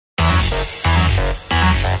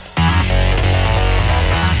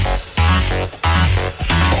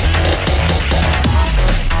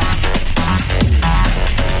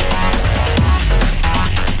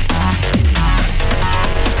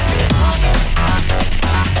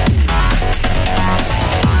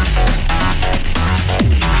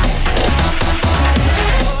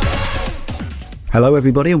Hello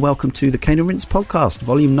everybody and welcome to the Cane and Rinse podcast,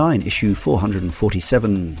 volume 9, issue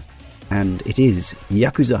 447. And it is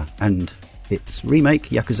Yakuza and its remake,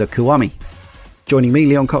 Yakuza Kiwami. Joining me,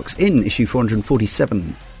 Leon Cox, in issue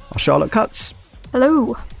 447 are Charlotte Cutts.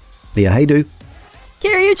 Hello. Leah Haydu.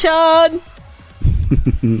 Kiryu-chan.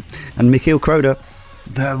 And Mikhail Kroder.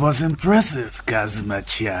 That was impressive,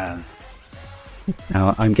 Kazuma-chan.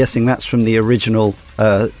 Now, I'm guessing that's from the original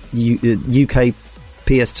UK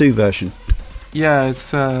PS2 version. Yeah,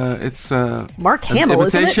 it's Mark an Hamill,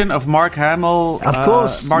 imitation isn't it? of Mark Hamill. Of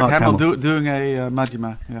course, Mark Hamill Hamill. doing a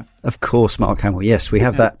Majima. Yeah, Of course, Mark Hamill. Yes, we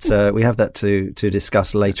have that. We have that to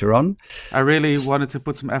discuss later on. I really wanted to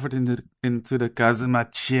put some effort into the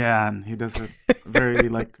Kazuma-chan. He does it very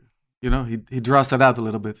he draws that out a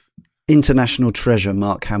little bit. International treasure,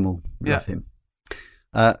 Mark Hamill. Love him.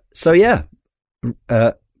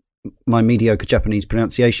 My mediocre Japanese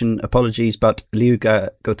pronunciation, apologies, but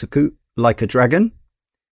Ryuga Gotoku, like a dragon,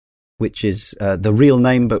 which is the real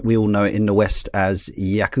name, but we all know it in the West as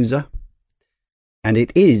Yakuza. And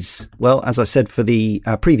it is, well, as I said for the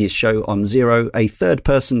previous show on Zero, a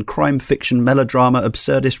third-person crime fiction melodrama,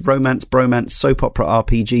 absurdist romance, bromance, soap opera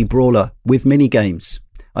RPG brawler with minigames.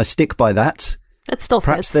 I stick by that. That still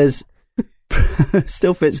Perhaps fits.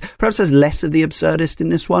 still fits. Perhaps there's less of the absurdist in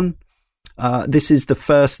this one. This was the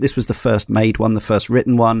first made one, the first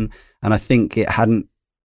written one, and I think it hadn't,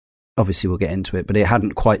 obviously we'll get into it, but it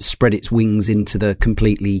hadn't quite spread its wings into the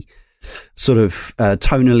completely sort of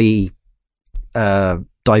tonally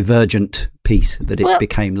divergent piece that it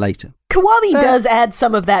became later. Kiwami does add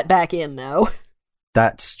some of that back in, though.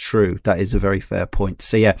 That's true. That is a very fair point.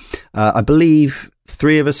 So yeah, I believe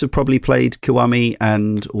 3 of us have probably played Kiwami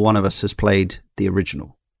and 1 of us has played the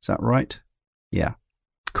original. Is that right? Yeah.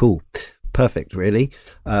 Cool. Perfect, really.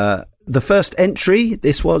 The first entry,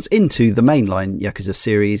 this was into the mainline Yakuza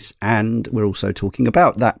series, and we're also talking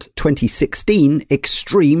about that 2016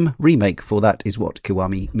 Extreme remake, for that is what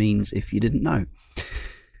Kiwami means if you didn't know.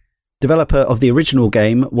 Developer of the original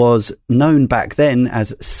game was known back then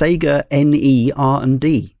as Sega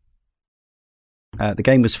NER&D. The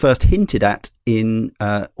game was first hinted at in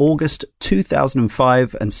August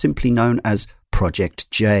 2005 and simply known as Project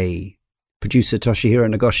J. Producer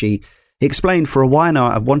Toshihiro Nagoshi explained, "For a while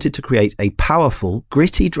now, I've wanted to create a powerful,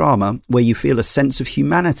 gritty drama where you feel a sense of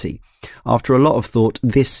humanity. After a lot of thought,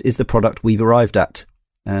 this is the product we've arrived at."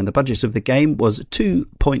 And the budget of the game was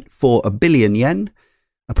 2.4 billion yen,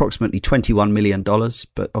 approximately $21 million,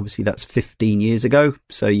 but obviously that's 15 years ago,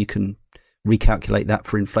 so you can recalculate that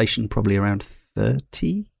for inflation, probably around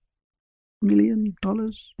 $30 million,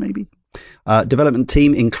 maybe. Development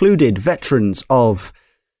team included veterans of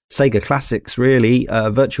Sega classics, really,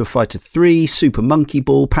 Virtua Fighter 3, Super Monkey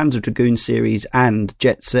Ball, Panzer Dragoon series, and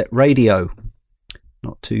Jet Set Radio.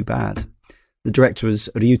 Not too bad. The director was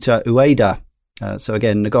Ryuta Ueda. So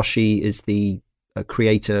again, Nagoshi is the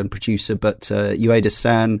creator and producer, but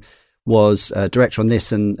Ueda-san was director on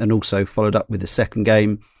this and also followed up with the second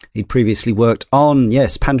game. He'd previously worked on,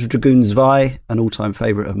 Panzer Dragoon Zwei, an all-time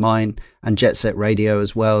favourite of mine, and Jet Set Radio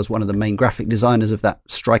as well, as one of the main graphic designers of that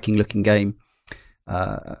striking-looking game.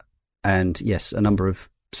 And yes, a number of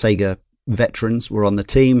Sega veterans were on the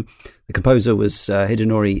team. The composer was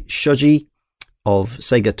Hidenori Shoji of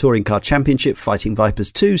Sega Touring Car Championship, Fighting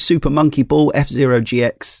Vipers 2, Super Monkey Ball, F-Zero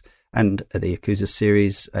GX, and the Yakuza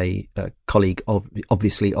series, a colleague of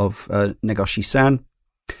Nagoshi-san.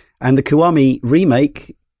 And the Kiwami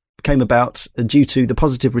remake came about due to the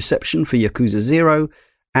positive reception for Yakuza 0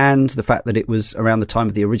 and the fact that it was around the time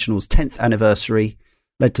of the original's 10th anniversary,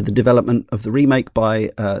 led to the development of the remake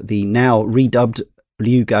by the now redubbed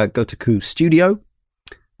Ryuga Gotoku Studio,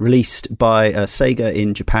 released by Sega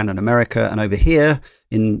in Japan and America, and over here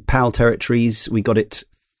in PAL territories we got it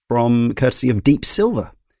from courtesy of Deep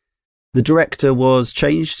Silver. The director was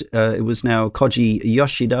changed. It was now Koji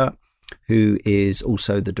Yoshida, who is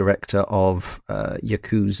also the director of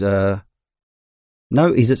Yakuza.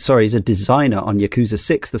 No, he's a designer on Yakuza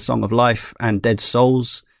 6, The Song of Life, and Dead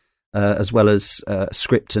Souls, as well as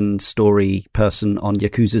script and story person on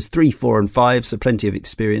Yakuza's 3, 4 and 5, so plenty of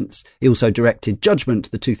experience. He also directed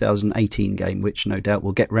Judgment, the 2018 game, which no doubt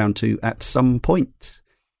we'll get round to at some point.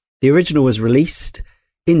 The original was released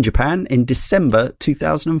in Japan in December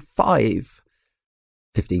 2005,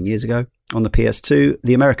 15 years ago, on the PS2.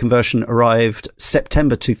 The American version arrived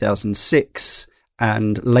September 2006,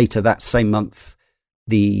 and later that same month,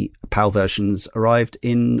 the PAL versions arrived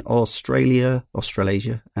in Australasia,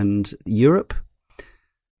 and Europe.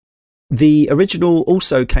 The original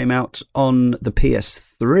also came out on the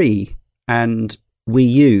PS3 and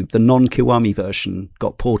Wii U. The non-Kiwami version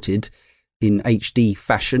got ported in HD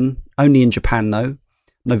fashion, only in Japan though.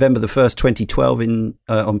 November the 1st, 2012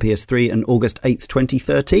 on PS3 and August 8th,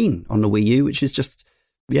 2013 on the Wii U, which is just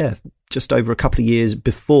over a couple of years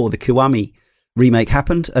before the Kiwami remake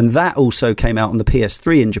happened. And that also came out on the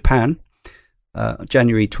PS3 in Japan,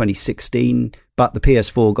 January 2016, but the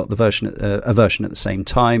PS4 got a version at the same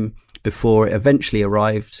time before it eventually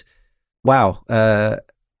arrived. Wow.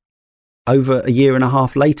 Over a year and a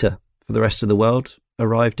half later for the rest of the world,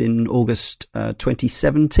 arrived in August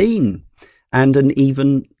 2017. And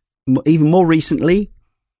even more recently,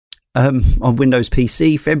 on Windows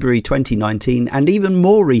PC, February 2019, and even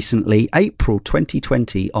more recently, April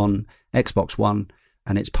 2020 on Xbox One,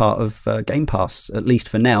 and it's part of Game Pass, at least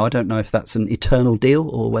for now. I don't know if that's an eternal deal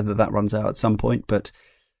or whether that runs out at some point, but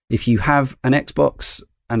if you have an Xbox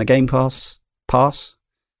and a Game Pass,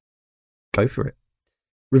 go for it.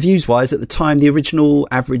 Reviews-wise, at the time, the original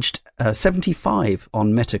averaged 75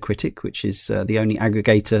 on Metacritic, which is the only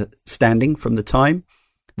aggregator standing from the time.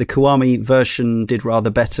 The Kiwami version did rather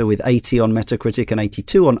better with 80 on Metacritic and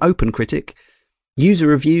 82 on OpenCritic. User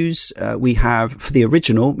reviews, we have, for the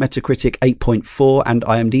original, Metacritic 8.4 and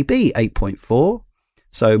IMDb 8.4,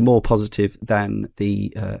 so more positive than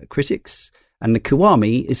the critics. And the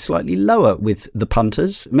Kiwami is slightly lower with the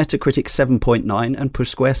punters, Metacritic 7.9 and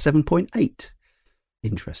Push Square 7.8.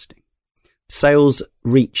 Interesting. Sales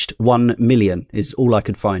reached 1 million is all I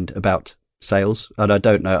could find about sales. And I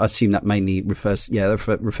don't know. I assume that mainly refers to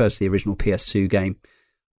the original PS2 game.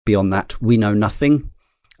 Beyond that, we know nothing.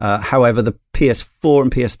 However, the PS4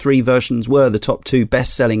 and PS3 versions were the top two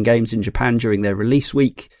best-selling games in Japan during their release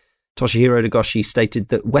week. Toshihiro Nagoshi stated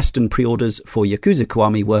that Western pre-orders for Yakuza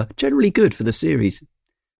Kiwami were generally good for the series.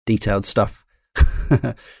 Detailed stuff.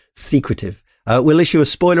 Secretive. We'll issue a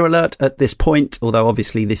spoiler alert at this point, although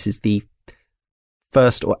obviously this is the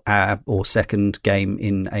first or second game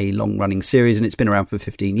in a long-running series, and it's been around for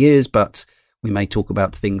 15 years, but we may talk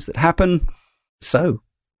about things that happen. So,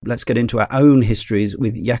 let's get into our own histories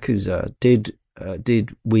with Yakuza.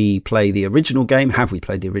 Did we play the original game? Have we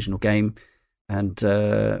played the original game? And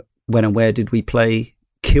when and where did we play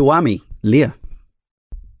Kiwami? Leah?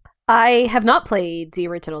 I have not played the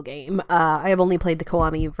original game. I have only played the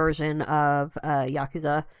Kiwami version of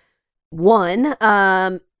Yakuza 1.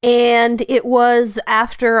 And it was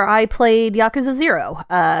after I played Yakuza 0.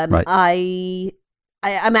 Right.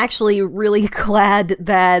 I'm actually really glad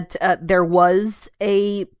that there was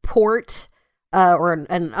a port or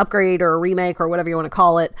an upgrade or a remake or whatever you want to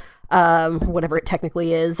call it, whatever it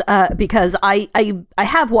technically is, because I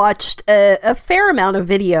have watched a fair amount of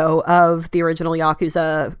video of the original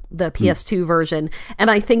Yakuza, the PS2 version, and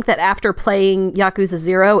I think that after playing Yakuza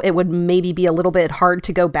 0, it would maybe be a little bit hard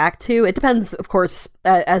to go back to. It depends, of course,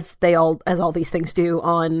 as all these things do,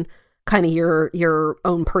 on kind of your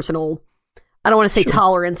own personal, I don't want to say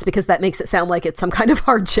tolerance because that makes it sound like it's some kind of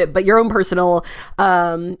hardship, but your own personal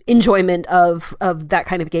enjoyment of that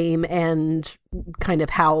kind of game and kind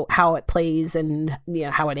of how it plays and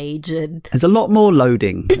how it aged. There's a lot more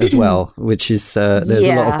loading as well, which is there's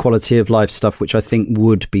a lot of quality of life stuff which I think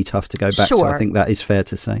would be tough to go back to. I think that is fair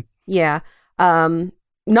to say. Yeah.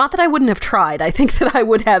 Not that I wouldn't have tried. I think that I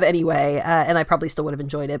would have anyway, and I probably still would have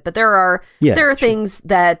enjoyed it. But there are things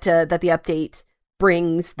that the update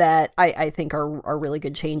brings that I think are really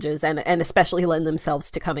good changes and especially lend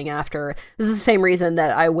themselves to coming after. This is the same reason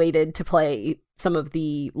that I waited to play some of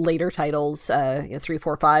the later titles, 3,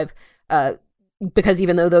 4, 5, because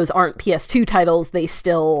even though those aren't PS2 titles, they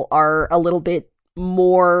still are a little bit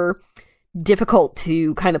more difficult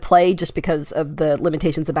to kind of play just because of the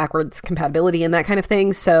limitations of backwards compatibility and that kind of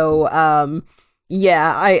thing. So,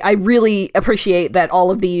 I really appreciate that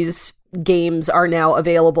all of these games are now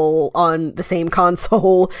available on the same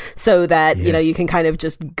console so that you can kind of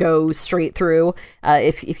just go straight through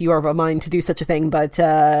if you are of a mind to do such a thing. But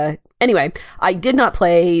anyway, I did not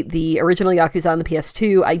play the original Yakuza on the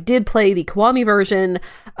PS2. I did play the Kiwami version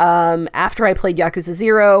after I played Yakuza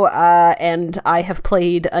 0, and I have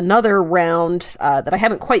played another round that I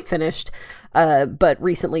haven't quite finished, but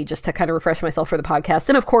recently, just to kind of refresh myself for the podcast.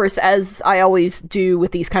 And of course, as I always do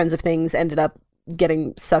with these kinds of things, ended up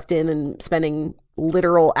getting sucked in and spending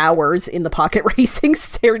literal hours in the pocket racing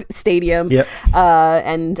stadium. Yep.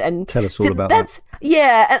 And tell us all about that.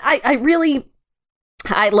 Yeah, and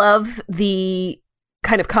I love the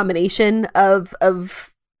kind of combination of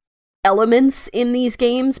elements in these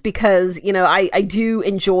games because, I do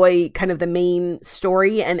enjoy kind of the main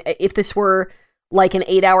story, and if this were like an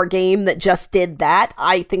 8-hour game that just did that,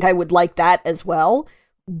 I think I would like that as well.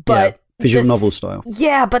 But visual novel style.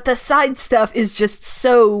 Yeah, but the side stuff is just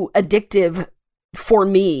so addictive for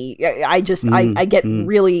me. I just I get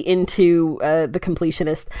really into the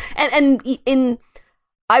completionist, and in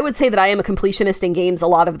I would say that I am a completionist in games a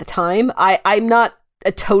lot of the time. I'm not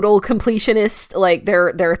a total completionist. Like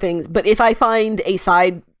there are things, but if I find a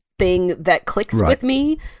side thing that clicks with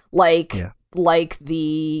me, like the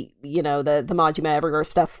the Majima Evergar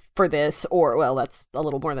stuff for this, or well, that's a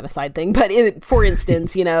little more than a side thing, but for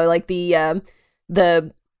instance, like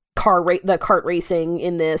the kart racing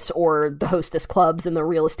in this, or the hostess clubs and the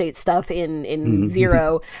real estate stuff in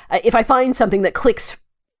Zero, if I find something that clicks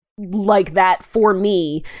like that for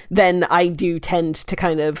me, then I do tend to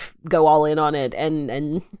kind of go all in on it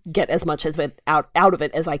and get as much as it out of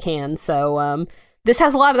it as I can. So this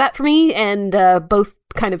has a lot of that for me, and both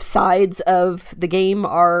kind of sides of the game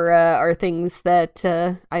are things that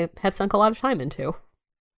I have sunk a lot of time into.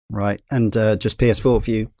 Right, and just PS4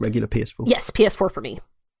 for you, regular PS4? Yes, PS4 for me.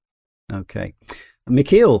 Okay.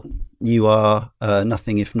 Mikhail, you are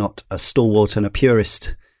nothing if not a stalwart and a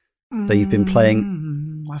purist. So you've been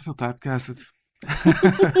playing... I feel typecasted.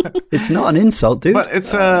 It's not an insult, dude. But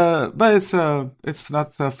it's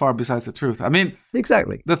not far besides the truth. I mean,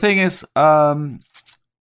 exactly. The thing is, I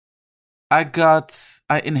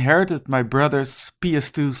inherited my brother's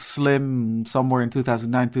PS2 Slim somewhere in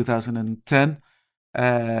 2009, 2010.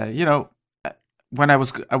 When I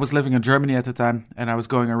was living in Germany at the time, and I was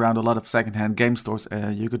going around a lot of secondhand game stores,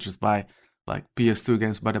 you could just buy like PS2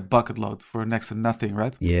 games by the bucket load for next to nothing,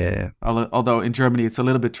 right? Yeah. Although in Germany it's a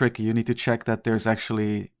little bit tricky. You need to check that there's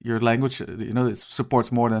actually your language, it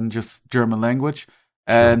supports more than just German language.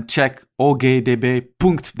 Sure. And check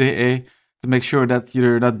ogdb.de to make sure that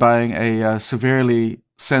you're not buying a severely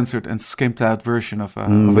censored and skimped out version of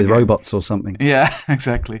with robots or something. Yeah,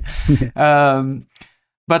 exactly.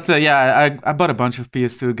 But I bought a bunch of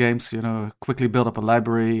PS2 games, quickly built up a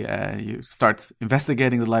library. You start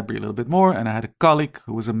investigating the library a little bit more. And I had a colleague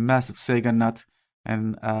who was a massive Sega nut.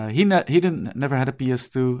 And he never had a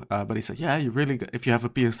PS2, but he said, yeah, if you have a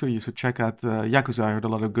PS2, you should check out Yakuza. I heard a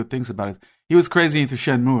lot of good things about it. He was crazy into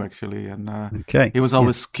Shenmue, actually. And he was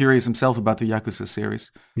always curious himself about the Yakuza series.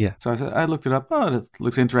 Yeah. So I looked it up. Oh, that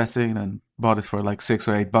looks interesting. And bought it for like $6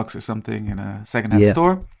 or $8 or something in a secondhand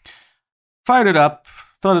store. Fired it up.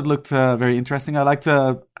 Thought it looked very interesting. I liked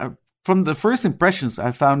from the first impressions,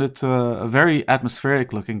 I found it a very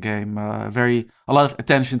atmospheric looking game. A lot of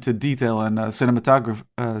attention to detail and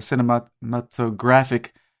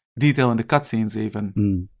cinematographic detail in the cutscenes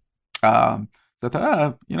even. So I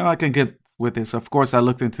thought, I can get with this. Of course, I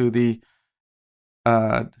looked into the,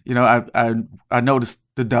 I noticed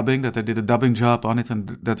the dubbing, that they did a dubbing job on it,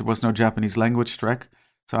 and that there was no Japanese language track.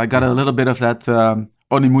 So I got a little bit of that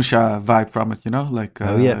Onimusha vibe from it,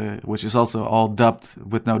 which is also all dubbed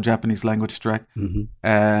with no Japanese language track. Mm-hmm.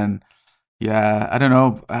 And I don't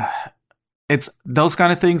know. It's those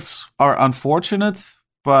kind of things are unfortunate,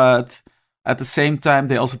 but at the same time,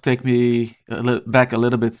 they also take me back a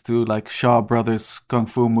little bit to like Shaw Brothers Kung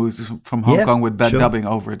Fu movies from Hong Kong with bad dubbing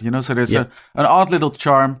over it, So there's an odd little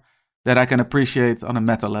charm that I can appreciate on a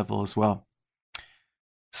meta level as well.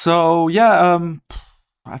 So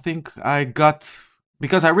I think I got...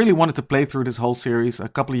 Because I really wanted to play through this whole series. A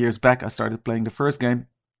couple of years back, I started playing the first game.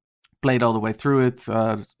 Played all the way through it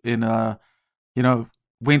in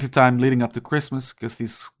wintertime leading up to Christmas. Because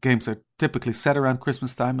these games are typically set around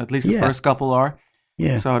Christmas time. At least the first couple are.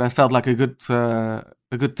 Yeah. So that felt like a good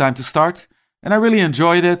time to start. And I really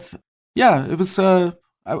enjoyed it. Yeah, it was... I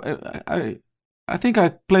think I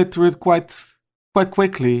played through it quite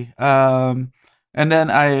quickly. And then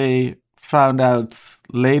I found out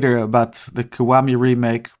later about the Kiwami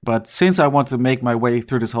remake, but since I want to make my way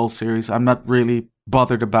through this whole series, I'm not really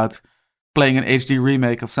bothered about playing an HD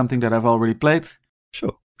remake of something that I've already played.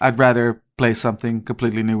 Sure. I'd rather play something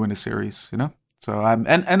completely new in the series, So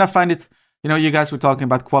and I find it, you guys were talking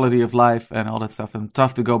about quality of life and all that stuff, and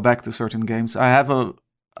tough to go back to certain games. I have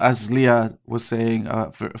as Leah was saying,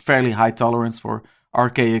 a fairly high tolerance for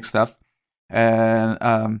archaic stuff. And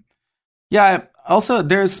also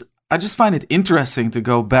I just find it interesting to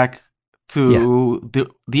go back to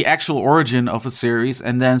the actual origin of a series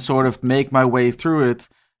and then sort of make my way through it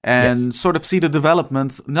and sort of see the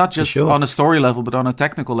development, not just on a story level, but on a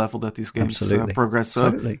technical level that these games progress.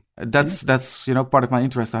 So that's part of my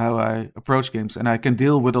interest of how I approach games, and I can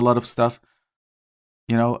deal with a lot of stuff,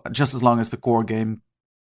 just as long as the core game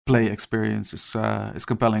play experience is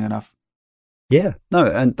compelling enough. Yeah, no,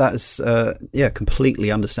 and that's completely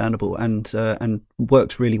understandable, and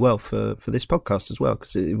works really well for this podcast as well,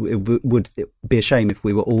 because it would be a shame if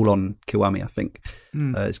we were all on Kiwami. I think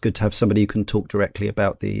it's good to have somebody who can talk directly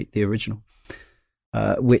about the original,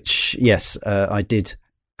 which I did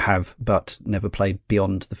have, but never played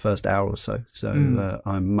beyond the first hour or so. So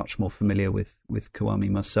I'm much more familiar with Kiwami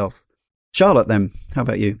myself. Charlotte, then, how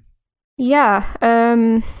about you? Yeah.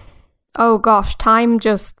 Oh gosh, time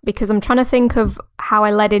just because I'm trying to think of how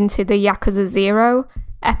I led into the Yakuza 0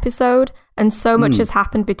 episode, and so much has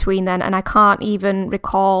happened between then, and I can't even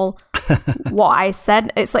recall what I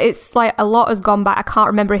said. It's like a lot has gone back. I can't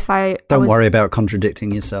remember if I don't worry about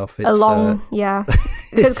contradicting yourself. It's a long yeah.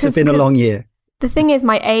 It's been a long year. The thing is,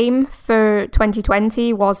 my aim for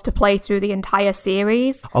 2020 was to play through the entire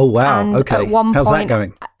series. Oh wow! And okay, how's that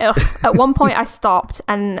going? At one point, I stopped,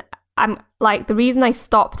 and I'm like, the reason I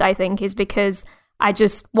stopped, I think, is because I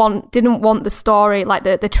just didn't want the story, like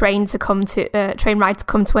the train ride to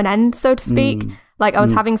come to an end, so to speak. Like, I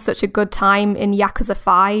was having such a good time in Yakuza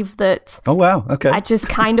 5 that... Oh, wow, okay. I just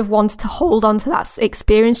kind of wanted to hold on to that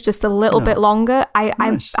experience just a little bit longer.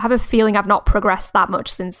 Nice. I have a feeling I've not progressed that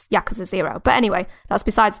much since Yakuza 0. But anyway, that's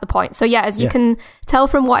besides the point. So yeah, as you can tell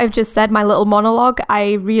from what I've just said, my little monologue,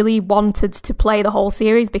 I really wanted to play the whole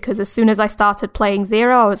series, because as soon as I started playing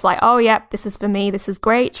 0, I was like, oh, yeah, this is for me. This is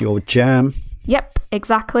great. It's your jam. Yep,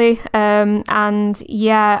 exactly. And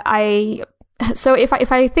yeah, So if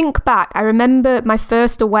I think back, I remember my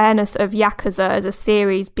first awareness of Yakuza as a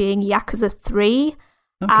series being Yakuza 3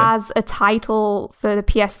 as a title for the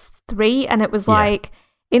PS3, and it was like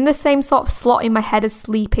in the same sort of slot in my head as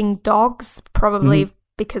Sleeping Dogs, probably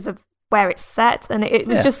because of where it's set, and it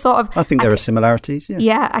was just sort of... I think there are similarities,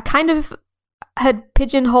 Yeah, I kind of had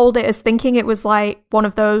pigeonholed it as thinking it was like one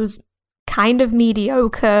of those kind of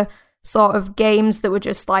mediocre sort of games that were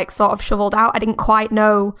just like sort of shoveled out. I didn't quite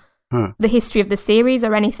know the history of the series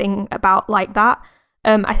or anything about like that.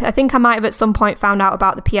 I think I might have at some point found out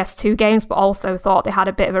about the PS2 games, but also thought they had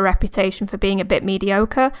a bit of a reputation for being a bit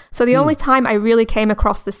mediocre. So the only time I really came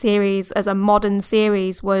across the series as a modern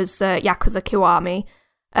series was Yakuza Kiwami.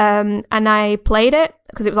 And I played it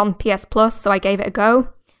because it was on PS Plus, so I gave it a go.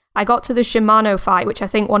 I got to the Shimano fight, which I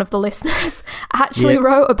think one of the listeners actually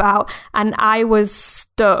wrote about, and I was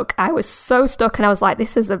stuck. I was so stuck, and I was like,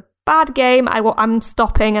 this is a bad game. I'm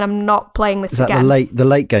stopping and I'm not playing this again. Is that the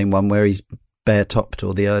late game one where he's bare topped,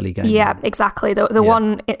 or the early game? Yeah, exactly. The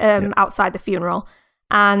one outside the funeral.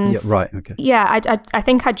 And right, okay. Yeah, I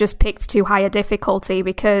think I just picked too high a difficulty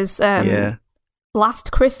because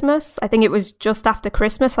last Christmas, I think it was just after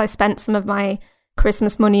Christmas, I spent some of my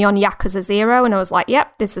Christmas money on Yakuza 0, and I was like,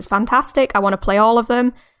 yep, this is fantastic. I want to play all of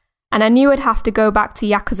them. And I knew I'd have to go back to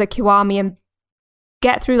Yakuza Kiwami and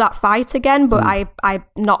get through that fight again, but I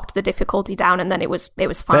knocked the difficulty down, and then it was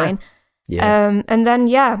fine. Yeah. And then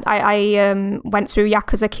I went through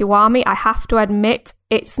Yakuza Kiwami. I have to admit,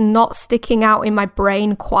 it's not sticking out in my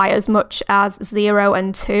brain quite as much as 0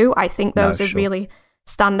 and 2. I think those are really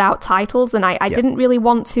standout titles, and I didn't really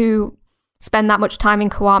want to spend that much time in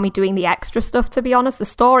Kiwami doing the extra stuff, to be honest. The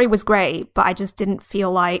story was great, but I just didn't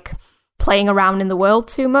feel like playing around in the world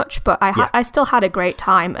too much. But I still had a great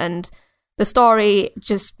time, and the story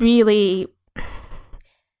just really...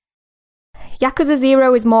 Yakuza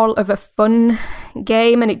 0 is more of a fun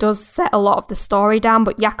game, and it does set a lot of the story down,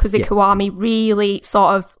 but Yakuza Kiwami really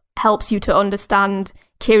sort of helps you to understand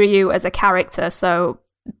Kiryu as a character, so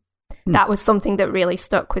that was something that really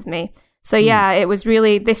stuck with me. So it was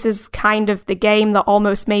really... This is kind of the game that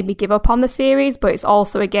almost made me give up on the series, but it's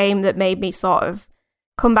also a game that made me sort of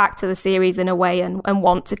come back to the series in a way and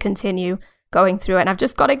want to continue going through it. And I've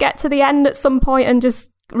just got to get to the end at some point and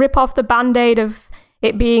just rip off the band-aid of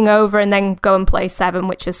it being over and then go and play 7,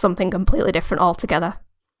 which is something completely different altogether.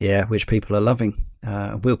 Yeah, which people are loving.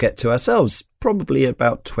 We'll get to ourselves probably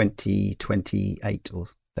about 2028 or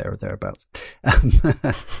thereabouts.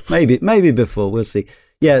 Maybe before, we'll see.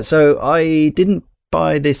 Yeah, so I didn't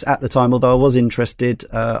buy this at the time, although I was interested.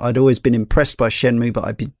 I'd always been impressed by Shenmue, but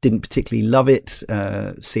I didn't particularly love it.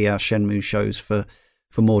 See our Shenmue shows for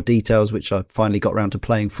more details, which I finally got around to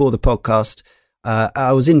playing for the podcast.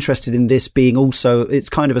 I was interested in this being also, it's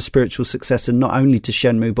kind of a spiritual successor, not only to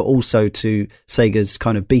Shenmue, but also to Sega's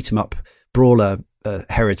kind of beat-em-up brawler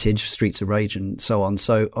heritage, Streets of Rage and so on.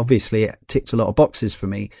 So obviously it ticked a lot of boxes for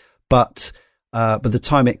me. But by the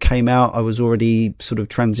time it came out, I was already sort of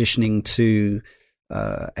transitioning to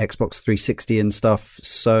Xbox 360 and stuff,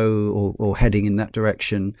 or heading in that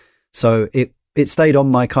direction. So it stayed on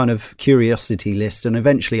my kind of curiosity list, and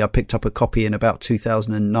eventually I picked up a copy in about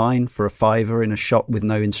 2009 for a $5 in a shop with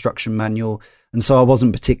no instruction manual. And so I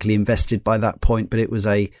wasn't particularly invested by that point, but it was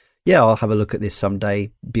I'll have a look at this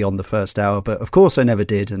someday beyond the first hour. But of course I never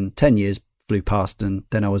did, and 10 years flew past, and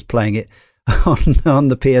then I was playing it on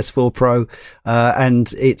the PS4 Pro,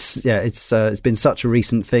 and it's been such a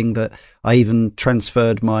recent thing that I even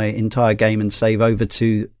transferred my entire game and save over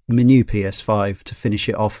to my new PS5 to finish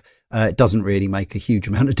it off. It doesn't really make a huge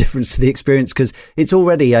amount of difference to the experience because it's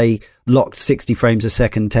already a locked 60 frames a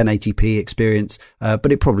second 1080p experience,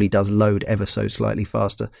 but it probably does load ever so slightly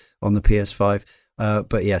faster on the PS5.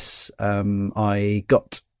 But yes, I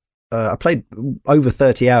played over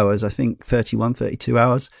 30 hours, I think 31, 32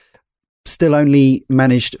 hours. Still only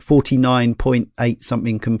managed 49.8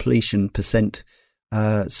 something completion percent.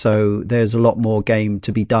 So there's a lot more game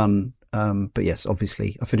to be done. But yes,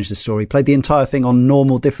 obviously I finished the story, played the entire thing on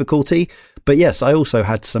normal difficulty. But yes, I also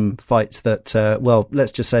had some fights that, well,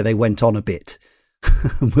 let's just say they went on a bit.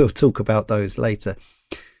 We'll talk about those later.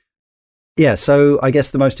 Yeah, so I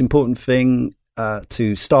guess the most important thing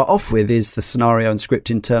to start off with is the scenario and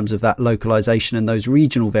script in terms of that localization and those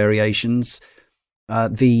regional variations.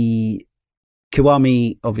 The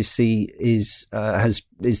Kiwami obviously is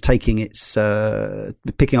taking its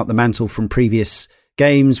picking up the mantle from previous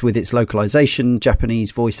games with its localization,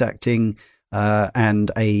 Japanese voice acting, and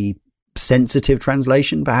a sensitive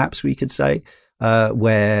translation, perhaps we could say,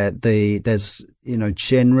 where there's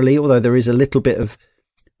generally, although there is a little bit of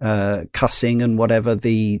cussing and whatever,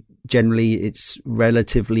 generally it's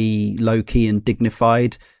relatively low key and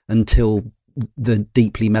dignified until the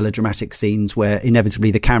deeply melodramatic scenes where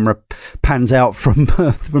inevitably the camera pans out from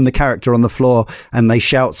the character on the floor and they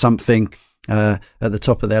shout something at the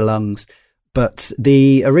top of their lungs. But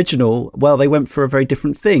the original, well, they went for a very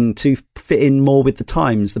different thing to fit in more with the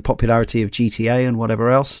times, the popularity of GTA and whatever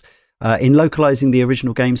else. In localizing the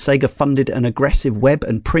original game, Sega funded an aggressive web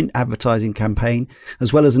and print advertising campaign,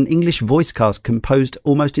 as well as an English voice cast composed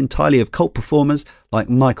almost entirely of cult performers like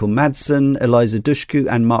Michael Madsen, Eliza Dushku,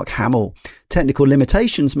 and Mark Hamill. Technical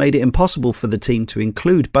limitations made it impossible for the team to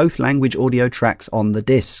include both language audio tracks on the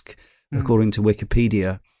disc, according to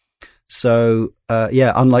Wikipedia. So,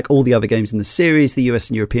 unlike all the other games in the series, the US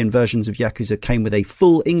and European versions of Yakuza came with a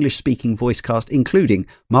full English-speaking voice cast, including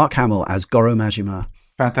Mark Hamill as Goro Majima.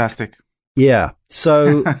 Fantastic. Yeah,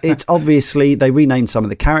 so it's obviously, they renamed some of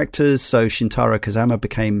the characters, so Shintaro Kazama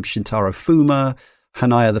became Shintaro Fuma,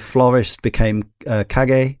 Hanaya the Florist became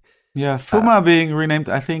Kage. Yeah, Fuma being renamed,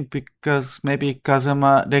 I think, because maybe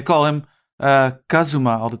Kazama, they call him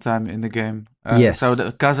Kazuma all the time in the game. Yes. So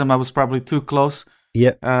Kazama was probably too close.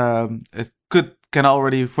 Yeah. It can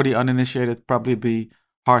already, for the uninitiated, probably be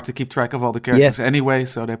hard to keep track of all the characters anyway,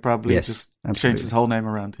 so they probably just changed his whole name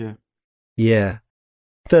around, Yeah.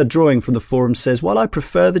 Third drawing from the forum says, while I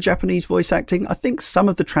prefer the Japanese voice acting, I think some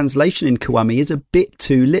of the translation in Kiwami is a bit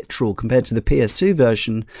too literal compared to the PS2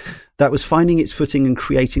 version that was finding its footing and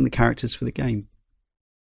creating the characters for the game.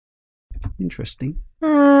 Interesting.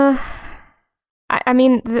 I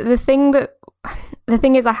mean, the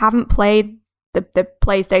thing is I haven't played the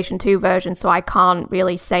PlayStation 2 version, so I can't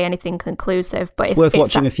really say anything conclusive. But it's worth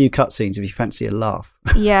watching a few cutscenes if you fancy a laugh.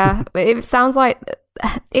 Yeah, it sounds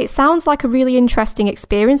like a really interesting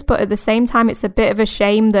experience, but at the same time, it's a bit of a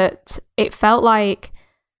shame that it felt like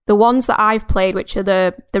the ones that I've played, which are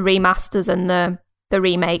the remasters and the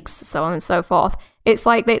remakes, so on and so forth. It's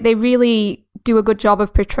like they really do a good job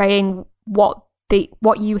of portraying what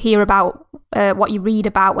you hear about, what you read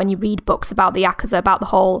about when you read books about the Yakuza, about the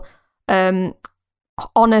whole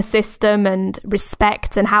honor system and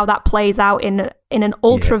respect and how that plays out in an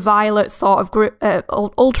ultraviolet sort of group,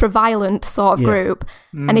 ultra-violent sort of group.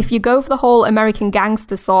 And if you go for the whole American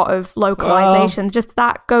gangster sort of localization, just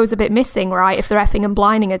that goes a bit missing, right? If they're effing and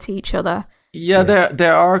blinding at each other. Yeah,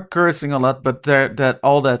 there are cursing a lot, but that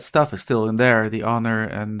all that stuff is still in there. The honor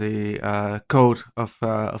and the code of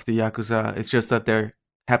the Yakuza. It's just that they're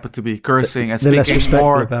happen to be cursing and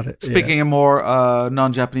speaking in more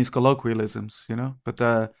non-Japanese colloquialisms, But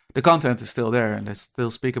the content is still there, and they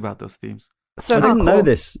still speak about those themes. So I didn't know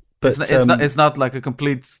this, but it's not like a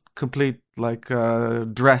complete like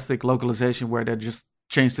drastic localization where they just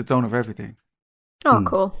change the tone of everything. Oh,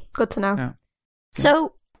 cool! Good to know. Yeah.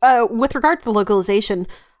 So, with regard to the localization,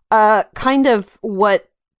 kind of what,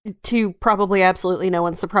 to probably absolutely no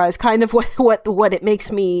one's surprise, kind of what it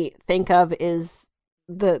makes me think of is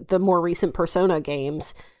the more recent Persona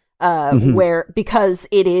games, where, because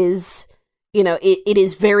it is, it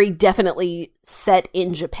is very definitely set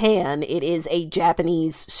in Japan. It is a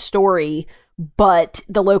Japanese story, but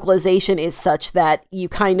the localization is such that you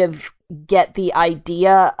kind of get the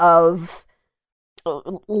idea of,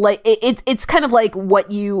 like, it's kind of like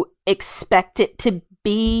what you expect it to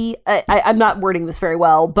be. I'm not wording this very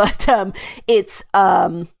well, but it's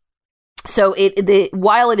so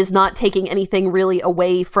while it is not taking anything really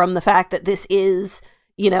away from the fact that this is,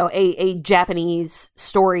 a Japanese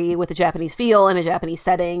story with a Japanese feel and a Japanese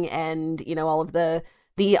setting, and all of the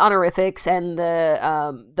honorifics and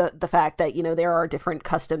the fact that there are different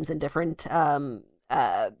customs and different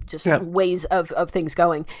ways of things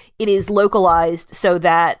going. It is localized so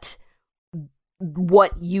that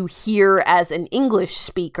what you hear as an English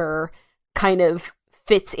speaker kind of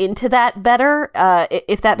fits into that better,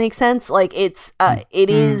 if that makes sense. Like it's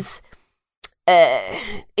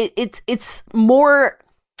more,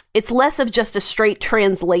 it's less of just a straight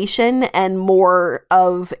translation and more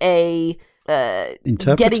of a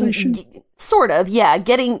interpretation,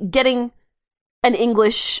 getting an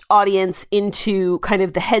English audience into kind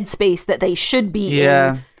of the headspace that they should be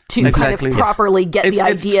in to kind of properly get the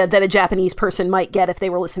idea that a Japanese person might get if they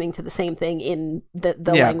were listening to the same thing in the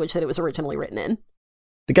language that it was originally written in.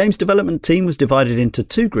 The game's development team was divided into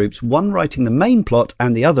two groups, one writing the main plot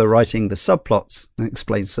and the other writing the subplots. That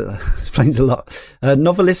explains a lot.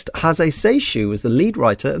 Novelist Haze Seishu was the lead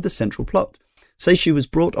writer of the central plot. Seishu was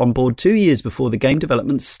brought on board 2 years before the game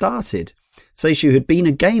development started. Seishu had been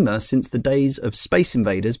a gamer since the days of Space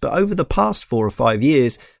Invaders, but over the past 4 or 5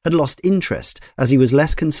 years had lost interest as he was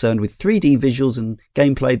less concerned with 3D visuals and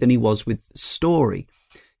gameplay than he was with story.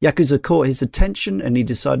 Yakuza caught his attention and he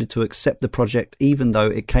decided to accept the project even though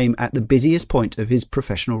it came at the busiest point of his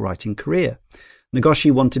professional writing career.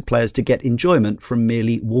 Nagoshi wanted players to get enjoyment from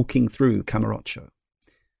merely walking through Kamurocho.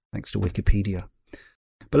 Thanks to Wikipedia.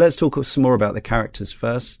 But let's talk some more about the characters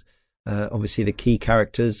first. Obviously the key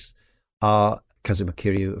characters are Kazuma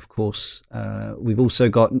Kiryu, of course. We've also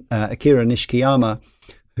got Akira Nishikiyama,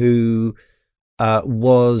 who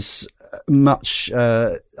was much...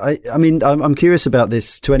 I'm curious about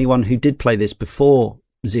this to anyone who did play this before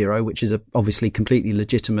Zero, which is obviously completely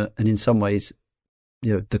legitimate and in some ways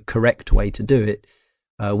the correct way to do it.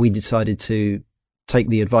 We decided to take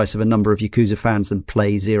the advice of a number of Yakuza fans and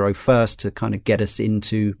play Zero first to kind of get us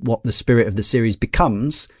into what the spirit of the series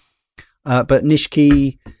becomes. But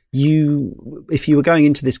Nishiki... if you were going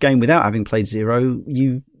into this game without having played Zero,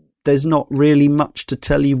 there's not really much to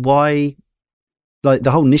tell you why. Like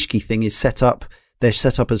the whole Nishiki thing is they're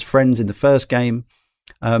set up as friends in the first game,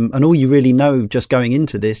 and all you really know just going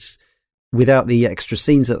into this, without the extra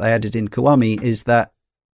scenes that they added in Kiwami, is that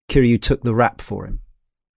Kiryu took the rap for him.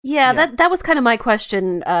 Yeah. That was kind of my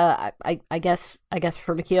question. I guess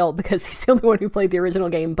for Mikhail, because he's the only one who played the original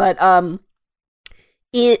game. But I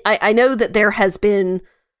know that there has been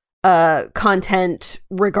content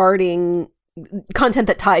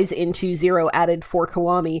that ties into Zero added for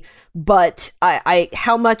Kiwami, but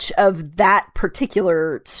how much of that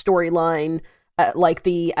particular storyline, I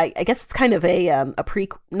guess it's kind of a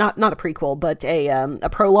not a prequel, but a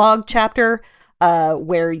prologue chapter,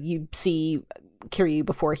 where you see Kiryu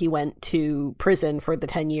before he went to prison for the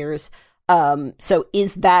 10 years. So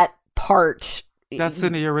is that part? That's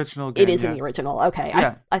in the original game. It is in the original. Okay.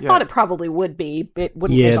 Yeah, I thought it probably would be. It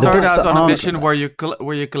wouldn't. You start out on a mission where you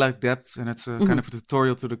collect debts, and it's a kind of a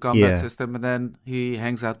tutorial to the combat system, and then he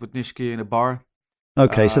hangs out with Nishiki in a bar.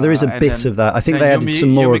 Okay, so there is a bit of that. I think they added some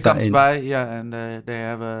more of that comes in. By, and they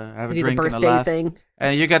have a drink and a laugh, and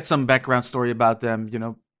you get some background story about them.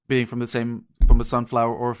 Being from a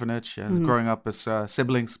sunflower orphanage and growing up as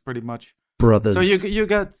siblings, pretty much. Brothers. So you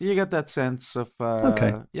get that sense of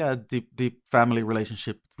deep family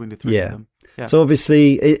relationship between the three of them. Yeah. So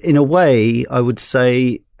obviously, in a way, I would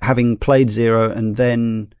say, having played Zero and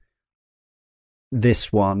then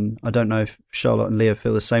this one, I don't know if Charlotte and Leah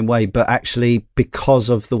feel the same way, but actually because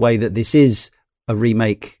of the way that this is a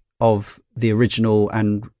remake of the original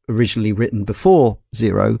and originally written before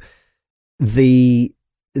Zero,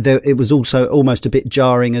 it was also almost a bit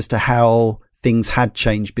jarring as to how things had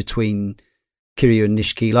changed between Kiryu and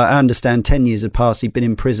Nishiki. Like, I understand 10 years had passed, he'd been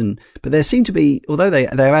in prison, but there seemed to be, although they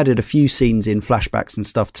added a few scenes in flashbacks and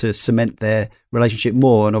stuff to cement their relationship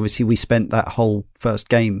more, and obviously we spent that whole first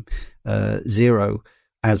game, Zero,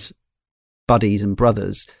 as buddies and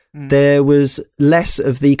brothers, there was less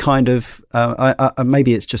of the kind of,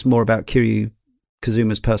 maybe it's just more about Kiryu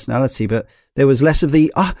Kazuma's personality, but there was less of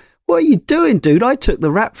the, what are you doing, dude? I took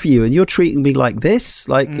the rap for you and you're treating me like this.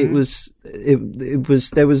 Like there was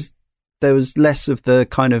less of the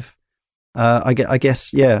kind of,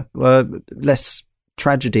 less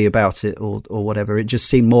tragedy about it or whatever. It just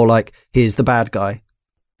seemed more like, here's the bad guy.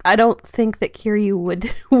 I don't think that Kiryu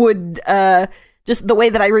would just the way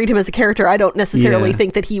that I read him as a character, I don't necessarily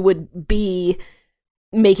think that he would be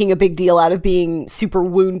making a big deal out of being super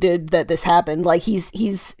wounded that this happened. Like he's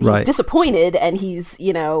disappointed, and he's,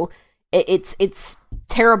 it's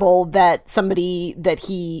terrible that somebody that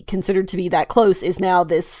he considered to be that close is now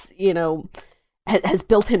this, has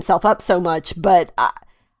built himself up so much. But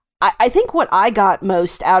I think what I got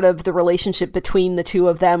most out of the relationship between the two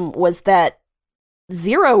of them was that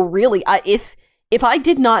Zero really, if I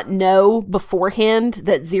did not know beforehand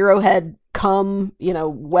that Zero had come,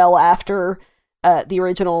 well after the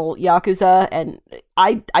original Yakuza, and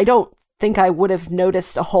I don't think I would have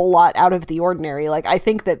noticed a whole lot out of the ordinary. Like, I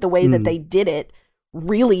think that the way that they did it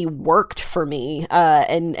really worked for me,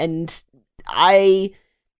 and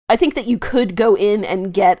I think that you could go in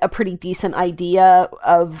and get a pretty decent idea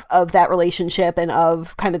of that relationship and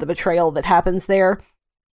of kind of the betrayal that happens there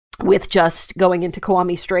with just going into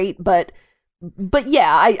Kiwami straight. But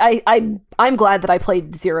yeah, I'm glad that I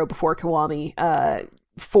played Zero before Kiwami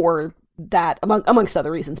for that, amongst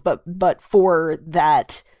other reasons, but for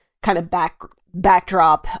that kind of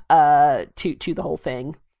backdrop to the whole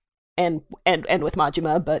thing, and with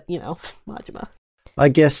Majima, but Majima. I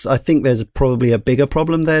think there's probably a bigger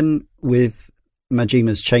problem then with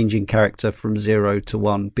Majima's changing character from 0 to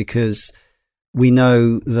 1, because we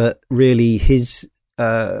know that really his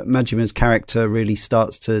Majima's character really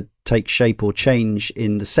starts to take shape or change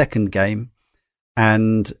in the second game,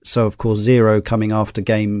 and so of course 0 coming after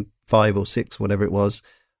game 5 or 6, whatever it was,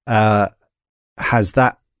 has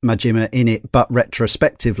that Majima in it, but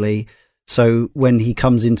retrospectively. So when he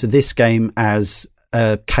comes into this game as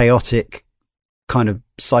a chaotic kind of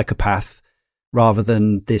psychopath rather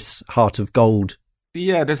than this heart of gold.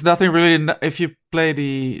 Yeah, there's nothing really, if you play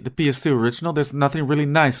the PS2 original, there's nothing really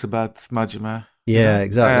nice about Majima. Yeah,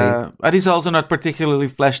 exactly. And he's also not particularly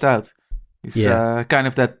fleshed out. He's kind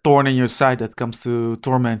of that thorn in your side that comes to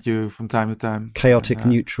torment you from time to time. Chaotic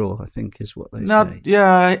neutral, I think, is what they say.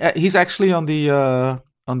 Yeah, he's actually on the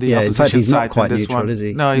opposition in fact, he's side not quite in this neutral, one. is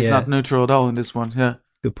he? No, he's not neutral at all in this one. Yeah,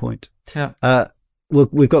 good point. Yeah.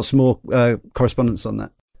 We've got some more correspondence on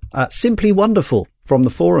that. Simply Wonderful from the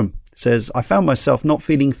forum says, I found myself not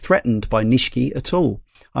feeling threatened by Nishiki at all.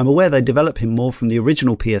 I'm aware they develop him more from the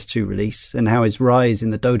original PS2 release and how his rise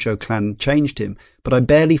in the Dojo clan changed him, but I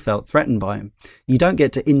barely felt threatened by him. You don't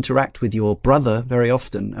get to interact with your brother very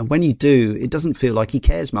often, and when you do, it doesn't feel like he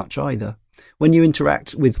cares much either. When you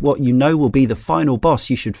interact with what you know will be the final boss,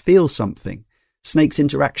 you should feel something. Snake's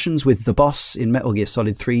interactions with the boss in Metal Gear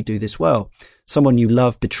Solid 3 do this well. Someone you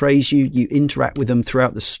love betrays you, you interact with them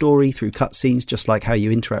throughout the story, through cutscenes, just like how you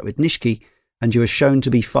interact with Nishiki, and you are shown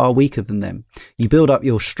to be far weaker than them. You build up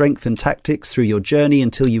your strength and tactics through your journey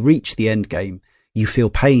until you reach the end game. You feel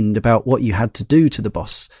pained about what you had to do to the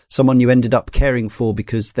boss, someone you ended up caring for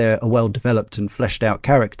because they're a well-developed and fleshed-out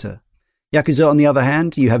character. Yakuza, on the other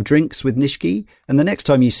hand, you have drinks with Nishiki, and the next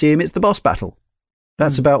time you see him, it's the boss battle.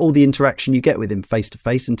 That's about all the interaction you get with him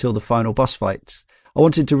face-to-face until the final boss fights. I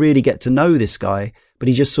wanted to really get to know this guy, but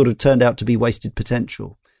he just sort of turned out to be wasted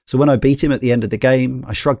potential. So when I beat him at the end of the game,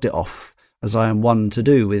 I shrugged it off, as I am one to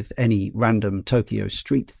do with any random Tokyo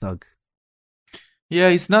street thug. Yeah,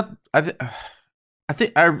 he's not... I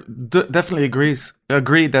think I definitely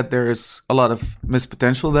agree that there is a lot of missed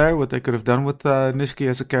potential there, what they could have done with Nishiki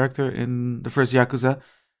as a character in the first Yakuza.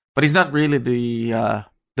 But he's not really the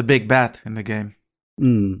big bad in the game.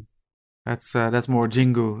 Mm. That's more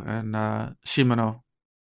Jingu and Shimano.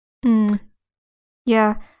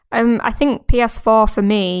 Yeah. I think PS4 for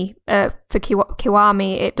me, for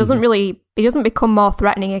Kiwami, it doesn't become more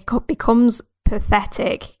threatening. It becomes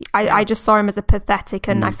pathetic. I just saw him as a pathetic,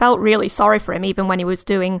 and I felt really sorry for him even when he was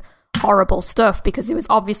doing horrible stuff, because he was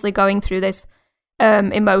obviously going through this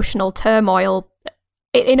emotional turmoil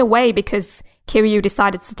in a way, because Kiryu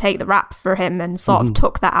decided to take the rap for him and sort of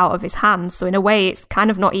took that out of his hands. So in a way, it's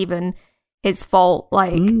kind of not even his fault.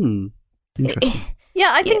 Like, interesting.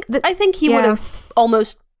 I think he would have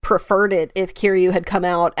almost preferred it if Kiryu had come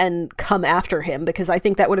out and come after him, because I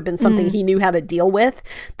think that would have been something he knew how to deal with.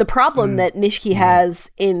 The problem that Nishiki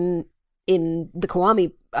has in the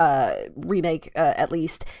Kiwami remake, at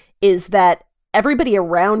least, is that everybody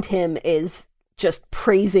around him is just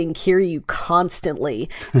praising Kiryu constantly,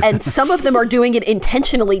 and some of them are doing it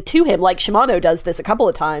intentionally to him. Like Shimano does this a couple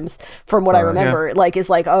of times, from what I remember. Yeah. Like, is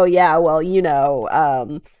like, oh yeah, well,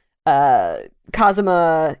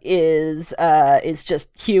 Kazuma is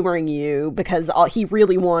just humoring you because he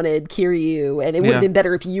really wanted Kiryu, and it would have been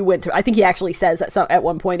better if you went to. I think he actually says at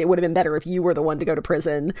one point it would have been better if you were the one to go to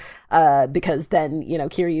prison, because then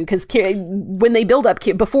Kiryu, because when they build up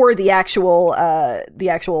before the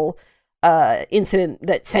actual incident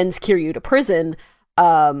that sends Kiryu to prison,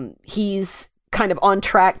 he's kind of on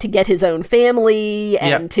track to get his own family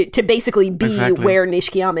and to basically be where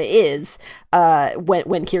Nishikiyama is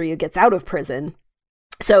when Kiryu gets out of prison.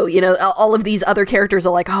 So, all of these other characters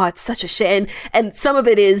are like, oh, it's such a shame. And some of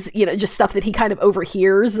it is, just stuff that he kind of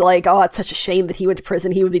overhears, like, oh, it's such a shame that he went to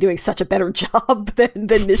prison. He would be doing such a better job than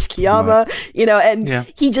Nishikiyama, right. And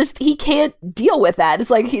he can't deal with that. It's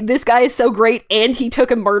like, this guy is so great and he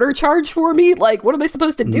took a murder charge for me. Like, what am I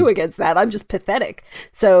supposed to do against that? I'm just pathetic.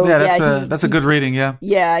 So, that's a good reading, yeah.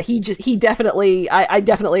 Yeah, he definitely, I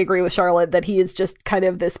definitely agree with Charlotte that he is just kind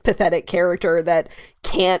of this pathetic character that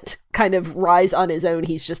can't kind of rise on his own.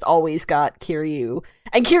 He's just always got Kiryu.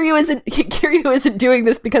 And Kiryu isn't doing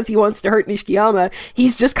this because he wants to hurt Nishikiyama.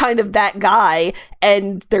 He's just kind of that guy,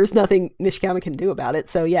 and there's nothing Nishikiyama can do about it.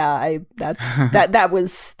 So yeah, that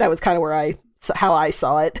was kind of how I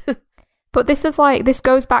saw it. But this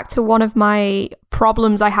goes back to one of my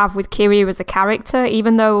problems I have with Kiryu as a character,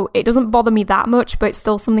 even though it doesn't bother me that much, but it's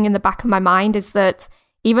still something in the back of my mind, is that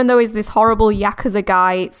even though he's this horrible Yakuza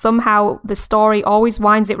guy, somehow the story always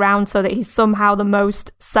winds it round so that he's somehow the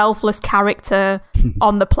most selfless character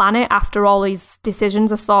on the planet, after all his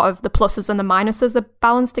decisions are sort of, the pluses and the minuses are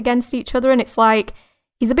balanced against each other, and it's like,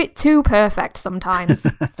 he's a bit too perfect sometimes.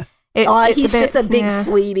 He's just a big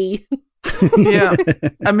sweetie. Yeah,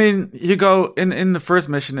 I mean, you go in the first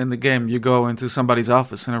mission in the game, you go into somebody's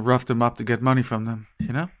office and rough them up to get money from them,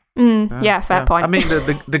 fair point. I mean,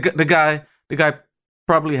 the guy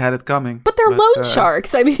probably had it coming, but they're loan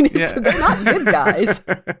sharks. I mean, they're not good guys.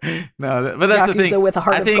 No, but that's Yakuza the thing. With a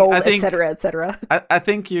heart of gold, etc., etc. I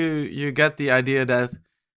think you get the idea that,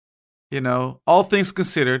 all things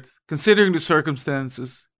considered, considering the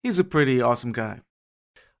circumstances, he's a pretty awesome guy.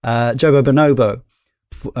 Jobo Bonobo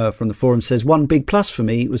from the forum says, one big plus for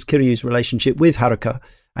me was Kiryu's relationship with Haruka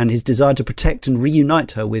and his desire to protect and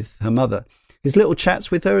reunite her with her mother. His little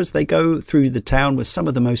chats with her as they go through the town were some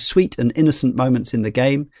of the most sweet and innocent moments in the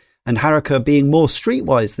game, and Haruka being more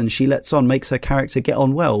streetwise than she lets on makes her character get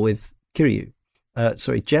on well with Kiryu.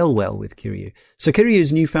 Gel well with Kiryu. So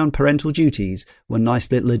Kiryu's newfound parental duties were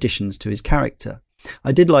nice little additions to his character.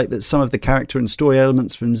 I did like that some of the character and story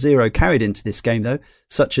elements from Zero carried into this game though,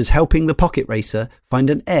 such as helping the pocket racer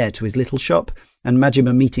find an heir to his little shop, and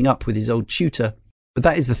Majima meeting up with his old tutor. But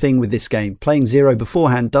that is the thing with this game. Playing Zero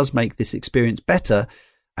beforehand does make this experience better,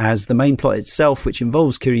 as the main plot itself, which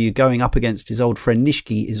involves Kiryu going up against his old friend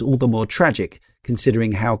Nishiki, is all the more tragic,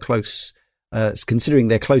 considering their close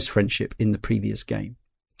friendship in the previous game.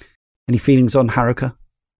 Any feelings on Haruka?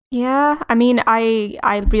 Yeah, I mean,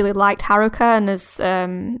 I really liked Haruka, and as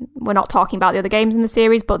we're not talking about the other games in the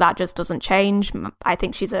series, but that just doesn't change. I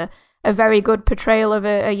think she's a very good portrayal of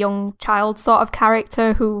a young child sort of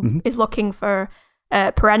character who is looking for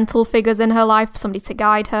parental figures in her life, somebody to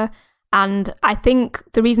guide her. And I think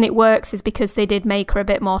the reason it works is because they did make her a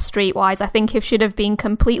bit more streetwise. I think if she'd have been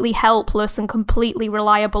completely helpless and completely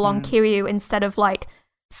reliable on Kiryu, instead of like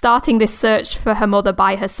starting this search for her mother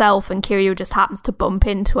by herself and Kiryu just happens to bump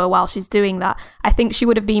into her while she's doing that, I think she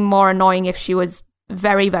would have been more annoying if she was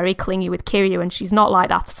very, very clingy with Kiryu, and she's not like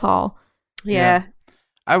that at all. Yeah.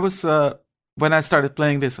 I was, when I started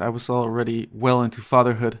playing this, I was already well into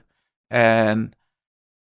fatherhood, and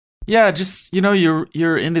yeah, just,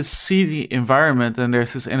 you're in this seedy environment and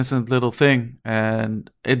there's this innocent little thing, and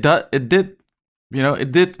it did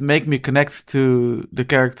make me connect to the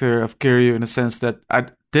character of Kiryu in a sense that I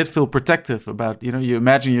did feel protective about, you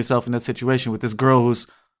imagine yourself in that situation with this girl who's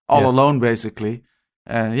all alone basically.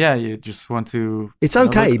 And you just want to... It's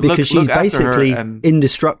okay because she's basically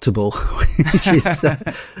indestructible, which is...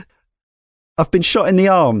 I've been shot in the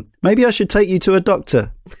arm. Maybe I should take you to a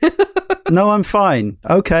doctor. No, I'm fine.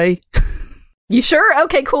 Okay. You sure?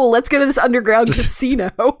 Okay, cool. Let's go to this underground casino.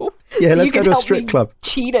 Yeah, so let's go to a strip club.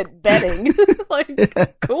 Cheat at betting.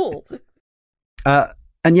 Cool.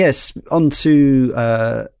 And yes, on to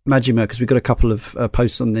Majima, because we've got a couple of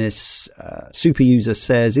posts on this. Super User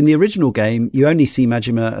says, in the original game, you only see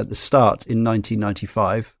Majima at the start in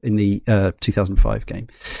 1995, in the 2005 game,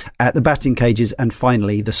 at the batting cages and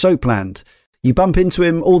finally the soapland. You bump into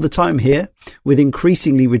him all the time here, with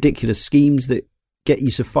increasingly ridiculous schemes that get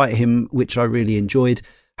you to fight him, which I really enjoyed.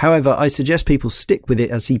 However, I suggest people stick with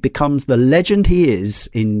it as he becomes the legend he is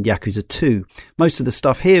in Yakuza 2. Most of the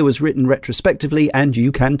stuff here was written retrospectively, and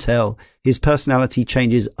you can tell his personality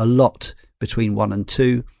changes a lot between 1 and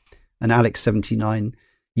 2. And Alex79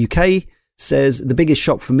 UK says, the biggest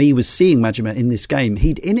shock for me was seeing Majima in this game.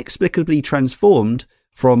 He'd inexplicably transformed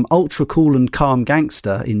from ultra cool and calm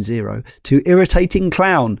gangster in Zero to irritating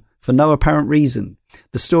clown for no apparent reason.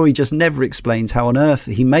 The story just never explains how on earth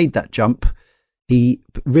he made that jump. He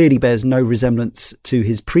really bears no resemblance to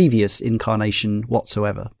his previous incarnation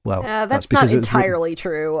whatsoever. Well, that's not entirely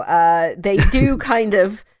true. They do kind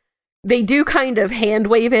of They do kind of hand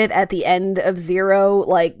wave it at the end of Zero,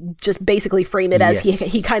 like just basically frame it as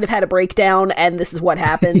he kind of had a breakdown and this is what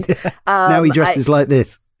happened. Now he dresses like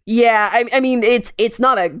this. Yeah, I mean it's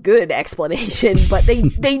not a good explanation, but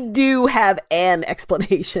they do have an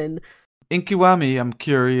explanation. In Kiwami, I'm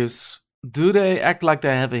curious, do they act like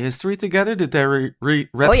they have a history together? Did they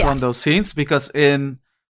retcon those scenes? Because in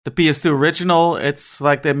the PS2 original, it's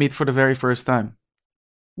like they meet for the very first time.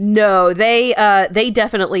 No, they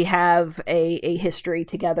definitely have a history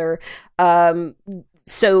together.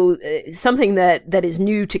 So something that is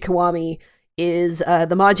new to Kiwami is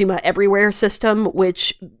the Majima Everywhere system,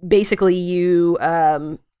 which basically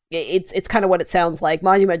it's kind of what it sounds like.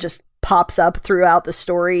 Majima just pops up throughout the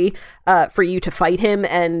story for you to fight him,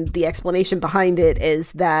 and the explanation behind it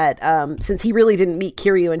is that since he really didn't meet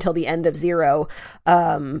Kiryu until the end of Zero,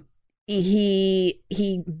 he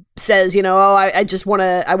says, I just want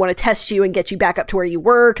to test you and get you back up to where you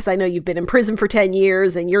were, because I know you've been in prison for 10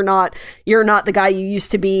 years and you're not the guy you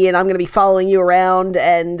used to be, and I'm going to be following you around.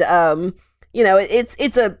 And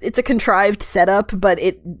it's a contrived setup, but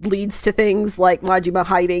it leads to things like Majima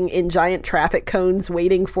hiding in giant traffic cones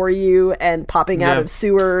waiting for you and popping out of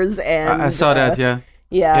sewers. And I saw that.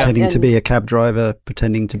 Yeah, pretending to be a cab driver,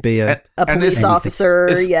 pretending to be a police officer.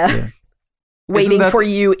 Waiting for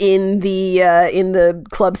you in the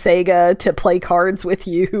Club Sega to play cards with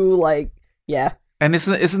you, And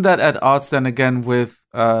isn't that at odds then again with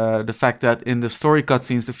the fact that in the story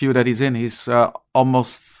cutscenes, the few that he's in, he's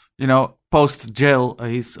almost post jail,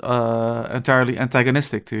 he's entirely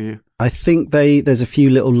antagonistic to you. I think there's a few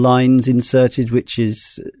little lines inserted, which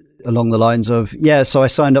is along the lines of, so I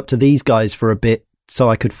signed up to these guys for a bit so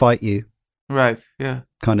I could fight you, right? Yeah,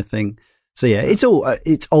 kind of thing. So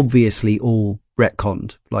it's obviously all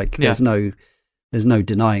retconned. Like there's no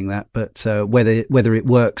denying that. But whether it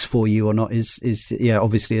works for you or not is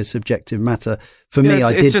obviously a subjective matter. For me,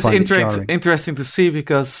 I did find it jarring. Interesting to see,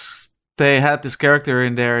 because they had this character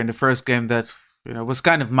in there in the first game that was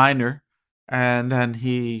kind of minor, and then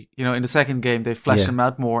he in the second game they fleshed him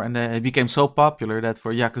out more, and he became so popular that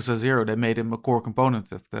for Yakuza 0 they made him a core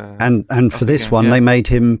component of the and for this one they made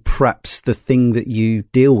him perhaps the thing that you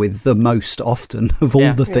deal with the most often of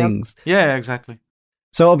all the things. Yeah, exactly.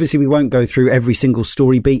 So obviously we won't go through every single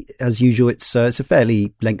story beat as usual. It's a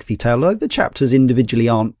fairly lengthy tale. Though the chapters individually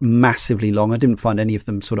aren't massively long. I didn't find any of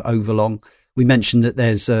them sort of overlong. We mentioned that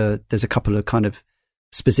there's a couple of kind of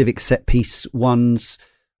specific set piece ones,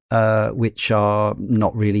 which are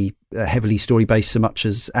not really heavily story based so much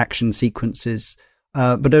as action sequences.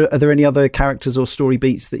 But are there any other characters or story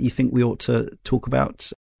beats that you think we ought to talk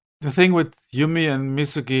about? The thing with Yumi and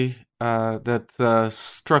Misugi that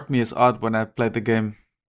struck me as odd when I played the game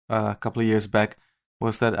a couple of years back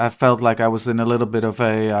was that I felt like I was in a little bit of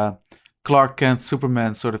a Clark Kent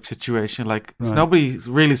Superman sort of situation. Like, is nobody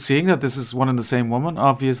really seeing that this is one and the same woman,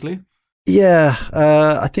 obviously? Yeah,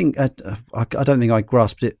 I think I don't think I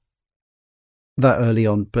grasped it that early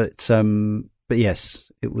on, but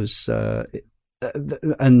yes, it was,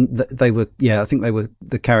 and they were, I think they were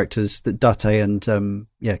the characters that Date and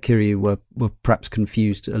Kiryu were perhaps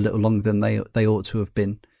confused a little longer than they ought to have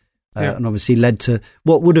been, and obviously led to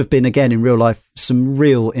what would have been again in real life some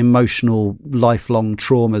real emotional lifelong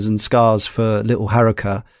traumas and scars for little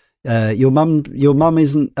Haruka. Your mum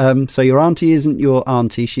isn't, so your auntie isn't your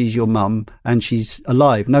auntie, she's your mum, and she's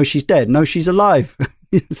alive. No, she's dead. No, she's alive.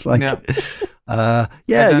 It's like, and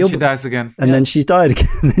then she dies again. And then she's died again.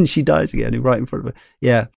 And then she dies again right in front of her.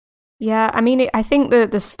 Yeah. Yeah, I mean, I think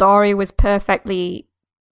the story was perfectly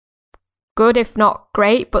good, if not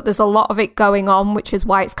great, but there's a lot of it going on, which is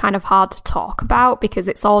why it's kind of hard to talk about, because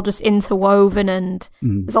it's all just interwoven and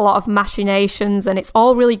there's a lot of machinations, and it's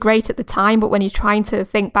all really great at the time, but when you're trying to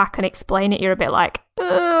think back and explain it, you're a bit like,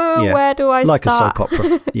 where do I like start? Like a soap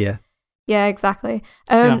opera. Yeah. Yeah, exactly.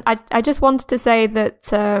 I just wanted to say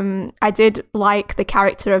that I did like the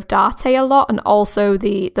character of Date a lot, and also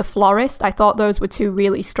the florist. I thought those were two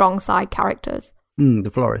really strong side characters. The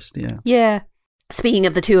florist, yeah. Yeah. Speaking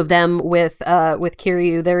of the two of them with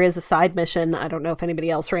Kiryu, there is a side mission. I don't know if anybody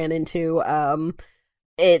else ran into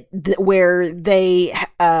where they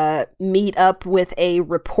meet up with a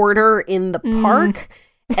reporter in the park,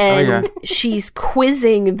 and she's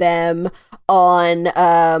quizzing them on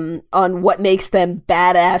what makes them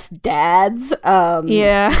badass dads.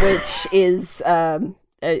 Which is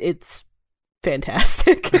it's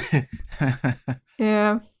fantastic.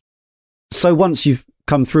 Yeah. So once you've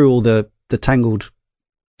come through all the tangled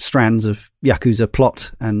strands of Yakuza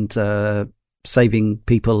plot and saving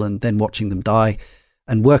people and then watching them die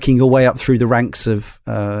and working your way up through the ranks of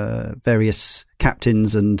various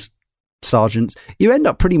captains and sergeants. You end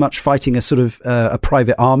up pretty much fighting a sort of a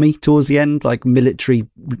private army towards the end, like military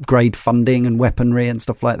grade funding and weaponry and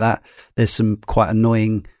stuff like that. There's some quite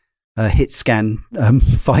annoying hit scan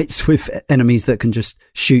fights with enemies that can just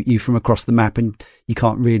shoot you from across the map, and you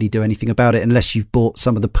can't really do anything about it unless you've bought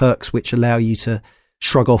some of the perks which allow you to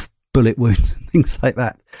shrug off bullet wounds and things like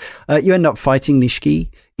that. You end up fighting Nishiki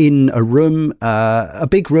in a room, a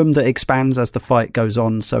big room that expands as the fight goes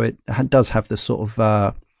on, so it does have the sort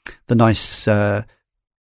of the nice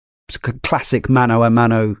classic mano a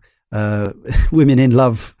mano women in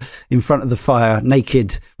love in front of the fire,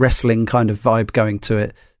 naked wrestling kind of vibe going to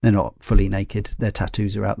it. They're not fully naked. Their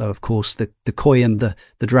tattoos are out, though, of course. The koi and the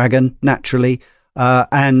dragon, naturally.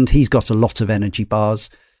 And he's got a lot of energy bars.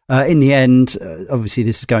 In the end, obviously,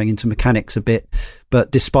 this is going into mechanics a bit,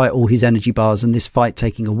 but despite all his energy bars and this fight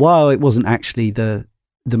taking a while, it wasn't actually the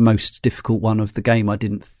most difficult one of the game, I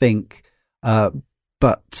didn't think.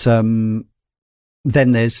 But then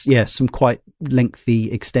there's, some quite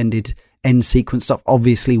lengthy, extended end sequence stuff.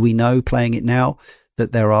 Obviously, we know, playing it now,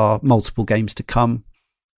 that there are multiple games to come.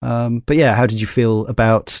 But yeah, how did you feel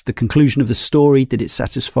about the conclusion of the story? Did it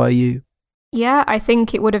satisfy you? Yeah, I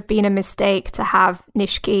think it would have been a mistake to have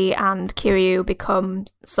Nishiki and Kiryu become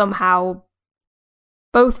somehow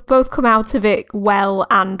both come out of it well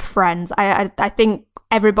and friends. I think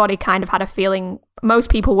everybody kind of had a feeling, most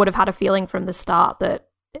people would have had a feeling from the start that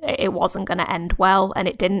it wasn't going to end well, and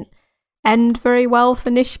it didn't end very well for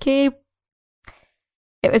Nishiki.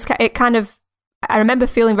 I remember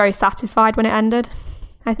feeling very satisfied when it ended,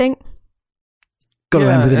 I think. Got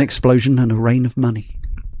to end with an explosion and a rain of money.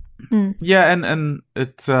 Yeah, and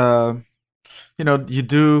it, the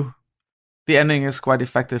ending is quite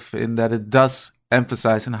effective in that it does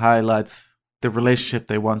emphasize and highlight the relationship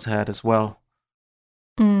they once had as well.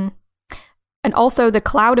 And also the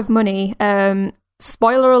cloud of money,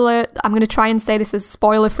 spoiler alert, I'm going to try and say this as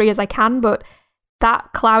spoiler free as I can, but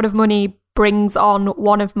that cloud of money brings on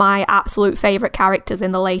one of my absolute favorite characters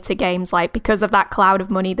in the later games. Like, because of that cloud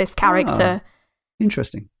of money, this character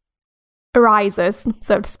interesting arises,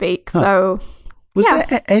 so to speak. So was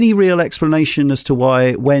there any real explanation as to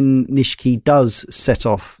why, when Nishiki does set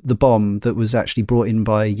off the bomb that was actually brought in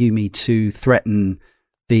by Yumi to threaten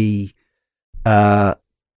the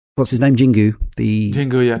what's his name, Jingu, the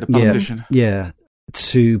politician,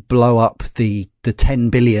 to blow up the 10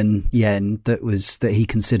 billion yen that he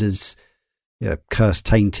considers cursed,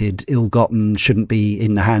 tainted, ill-gotten, shouldn't be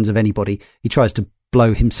in the hands of anybody. He tries to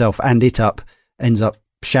blow himself and it up, ends up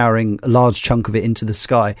showering a large chunk of it into the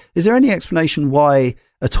sky. Is there any explanation why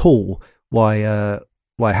Haruka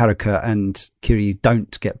and Kiryu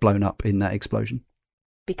don't get blown up in that explosion?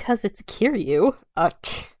 Because it's Kiryu.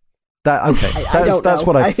 That's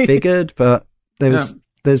what I figured, but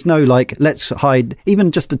there's no, like, let's hide,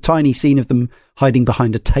 even just a tiny scene of them hiding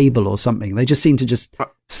behind a table or something. They just seem to just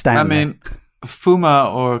stand there.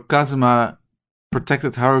 Fuma or Kazuma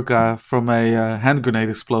protected Haruka from a hand grenade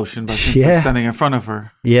explosion by simply standing in front of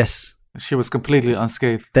her. Yes. She was completely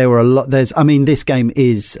unscathed. There were a lot. This game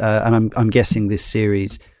is, and I'm guessing this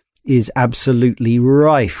series is absolutely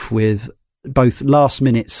rife with both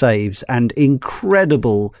last-minute saves and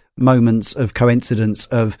incredible moments of coincidence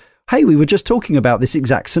of, hey, we were just talking about this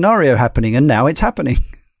exact scenario happening, and now it's happening.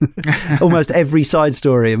 Almost every side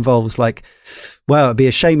story involves, like, well, it'd be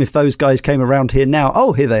a shame if those guys came around here now.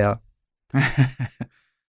 Oh, here they are.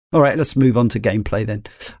 All right, let's move on to gameplay then.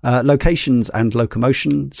 Locations and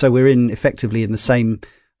locomotion. So we're effectively in the same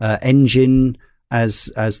engine as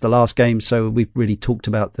the last game. So we've really talked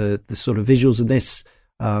about the sort of visuals of this.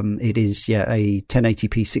 It is a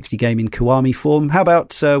 1080p 60 game in Kiwami form. How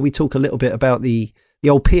about we talk a little bit about the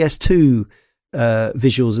old PS2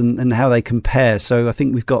 visuals and how they compare. So I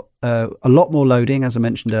think we've got a lot more loading, as I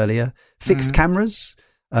mentioned earlier. Fixed cameras,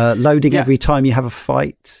 loading every time you have a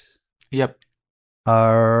fight. Yep.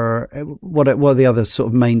 What are the other sort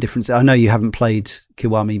of main differences? I know you haven't played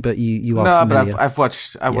Kiwami, but you are familiar. But I've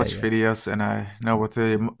watched videos, and I know what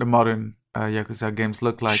the modern Yakuza games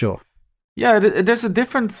look like. Sure. Yeah, there's a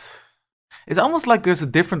different. It's almost like there's a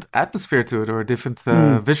different atmosphere to it, or a different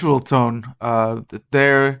visual tone.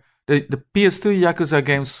 The PS2 Yakuza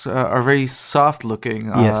games are very soft looking.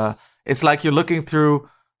 Yes. It's like you're looking through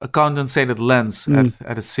a condensated lens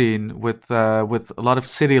at a scene with a lot of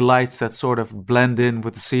city lights that sort of blend in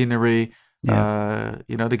with the scenery. Yeah.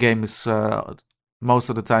 The game is most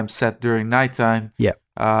of the time set during nighttime. Yeah.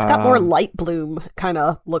 It's got more light bloom, kind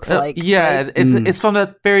of looks like. Yeah, right? It's from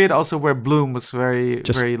that period also where bloom was very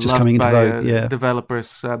loved by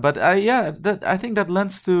developers. I think that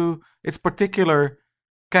lends to its particular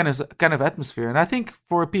kind of atmosphere. And I think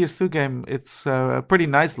for a PS2 game, it's pretty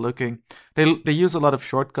nice looking. They use a lot of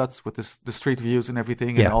shortcuts with the street views and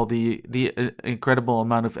everything, and all the incredible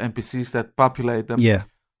amount of NPCs that populate them. Yeah.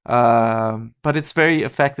 But it's very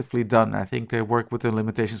effectively done. I think they work with the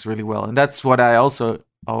limitations really well, and that's what I also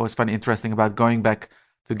always find interesting about going back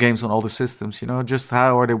to games on older systems. Just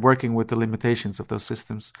how are they working with the limitations of those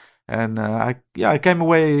systems? And I came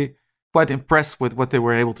away quite impressed with what they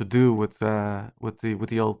were able to do with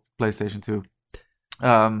the old PlayStation 2.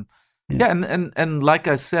 And like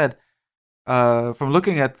I said, from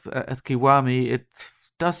looking at Kiwami, it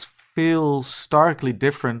does feel starkly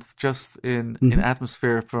different just in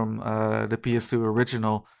atmosphere from the PS2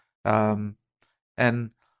 original. And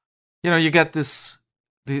you get these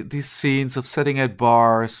scenes of sitting at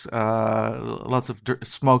bars, lots of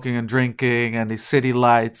smoking and drinking, and these city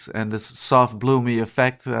lights and this soft bloomy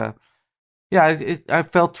effect. I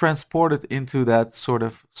felt transported into that sort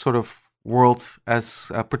of world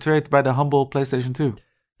as portrayed by the humble PlayStation 2.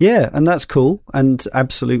 Yeah, and that's cool and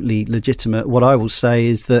absolutely legitimate. What I will say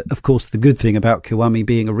is that, of course, the good thing about Kiwami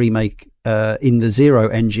being a remake in the Zero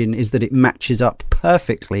engine is that it matches up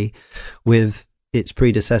perfectly with its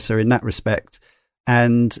predecessor in that respect.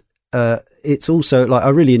 And it's also, like, I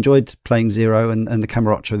really enjoyed playing Zero and the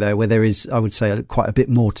Kamurocho there, where there is, I would say, quite a bit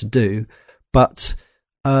more to do. But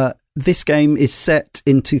this game is set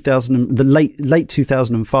in the late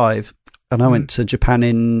 2005, and I went to Japan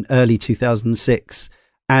in early 2006,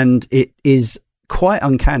 and it is quite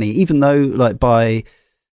uncanny, even though, like, by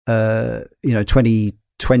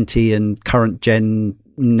 2020 and current gen,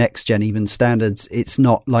 next gen even standards, it's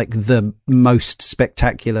not like the most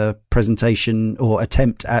spectacular presentation or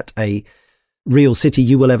attempt at a real city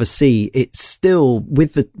you will ever see. It's still,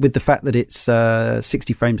 with the fact that it's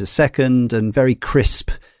 60 frames a second and very crisp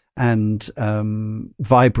and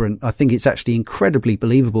vibrant, I think it's actually incredibly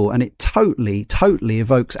believable, and it totally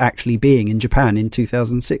evokes actually being in Japan in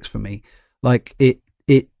 2006 for me. Like, it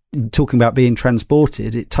talking about being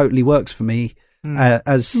transported, it totally works for me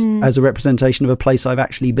as a representation of a place I've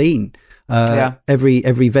actually been.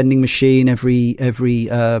 Every vending machine, every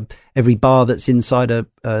bar that's inside a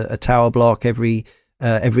tower block, every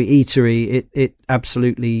eatery, it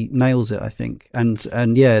absolutely nails it, I think. And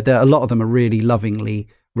a lot of them are really lovingly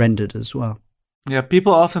rendered as well. Yeah,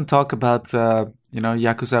 people often talk about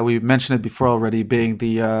Yakuza. We mentioned it before already, being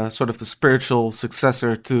the sort of the spiritual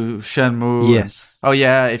successor to Shenmue. Yes. And,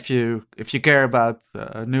 if you care about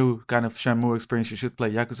a new kind of Shenmue experience, you should play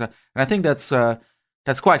Yakuza. And I think that's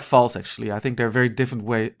quite false, actually. I think they're very different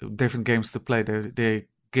games to play. They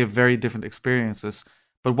give very different experiences.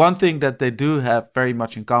 But one thing that they do have very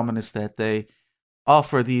much in common is that they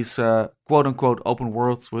offer these quote-unquote open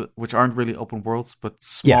worlds, which aren't really open worlds, but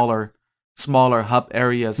smaller hub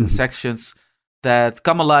areas and sections that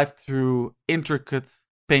come alive through intricate,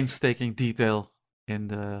 painstaking detail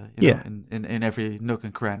in in every nook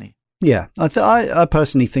and cranny. Yeah, I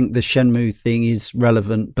personally think the Shenmue thing is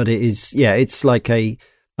relevant, but it's like I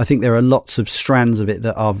think there are lots of strands of it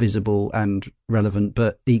that are visible and relevant,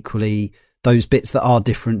 but equally those bits that are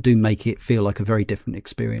different do make it feel like a very different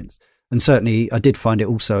experience. And certainly I did find it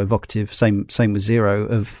also evocative, same with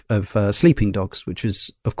Zero, of Sleeping Dogs, which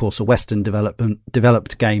was, of course, a Western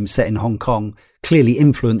developed game set in Hong Kong, clearly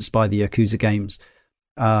influenced by the Yakuza games.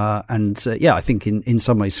 I think in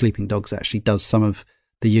some ways Sleeping Dogs actually does some of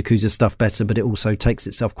the Yakuza stuff better, but it also takes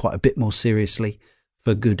itself quite a bit more seriously,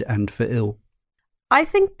 for good and for ill. I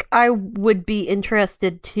think I would be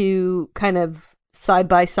interested to kind of side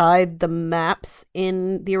by side the maps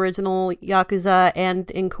in the original Yakuza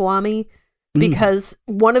and in Kiwami, because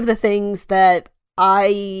one of the things that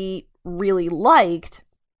I really liked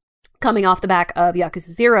coming off the back of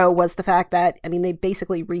Yakuza 0 was the fact that, I mean, they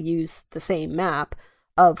basically reused the same map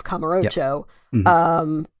of Kamurocho,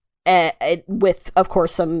 with, of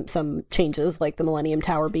course, some changes, like the Millennium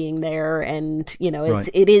Tower being there, and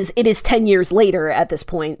it is 10 years later at this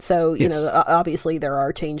point, so obviously there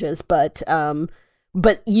are changes, but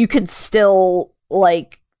you could still,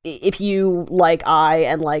 like, if you, like I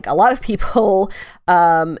and like a lot of people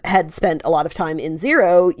had spent a lot of time in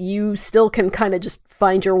Zero, you still can kind of just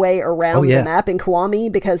find your way around the map in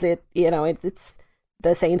Kiwami, because it's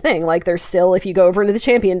the same thing. Like, there's still, if you go over into the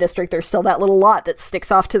Champion District, there's still that little lot that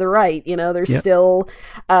sticks off to the right. There's still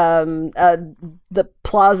the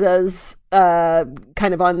plazas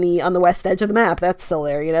kind of on the west edge of the map. That's still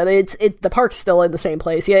there. The park's still in the same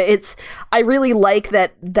place. Yeah, I really like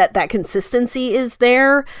that consistency is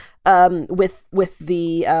there. With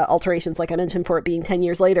the alterations, like I mentioned, for it being 10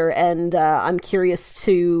 years later, and I'm curious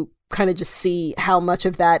to kind of just see how much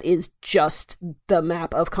of that is just the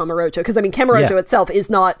map of Kamurocho. Because, I mean, Kamurocho itself is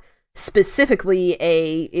not specifically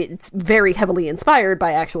it's very heavily inspired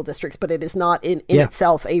by actual districts, but it is not in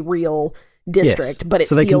itself a real district. But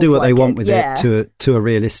so they can do what they want with it to a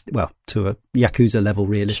realistic, to a Yakuza level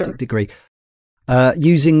realistic degree.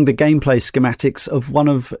 Using the gameplay schematics of one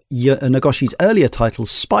of Nagoshi's earlier titles,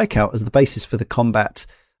 Spike Out, as the basis for the combat.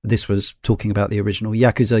 This was talking about the original.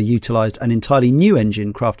 Yakuza utilized an entirely new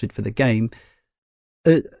engine crafted for the game.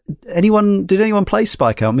 Did anyone play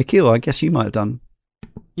Spike Out? Mikhail, I guess you might have done.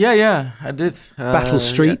 Yeah, I did. Battle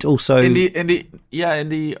Street also. You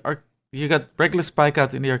got regular Spike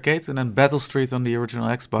Out in the arcades, and then Battle Street on the original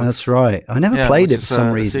Xbox. That's right. I never played it for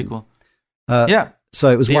some reason. Sequel. So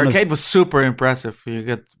it was the arcade was super impressive.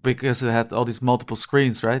 Because it had all these multiple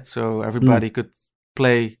screens, right? So everybody could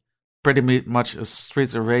play pretty much a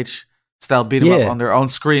Streets of Rage style beat 'em up on their own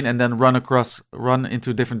screen, and then run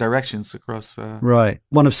into different directions across. Right,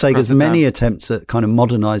 one of Sega's many attempts at kind of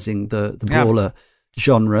modernizing the brawler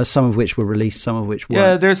genre, some of which were released, some of which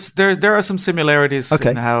weren't. Yeah, there are some similarities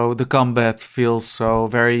in how the combat feels. So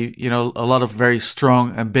very, a lot of very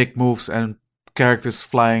strong and big moves and characters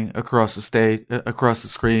flying across the stage, across the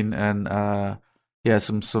screen, and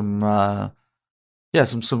some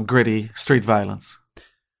gritty street violence.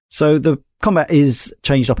 So the combat is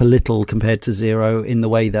changed up a little compared to Zero in the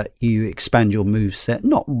way that you expand your move set.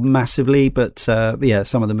 Not massively, but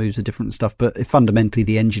some of the moves are different and stuff. But fundamentally,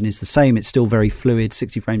 the engine is the same. It's still very fluid,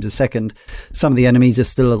 60 frames a second. Some of the enemies are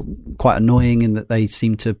still quite annoying in that they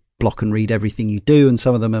seem to block and read everything you do, and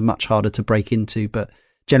some of them are much harder to break into. But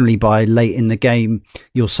generally, by late in the game,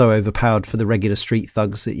 you're so overpowered for the regular street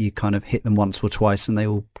thugs that you kind of hit them once or twice and they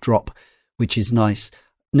all drop, which is nice.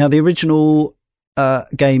 Now, the original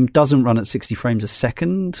game doesn't run at 60 frames a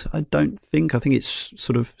second, I don't think. I think it's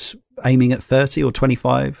sort of aiming at 30 or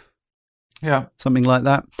 25. Yeah. Something like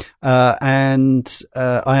that. And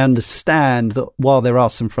I understand that while there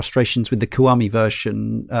are some frustrations with the Kiwami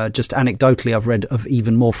version, just anecdotally, I've read of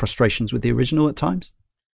even more frustrations with the original at times.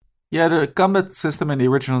 Yeah, the combat system in the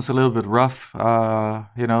original is a little bit rough.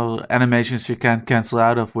 Animations you can't cancel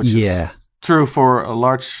out of, which is true for a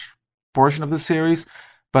large portion of the series.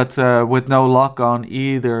 But with no lock on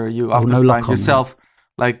either, you often find yourself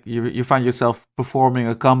you find yourself performing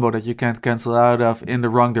a combo that you can't cancel out of in the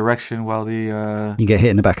wrong direction while the you get hit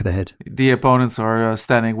in the back of the head. The opponents are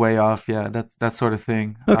standing way off. Yeah, that sort of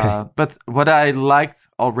thing. Okay. But what I liked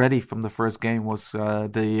already from the first game was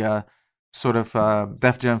the sort of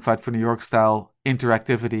Def Jam Fight for New York style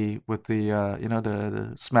interactivity with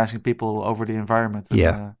the smashing people over the environment.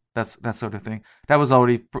 And, that sort of thing. That was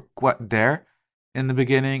already quite there in the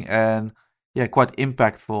beginning, and quite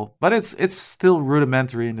impactful. But it's still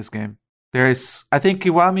rudimentary in this game. I think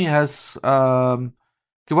Kiwami has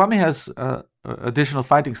additional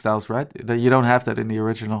fighting styles, right? That you don't have that in the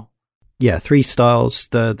original. Yeah, 3 styles: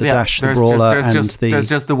 the dash, the brawler, there's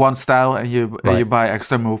just the one style, and you buy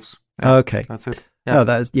extra moves. Yeah, okay, that's it. Yeah. Oh,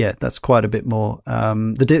 that's quite a bit more.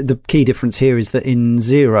 The key difference here is that in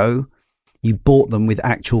Zero, you bought them with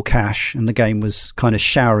actual cash, and the game was kind of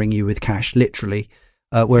showering you with cash, literally.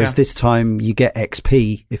 Whereas this time you get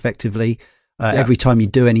XP, effectively. Every time you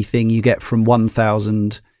do anything, you get from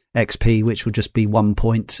 1,000 XP, which will just be 1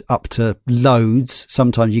 point, up to loads.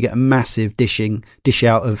 Sometimes you get a massive dish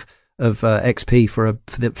out of XP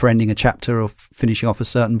for ending a chapter or finishing off a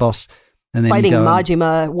certain boss. And then fighting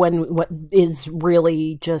Majima, what is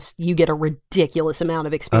really just, you get a ridiculous amount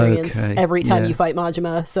of experience every time you fight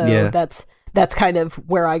Majima. So that's kind of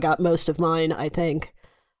where I got most of mine, I think.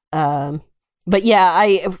 But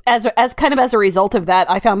as kind of as a result of that,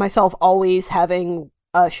 I found myself always having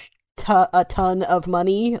a ton of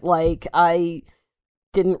money. Like, I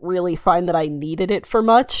didn't really find that I needed it for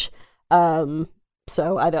much.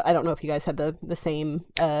 So I don't know if you guys had the same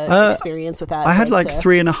experience with that. I had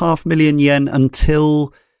 3.5 million yen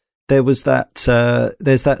until there was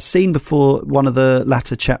there's that scene before one of the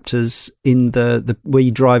latter chapters in the where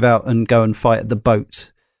you drive out and go and fight at the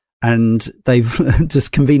boat, and they've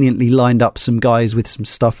just conveniently lined up some guys with some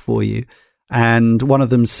stuff for you, and one of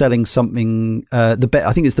them's selling something. I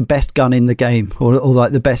think it's the best gun in the game, or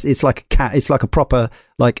like the best. It's like a proper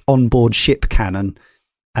like onboard ship cannon.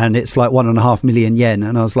 And it's like 1.5 million yen.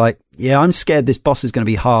 And I was like, I'm scared this boss is going to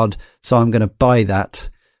be hard, so I'm going to buy that.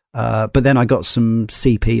 But then I got some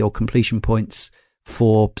CP or completion points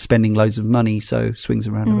for spending loads of money, so swings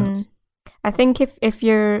and roundabouts. I think if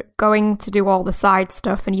you're going to do all the side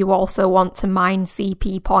stuff and you also want to mine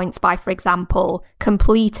CP points by, for example,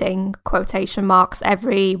 completing, quotation marks,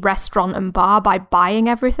 every restaurant and bar by buying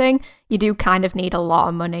everything, you do kind of need a lot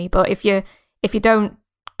of money. But if you don't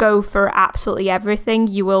go for absolutely everything,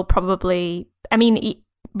 you will probably, I mean,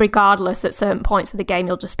 regardless, at certain points of the game,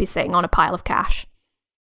 you'll just be sitting on a pile of cash.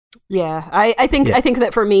 Yeah, I think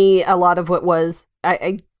that for me, a lot of what was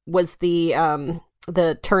I was the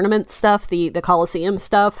tournament stuff, the Coliseum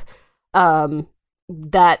stuff.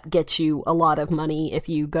 That gets you a lot of money if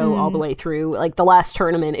you go all the way through. Like the last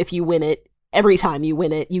tournament, if you win it, every time you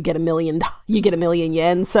win it, you get $1 million. You get 1,000,000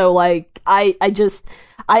 yen. So like, I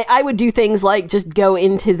would do things like just go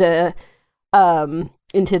into the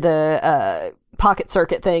pocket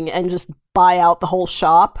circuit thing and just buy out the whole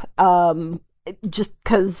shop. Just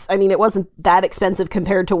because, I mean, it wasn't that expensive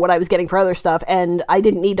compared to what I was getting for other stuff, and I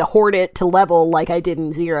didn't need to hoard it to level like I did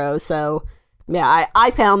in Zero. So yeah,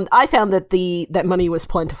 I found that that money was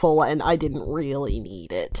plentiful, and I didn't really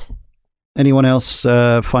need it. Anyone else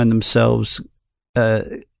find themselves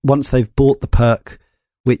once they've bought the perk,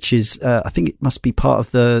 which is I think it must be part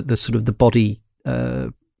of the sort of the body.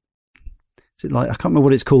 Is it like, I can't remember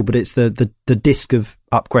what it's called, but it's the disc of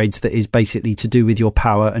upgrades that is basically to do with your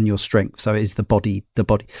power and your strength. So it is the body.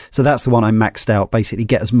 So that's the one I maxed out. Basically,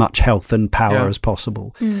 get as much health and power as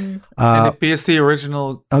possible. And the PST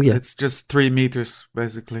original, it's just 3 meters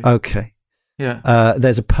basically. Okay. Yeah.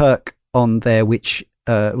 There's a perk on there which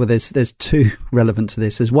there's two relevant to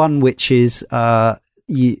this. There's one which is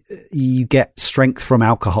you get strength from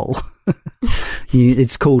alcohol.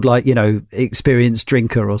 It's called like, experienced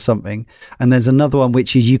drinker or something. And there's another one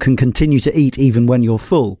which is you can continue to eat even when you're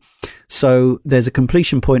full. So there's a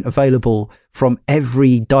completion point available from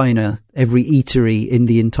every diner, every eatery in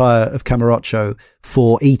the entire of Kamurocho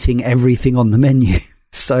for eating everything on the menu.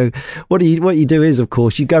 So what you do is, of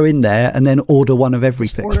course, you go in there and then order one of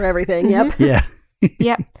everything. Just order everything. Yep. Yeah.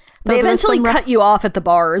 Yep. They eventually cut you off at the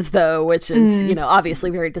bars, though, which is, obviously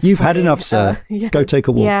very disappointing. You've had enough, sir. Go take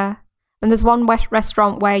a walk. Yeah. And there's one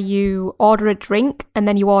restaurant where you order a drink and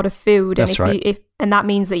then you order food. That's right. And that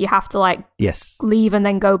means that you have to leave and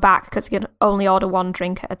then go back because you can only order one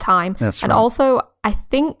drink at a time. That's right. And also, I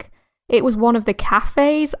think it was one of the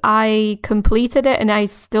cafes. I completed it and I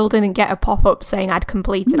still didn't get a pop-up saying I'd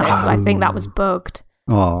completed it. So I think that was bugged.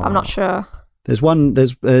 Oh. I'm not sure. There's one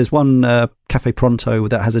Cafe Pronto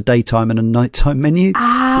that has a daytime and a nighttime menu.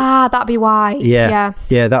 That'd be why. Yeah,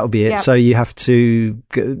 that would be it. Yep. So you have to.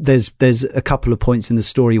 There's a couple of points in the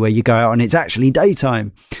story where you go out and it's actually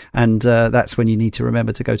daytime, and that's when you need to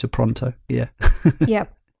remember to go to Pronto. Yeah.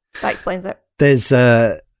 Yep, that explains it. There's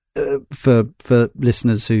for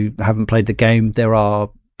listeners who haven't played the game, there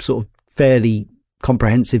are sort of fairly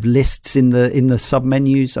comprehensive lists in the sub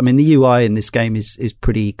menus. I mean, the UI in this game is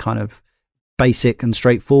pretty kind of basic and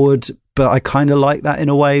straightforward, but I kind of like that in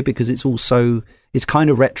a way because it's kind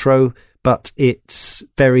of retro, but it's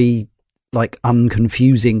very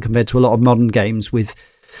unconfusing compared to a lot of modern games with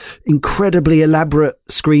incredibly elaborate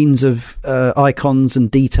screens of icons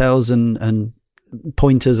and details and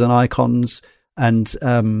pointers and icons and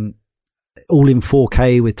all in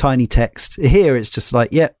 4K with tiny text. Here it's just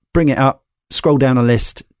bring it up, scroll down a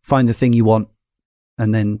list, find the thing you want,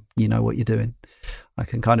 and then you know what you're doing. I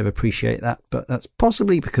can kind of appreciate that, but that's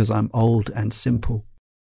possibly because I'm old and simple.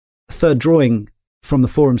 Third drawing from the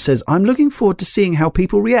forum says, I'm looking forward to seeing how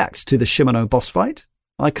people react to the Shimano boss fight.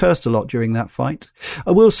 I cursed a lot during that fight.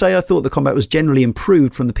 I will say I thought the combat was generally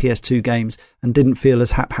improved from the PS2 games and didn't feel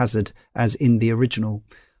as haphazard as in the original.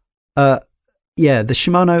 The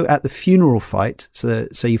Shimano at the funeral fight, so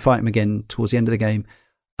you fight him again towards the end of the game,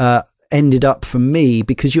 ended up for me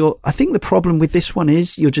because I think the problem with this one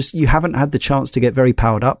is you haven't had the chance to get very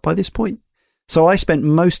powered up by this point. So I spent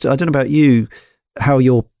I don't know about you, how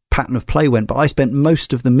your pattern of play went, but I spent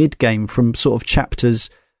most of the mid game from sort of chapters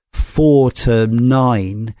 4 to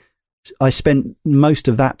 9. I spent most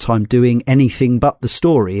of that time doing anything but the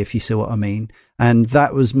story, if you see what I mean. And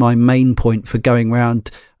that was my main point for going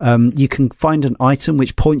around. You can find an item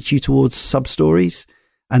which points you towards sub-stories.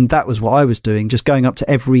 And that was what I was doing, just going up to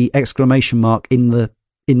every exclamation mark in the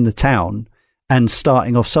town and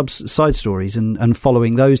starting off side stories and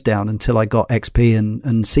following those down until I got XP and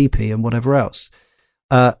CP and whatever else.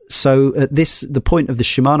 So at the point of the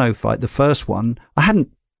Shimano fight, the first one, I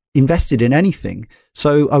hadn't invested in anything.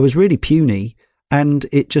 So I was really puny, and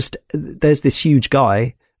there's this huge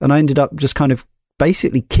guy, and I ended up just kind of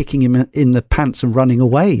basically kicking him in the pants and running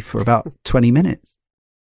away for about 20 minutes.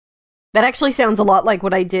 That actually sounds a lot like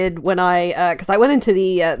what I did when because I went into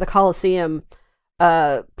the Coliseum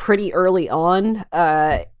pretty early on,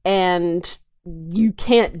 and you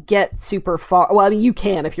can't get super far. Well, I mean, you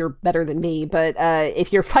can if you're better than me, but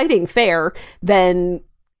if you're fighting fair, then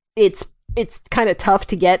it's kind of tough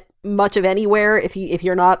to get much of anywhere if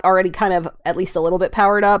you're not already kind of at least a little bit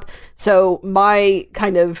powered up. So my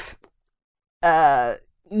kind of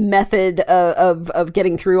method of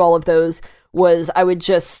getting through all of those was I would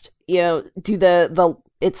just, do the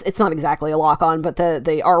it's not exactly a lock on, but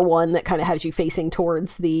the R1 that kind of has you facing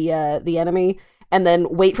towards the enemy, and then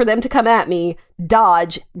wait for them to come at me,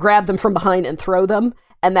 dodge, grab them from behind and throw them,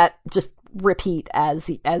 and that just repeat as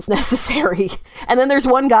necessary. And then there's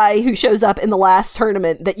one guy who shows up in the last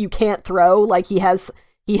tournament that you can't throw, like he has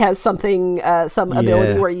something, some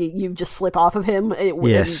ability where you just slip off of him.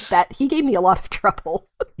 Yes. That he gave me a lot of trouble.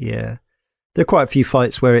 Yeah. There are quite a few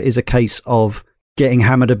fights where it is a case of getting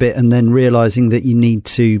hammered a bit and then realizing that you need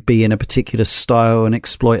to be in a particular style and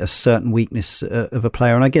exploit a certain weakness of a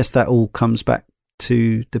player. And I guess that all comes back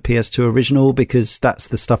to the PS2 original, because that's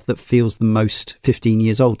the stuff that feels the most 15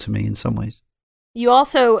 years old to me in some ways. You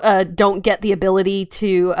also don't get the ability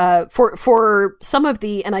to for some of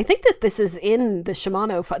the, and I think that this is in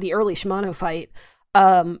the early Shimano fight.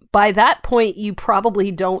 By that point, you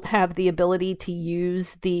probably don't have the ability to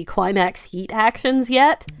use the climax heat actions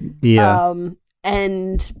yet. Yeah.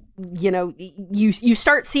 And you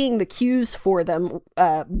start seeing the cues for them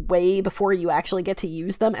way before you actually get to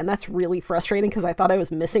use them, and that's really frustrating because I thought I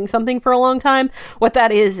was missing something for a long time. What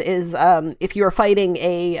that is if you're fighting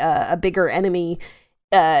a bigger enemy,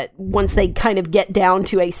 once they kind of get down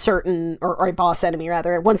to a certain, or a boss enemy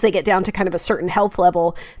rather, once they get down to kind of a certain health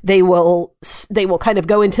level, they will kind of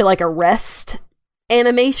go into like a rest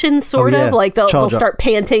animation, sort of like they'll start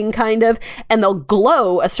panting kind of, and they'll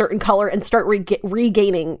glow a certain color and start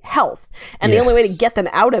regaining health. And the only way to get them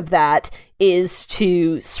out of that is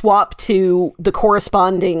to swap to the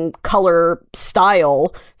corresponding color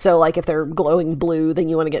style. So like if they're glowing blue, then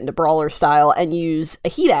you want to get into brawler style and use a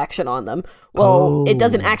heat action on them. Well, it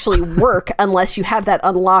doesn't actually work unless you have that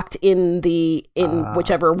unlocked in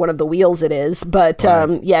whichever one of the wheels it is. But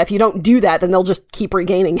if you don't do that, then they'll just keep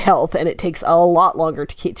regaining health, and it takes a lot longer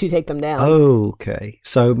to take them down. Okay,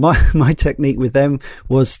 so my technique with them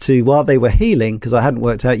was to, while they were healing, because I hadn't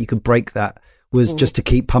worked out you could break that, was just to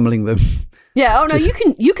keep pummeling them. Yeah. Oh no,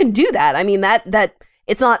 you can do that. I mean that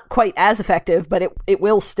it's not quite as effective, but it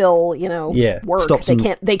will still work.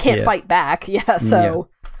 They can't fight back. Yeah. So.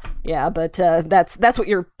 Yeah, but that's what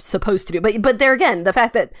you're supposed to do. But there again, the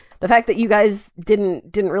fact that you guys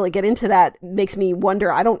didn't really get into that makes me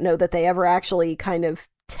wonder. I don't know that they ever actually kind of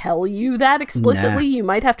tell you that explicitly. You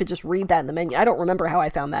might have to just read that in the menu. I don't remember how I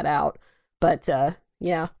found that out, but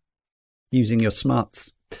yeah. Using your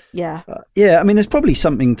smarts. Yeah. I mean, there's probably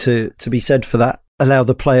something to be said for that. Allow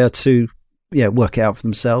the player to work it out for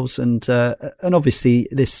themselves, and obviously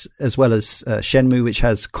this, as well as Shenmue, which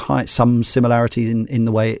has quite some similarities in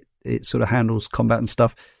the way it sort of handles combat and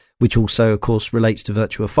stuff, which also, of course, relates to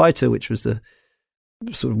Virtua Fighter, which was the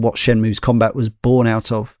sort of what Shenmue's combat was born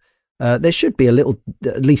out of. There should be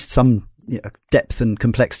at least some depth and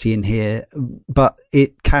complexity in here, but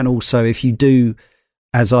it can also, if you do,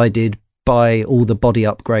 as I did, buy all the body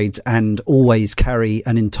upgrades and always carry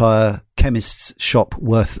an entire chemist's shop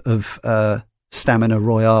worth of stamina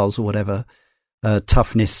royales or whatever,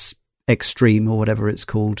 toughness extreme or whatever it's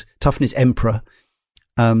called, toughness emperor.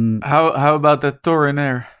 How about the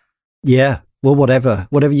Torinair? Yeah, well, whatever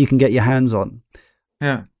you can get your hands on.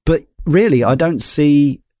 Yeah, but really, I don't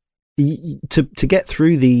see to get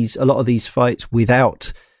through a lot of these fights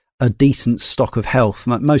without a decent stock of health.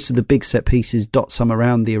 Most of the big set pieces dot some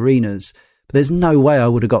around the arenas, but there's no way I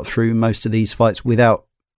would have got through most of these fights without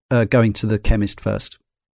going to the chemist first.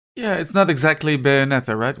 Yeah, it's not exactly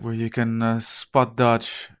Bayonetta, right? Where you can spot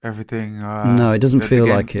dodge everything. No, it doesn't feel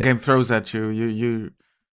like it. Game throws at you.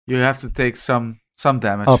 You have to take some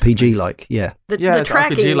damage. RPG like, yeah. The it's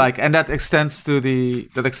tracking... RPG like, and that extends to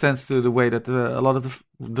the way that a lot of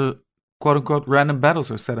the quote unquote random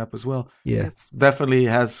battles are set up as well. Yeah, it definitely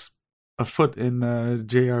has a foot in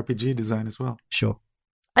JRPG design as well. Sure.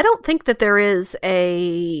 I don't think that there is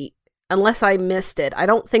unless I missed it, I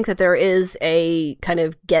don't think that there is a kind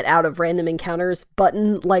of get out of random encounters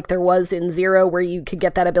button like there was in Zero, where you could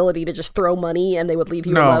get that ability to just throw money and they would leave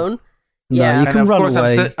you alone. Yeah, you can run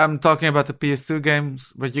away. I'm talking about the PS2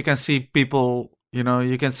 games, but you can see people, you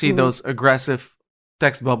can see those aggressive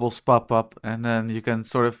text bubbles pop up, and then you can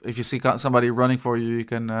sort of, if you see somebody running for you, you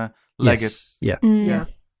can leg it. Yeah. Yeah.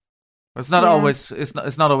 It's not always it's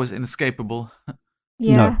not always inescapable.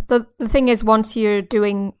 Yeah. No. The thing is, once you're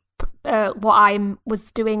doing what I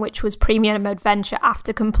was doing, which was premium adventure,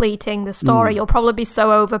 after completing the story, you'll probably be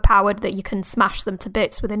so overpowered that you can smash them to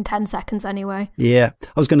bits within 10 seconds anyway. Yeah.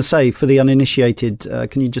 I was going to say, for the uninitiated,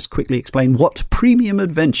 can you just quickly explain what premium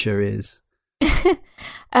adventure is?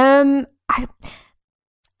 I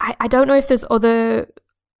I don't know if there's other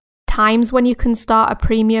times when you can start a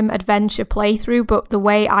premium adventure playthrough, but the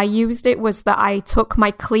way I used it was that I took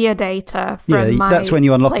my clear data from my that's when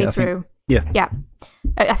you unlock playthrough. It, I think. Yeah.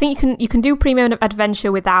 I think you can do premium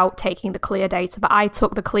adventure without taking the clear data, but I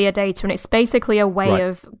took the clear data, and it's basically a way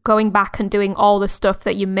of going back and doing all the stuff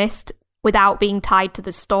that you missed without being tied to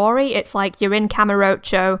the story. It's like you're in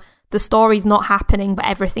Kamurocho, the story's not happening, but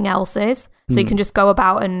everything else is. So you can just go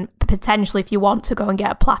about and potentially, if you want to, go and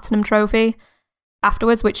get a platinum trophy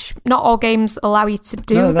afterwards, which not all games allow you to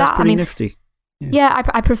do. No, that's that. pretty nifty. Yeah,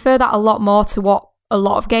 I prefer that a lot more to what a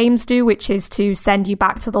lot of games do, which is to send you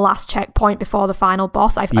back to the last checkpoint before the final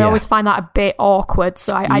boss. I always find that a bit awkward,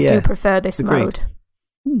 so I do prefer this mode.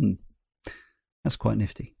 That's quite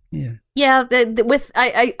nifty. Yeah.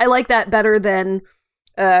 I like that better than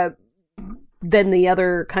the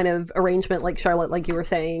other kind of arrangement, like Charlotte, like you were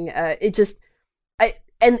saying. It just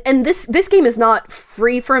and this game is not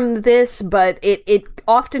free from this, but it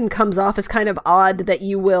often comes off as kind of odd that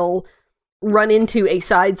you will run into a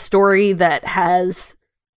side story that has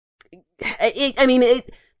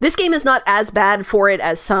this game is not as bad for it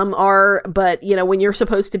as some are, but when you're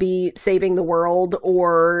supposed to be saving the world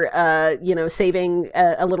or saving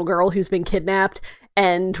a little girl who's been kidnapped,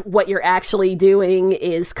 and what you're actually doing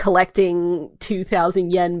is collecting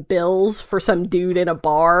 2,000 yen bills for some dude in a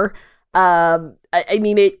bar,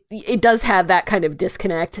 it does have that kind of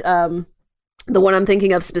disconnect. The one I'm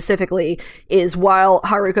thinking of specifically is while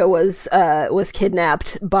Haruka was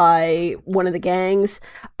kidnapped by one of the gangs,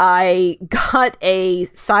 I got a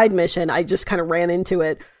side mission. I just kind of ran into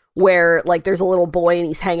it where like there's a little boy and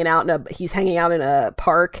he's hanging out in a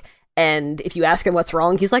park. And if you ask him what's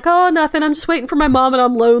wrong, he's like, "Oh, nothing. I'm just waiting for my mom and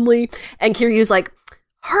I'm lonely." And Kiryu's like,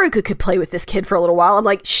 "Haruka could play with this kid for a little while." I'm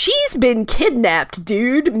like, "She's been kidnapped,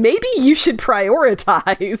 dude. Maybe you should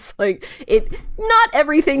prioritize." Like, not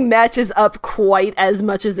everything matches up quite as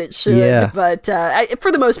much as it should, but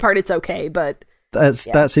for the most part, it's okay. But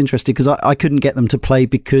that's interesting because I couldn't get them to play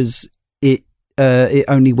because it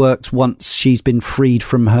only worked once she's been freed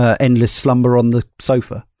from her endless slumber on the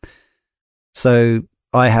sofa. So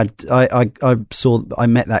I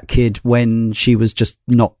met that kid when she was just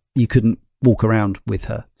not. You couldn't walk around with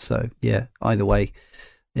her. So either way,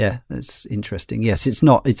 that's interesting. Yes, it's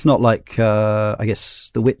not like I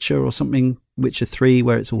guess The Witcher or something, Witcher 3,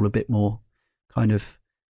 where it's all a bit more kind of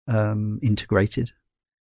integrated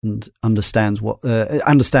and understands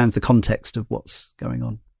the context of what's going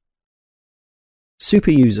on.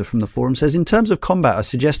 Super User from the forum says, in terms of combat, I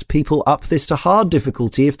suggest people up this to hard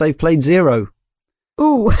difficulty if they've played Zero.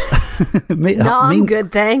 Ooh. I'm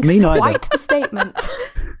good, thanks. Me neither. Quite the statement.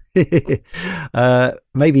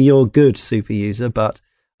 Maybe you're good, Super User, but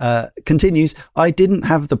continues, I didn't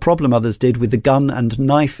have the problem others did with the gun and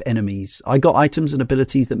knife enemies. I got items and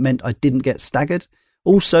abilities that meant I didn't get staggered.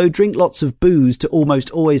 Also, drink lots of booze to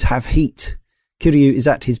almost always have heat. Kiryu is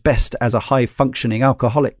at his best as a high-functioning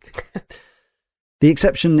alcoholic. The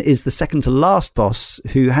exception is the second to last boss,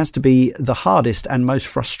 who has to be the hardest and most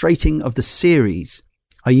frustrating of the series.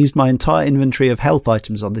 I used my entire inventory of health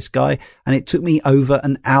items on this guy, and it took me over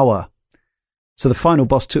an hour. So the final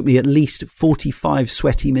boss took me at least 45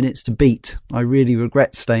 sweaty minutes to beat. I really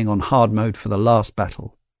regret staying on hard mode for the last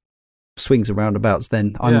battle. Swings and roundabouts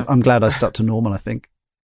then. I'm glad I stuck to normal, I think.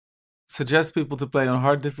 Suggest people to play on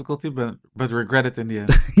hard difficulty, but regret it in the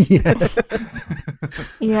end.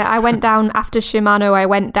 Yeah, I went down after Shimano. I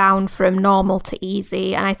went down from normal to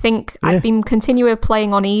easy, and I think I've been continuing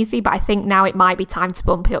playing on easy, but I think now it might be time to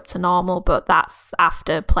bump it up to normal. But that's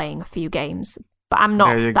after playing a few games. But I'm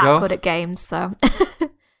not that good at games, so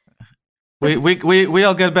we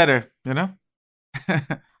all get better, you know.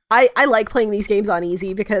 I like playing these games on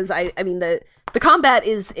easy because I mean the combat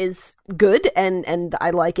is good and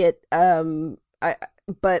I like it.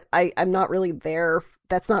 But I'm not really there.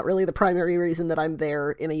 That's not really the primary reason that I'm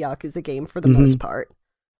there in a Yakuza game for the most part.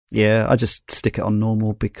 Yeah, I just stick it on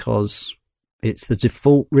normal because it's the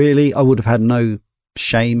default, really. I would have had no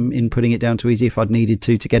shame in putting it down to easy if I'd needed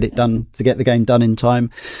to get it done, to get the game done in time.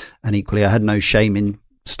 And equally, I had no shame in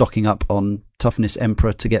stocking up on Toughness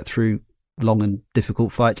Emperor to get through long and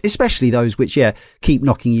difficult fights, especially those which, keep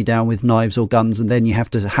knocking you down with knives or guns, and then you have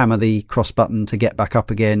to hammer the cross button to get back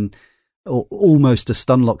up again, or almost a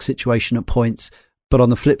stun lock situation at points. But on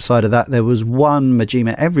the flip side of that, there was one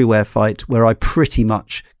Majima Everywhere fight where I pretty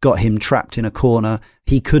much got him trapped in a corner.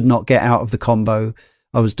 He could not get out of the combo.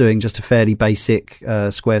 I was doing just a fairly basic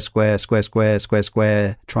square, square, square, square, square,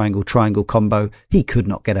 square, triangle, triangle combo. He could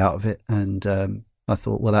not get out of it. And I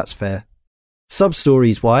thought, well, that's fair.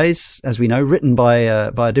 Sub-stories wise, as we know, written by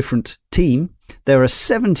a different team, there are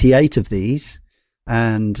 78 of these.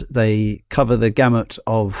 and they cover the gamut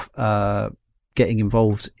of getting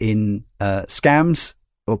involved in scams,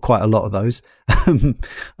 or quite a lot of those,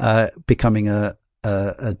 becoming a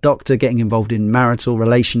doctor, getting involved in marital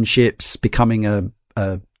relationships, becoming a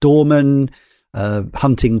doorman,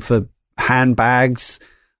 hunting for handbags.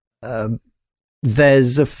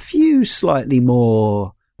 There's a few slightly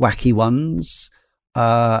more wacky ones,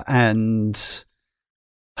 and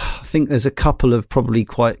I think there's a couple of probably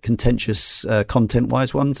quite contentious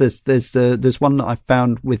content-wise ones. There's one that I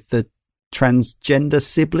found with the transgender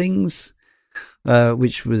siblings,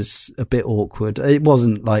 which was a bit awkward. It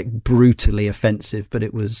wasn't like brutally offensive, but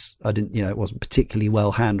it was. It wasn't particularly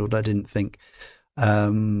well handled, I didn't think. But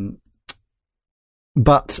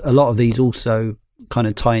a lot of these also kind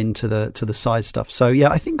of tie into the side stuff. So yeah,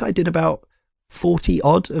 I think I did about 40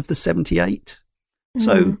 odd of the 78.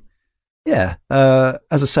 So yeah,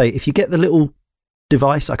 as I say, if you get the little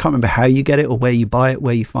device, I can't remember how you get it or where you buy it,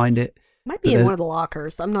 where you find it. Might be in one of the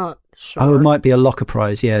lockers. I'm not sure. Oh, it might be a locker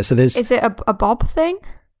prize. Yeah. So there's. Is it a Bob thing?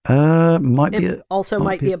 Might be.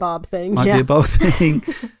 Might be a Bob thing. Might be a Bob thing.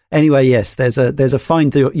 Anyway, yes, there's a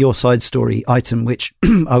find your side story item, which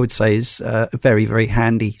I would say is very, very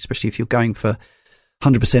handy, especially if you're going for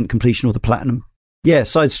 100% completion or the platinum. Yeah,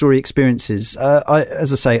 side story experiences.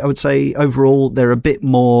 As I say, I would say overall they're a bit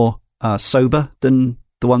more sober than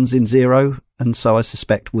the ones in Zero, and so I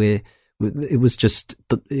suspect it was just,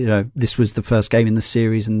 this was the first game in the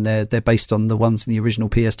series, and they're based on the ones in the original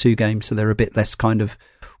PS2 game, so they're a bit less kind of,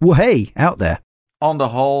 well, hey, out there. On the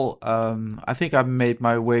whole, I think I made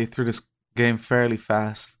my way through this game fairly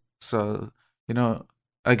fast. So,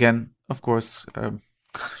 again, of course,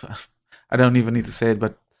 I don't even need to say it,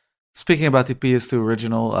 but speaking about the PS2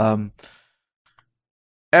 original,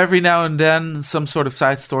 every now and then some sort of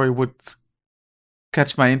side story would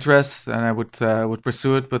catch my interest, and I would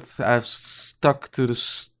pursue it. But I've stuck to the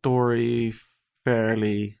story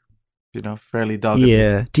fairly doggedly.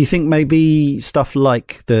 Yeah. Do you think maybe stuff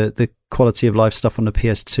like the quality of life stuff on the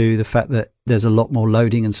PS2, the fact that there's a lot more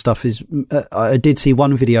loading and stuff is? I did see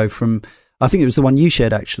one video from, I think it was the one you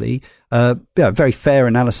shared actually. Very fair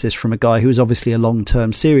analysis from a guy who was obviously a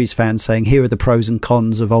long-term series fan, saying here are the pros and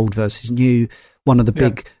cons of old versus new. One of the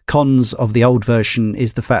big cons of the old version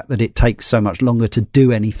is the fact that it takes so much longer to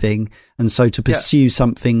do anything, and so to pursue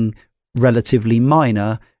something relatively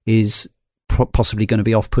minor is possibly going to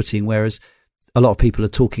be off-putting. Whereas a lot of people are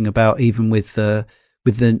talking about, even with the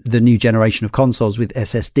new generation of consoles with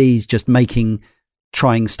SSDs, just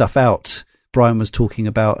trying stuff out. Brian was talking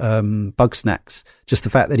about Bug Snacks, just the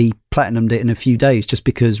fact that he platinumed it in a few days, just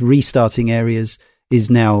because restarting areas is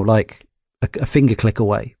now like a finger click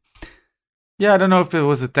away. Yeah, I don't know if it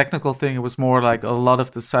was a technical thing. It was more like a lot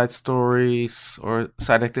of the side stories or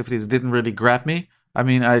side activities didn't really grab me. I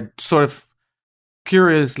mean, I sort of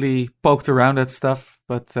curiously poked around at stuff,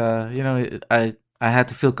 but I had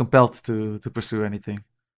to feel compelled to pursue anything.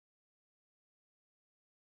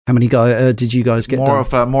 How many guys did you guys get?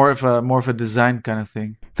 More of a design kind of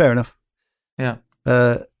thing. Fair enough. Yeah.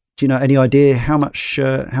 Do you know any idea how much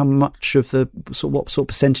of the what sort of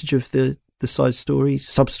percentage of the side stories,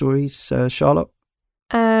 sub stories, Charlotte?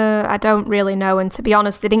 I don't really know, and to be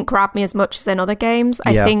honest, they didn't grab me as much as in other games.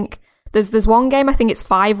 I think there's one game, I think it's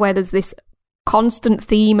 5, where there's this constant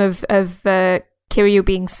theme of Kiryu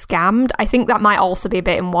being scammed. I think that might also be a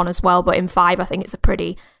bit in 1 as well, but in 5 I think it's a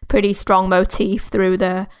pretty strong motif through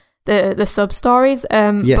the sub stories.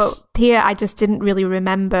 Yes. But here I just didn't really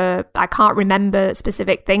remember. I can't remember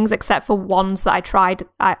specific things except for ones that I tried.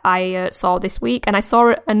 I saw this week, and I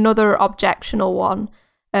saw another objectionable one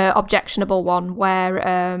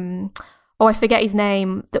where I forget his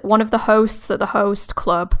name. That one of the hosts at the host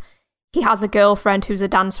club, he has a girlfriend who's a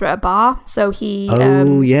dancer at a bar, so he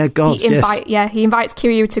invites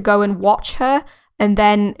Kiryu to go and watch her, and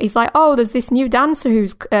then he's like, oh, there's this new dancer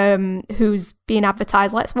who's being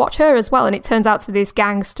advertised, let's watch her as well, and it turns out to be this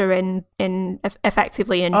gangster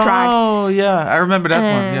effectively in drag. Oh yeah, I remember that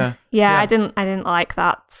one. Yeah, I didn't like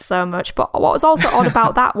that so much. But what was also odd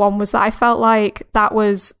about that one was that I felt like that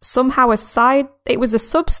was somehow it was a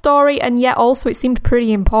sub story, and yet also it seemed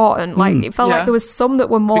pretty important. Like it felt like there was some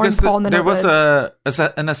that were more important than others. There was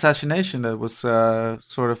an assassination that was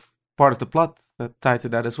sort of part of the plot that tied to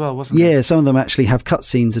that as well, wasn't it? Yeah, some of them actually have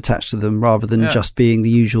cutscenes attached to them rather than just being the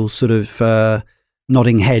usual sort of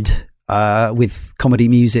nodding head with comedy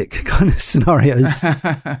music kind of scenarios.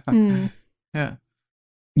 Yeah.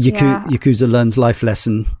 Yakuza learns life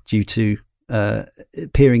lesson due to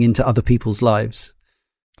peering into other people's lives.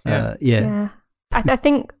 I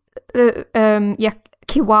think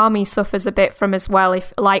Kiwami suffers a bit from as well.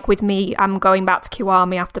 If, like with me, I'm going back to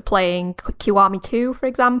Kiwami after playing Kiwami 2, for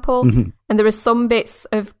example, and there are some bits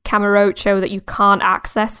of Kamurocho that you can't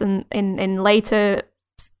access, and in later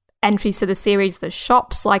entries to the series, there's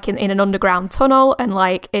shops like in an underground tunnel, and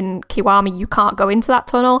like in Kiwami, you can't go into that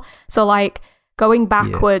tunnel. So like going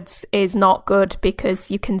backwards is not good because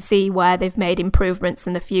you can see where they've made improvements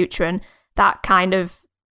in the future, and that kind of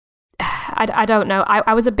I don't know.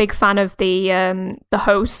 I was a big fan of the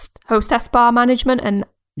hostess bar management, and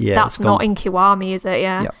that's not in Kiwami, is it?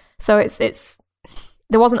 Yeah. So it's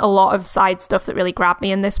there wasn't a lot of side stuff that really grabbed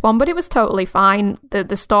me in this one, but it was totally fine.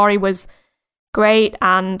 The story was great,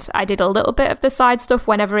 and I did a little bit of the side stuff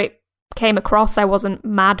whenever it came across. I wasn't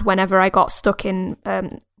mad whenever I got stuck in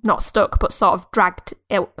not stuck, but sort of dragged.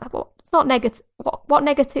 It's not negative. What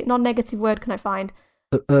negative non-negative word can I find?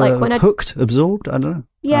 Like when hooked, absorbed. I don't know.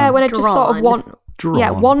 Yeah, when I just sort of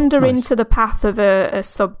wander nice. into the path of a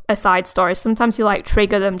side story. Sometimes you like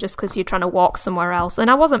trigger them just because you're trying to walk somewhere else,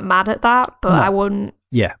 and I wasn't mad at that, but I wouldn't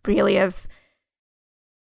really have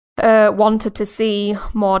wanted to see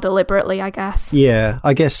more deliberately, I guess. Yeah,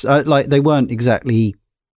 I guess like they weren't exactly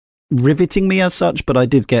riveting me as such, but I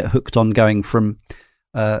did get hooked on going from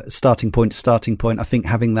starting point to starting point. I think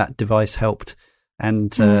having that device helped.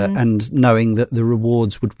 And knowing that the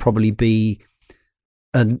rewards would probably be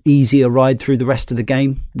an easier ride through the rest of the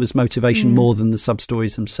game was motivation more than the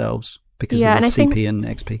sub-stories themselves because of the CP and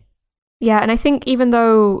XP. Yeah, and I think even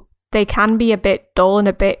though they can be a bit dull and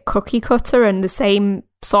a bit cookie-cutter and the same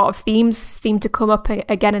sort of themes seem to come up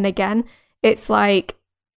again and again, it's like,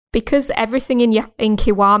 because everything in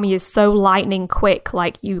Kiwami is so lightning quick,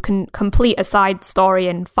 like you can complete a side story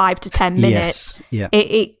in 5 to 10 minutes. Yes,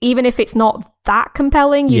 it even if it's not that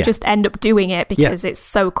compelling, you just end up doing it because it's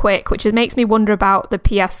so quick, which makes me wonder about the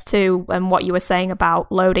PS2 and what you were saying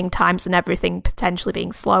about loading times and everything potentially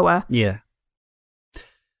being slower. Yeah.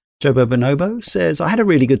 Jobo Bonobo says, I had a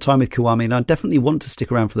really good time with Kiwami and I definitely want to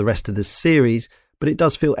stick around for the rest of this series, but it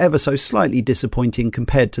does feel ever so slightly disappointing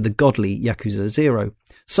compared to the godly Yakuza 0.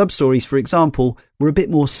 Sub-stories, for example, were a bit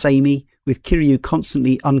more samey, with Kiryu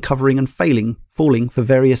constantly uncovering and falling for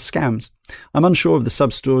various scams. I'm unsure of the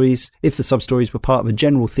sub-stories, if the sub-stories were part of a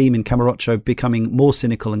general theme in Kamurocho becoming more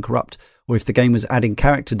cynical and corrupt, or if the game was adding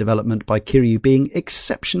character development by Kiryu being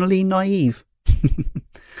exceptionally naive.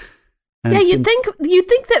 Yeah, you'd think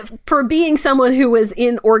that for being someone who was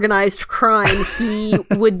in organized crime, he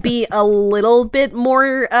would be a little bit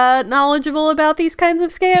more knowledgeable about these kinds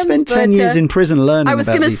of scams. He spent 10 years in prison learning. I was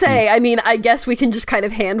going to say, I mean, I guess we can just kind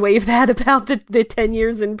of hand wave that about the 10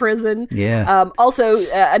 years in prison. Yeah. Also,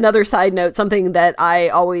 another side note, something that I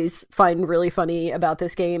always find really funny about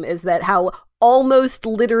this game is that how almost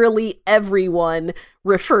literally everyone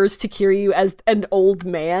refers to Kiryu as an old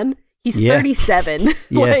man. He's 37.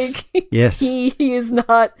 Yes. Yes. He is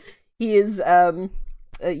not. He is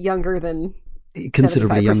younger than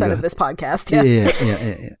considerably 75% younger of this podcast. Yeah.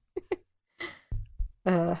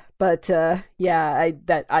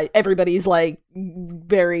 Everybody's like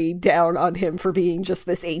very down on him for being just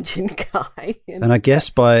this ancient guy. And I guess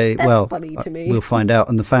funny to me. We'll find out,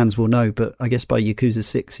 and the fans will know. But I guess by Yakuza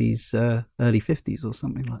 6, he's early 50s or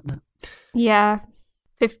something like that. Yeah.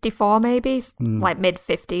 54 maybe, like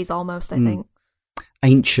mid-50s almost, I think.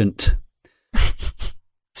 Ancient.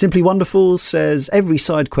 Simply Wonderful says, every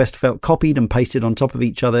side quest felt copied and pasted on top of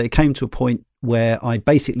each other. It came to a point where I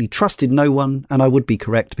basically trusted no one, and I would be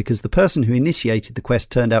correct because the person who initiated the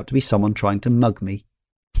quest turned out to be someone trying to mug me.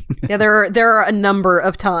 Yeah, there are a number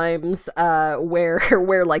of times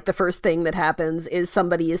where like the first thing that happens is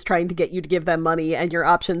somebody is trying to get you to give them money, and your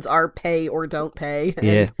options are pay or don't pay.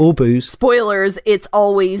 And or booze. Spoilers: it's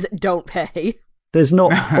always don't pay. There's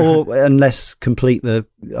not, or unless complete the.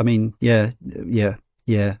 I mean, yeah.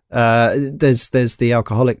 There's the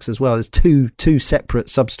alcoholics as well. There's two separate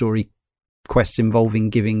sub-story quests involving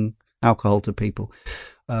giving alcohol to people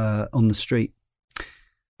on the street.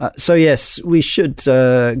 So yes, we should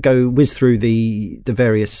go whiz through the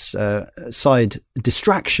various side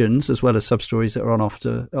distractions as well as sub-stories that are on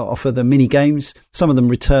offer the mini games. Some of them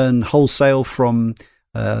return wholesale from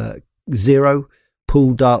zero,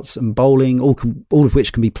 pool, darts and bowling, all of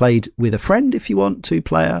which can be played with a friend if you want,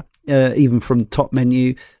 2-player, even from the top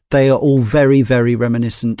menu. They are all very, very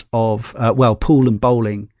reminiscent of, pool and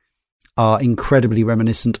bowling are incredibly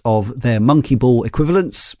reminiscent of their monkey ball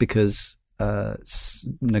equivalents because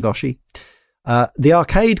Nagoshi. The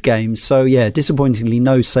arcade games, so yeah, disappointingly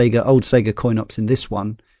no old Sega coin-ops in this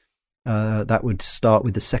one. That would start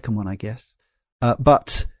with the second one, I guess.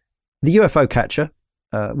 But the UFO catcher,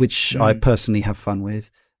 which I personally have fun with.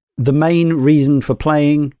 The main reason for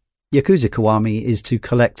playing Yakuza Kiwami is to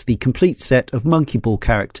collect the complete set of Monkey Ball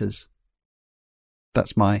characters.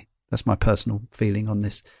 That's my personal feeling on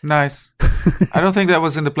this. Nice. I don't think that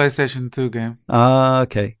was in the PlayStation 2 game.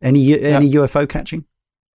 Okay. Any UFO catching?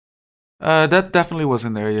 That definitely was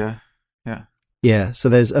in there, yeah. Yeah, so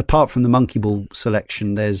there's, apart from the Monkey Ball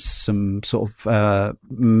selection, there's some sort of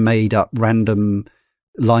made up random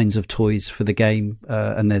lines of toys for the game,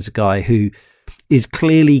 and there's a guy who is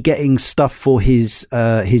clearly getting stuff for his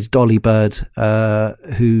dolly bird,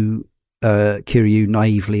 who Kiryu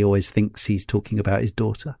naively always thinks he's talking about his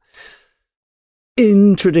daughter.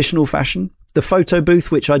 In traditional fashion, the photo booth,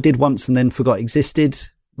 which I did once and then forgot existed,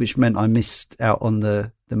 which meant I missed out on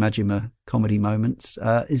the Majima comedy moments.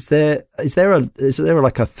 Is there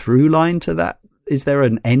like a through line to that? Is there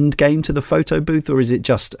an end game to the photo booth, or is it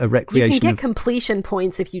just a recreation? You can get completion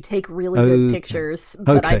points if you take really good pictures,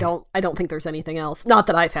 but I don't think there's anything else. Not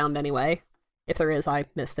that I found anyway. If there is, I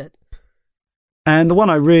missed it. And the one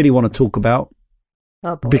I really want to talk about,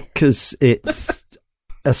 oh boy, because it's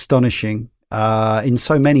astonishing in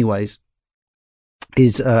so many ways,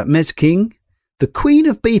 is Ms. King, the Queen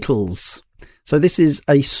of Beetles. So this is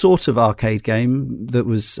a sort of arcade game that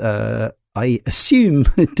was, I assume,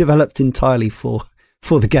 developed entirely for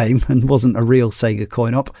the game and wasn't a real Sega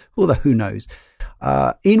coin-op, although who knows,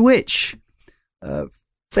 in which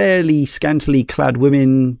fairly scantily clad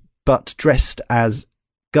women, but dressed as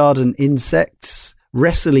garden insects,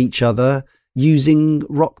 wrestle each other using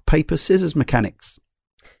rock, paper, scissors mechanics.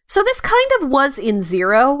 So this kind of was in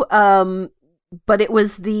Zero, but it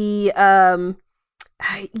was the...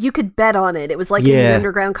 you could bet on it. It was like in the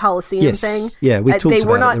Underground Coliseum thing. Yeah, we talked about it. They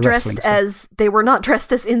were not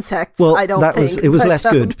dressed as insects. Well, I don't think it was less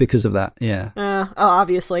good because of that. Yeah.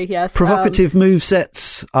 Obviously, yes. Provocative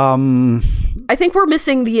movesets. I think we're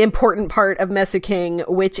missing the important part of Mesu King,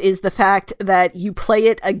 which is the fact that you play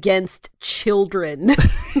it against children.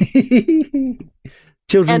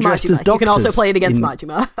 Children and dressed Majima. as doctors. You can also play it against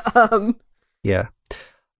Majima. Yeah.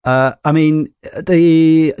 I mean,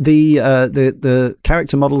 the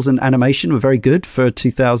character models and animation were very good for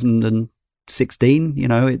 2016. You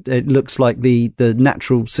know, it looks like the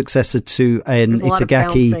natural successor to an There's a Itagaki. lot of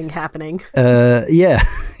bouncing happening. Yeah,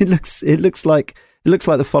 it looks like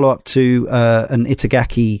the follow up to an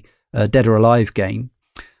Itagaki Dead or Alive game.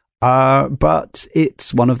 But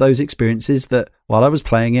it's one of those experiences that while I was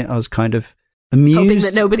playing it, I was kind of amused, hoping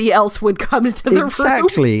that nobody else would come into the room.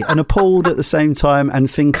 Exactly, and appalled at the same time, and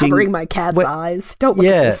thinking, covering my cat's eyes. Don't look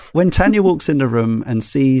at this. When Tanya walks in the room and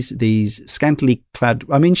sees these scantily clad,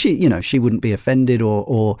 I mean, she wouldn't be offended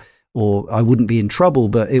or I wouldn't be in trouble,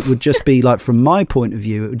 but it would just be like, from my point of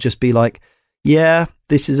view, it would just be like, yeah,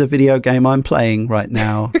 this is a video game I'm playing right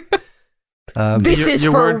now. This is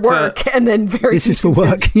for work, and then this is for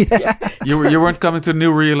work. Yeah, you weren't coming to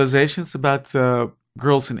new realizations about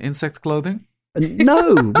girls in insect clothing.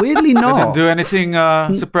 No, weirdly not. Didn't do anything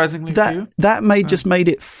surprisingly for you? That just made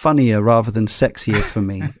it funnier rather than sexier for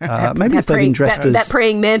me. Maybe if they'd been dressed as that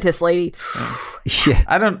praying mantis lady. Yeah,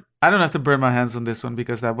 I don't have to burn my hands on this one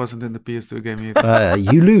because that wasn't in the PS2 game either.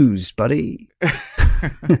 You lose, buddy.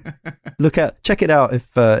 Check it out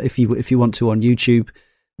if you want to on YouTube.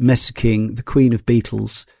 Mesu King, the Queen of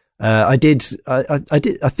Beetles. I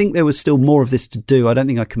think there was still more of this to do. I don't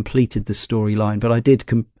think I completed the storyline, but I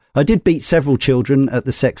did beat several children at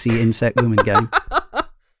the sexy insect woman game.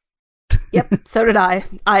 Yep, so did I.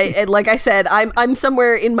 Like I said, I'm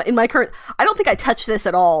somewhere in my current. I don't think I touched this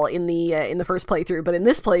at all in the first playthrough, but in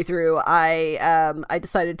this playthrough, I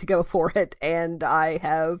decided to go for it, and I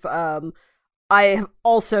have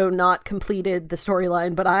also not completed the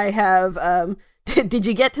storyline, but I have. Did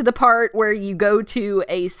you get to the part where you go to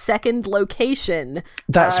a second location?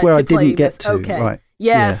 That's where I didn't get to. Okay. Right.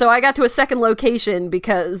 Yeah, so I got to a second location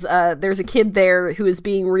because there's a kid there who is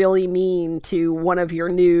being really mean to one of your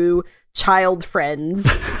new child friends,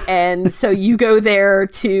 and so you go there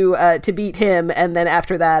to beat him, and then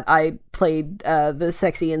after that, I played the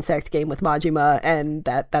sexy insect game with Majima, and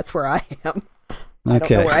that's where I am. I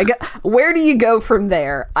don't know where I go. Where do you go from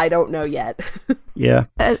there? I don't know yet. Yeah.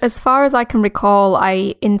 As far as I can recall,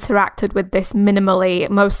 I interacted with this minimally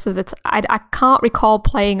most of the time. I can't recall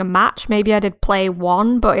playing a match. Maybe I did play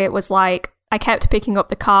one, but it was like I kept picking up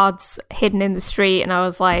the cards hidden in the street, and I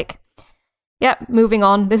was like, yep, moving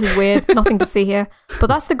on. This is weird. Nothing to see here. But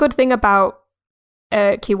that's the good thing about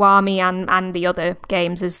Kiwami and the other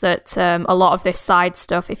games is that a lot of this side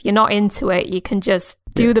stuff, if you're not into it, you can just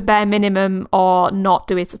do the bare minimum or not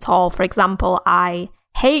do it at all. For example, I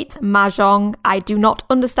hate Mahjong. I do not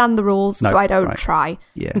understand the rules, so I don't try.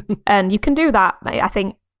 Yeah. And you can do that. I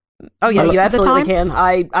think Oh yeah, most you of the absolutely time.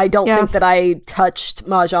 can. I don't think that I touched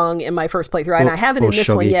Mahjong in my first playthrough, and I haven't in this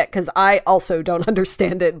one yet because I also don't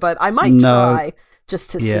understand it. But I might try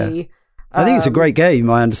just to see. I think it's a great game.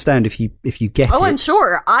 I understand if you get it. Oh, I'm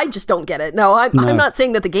sure. I just don't get it. No, I'm not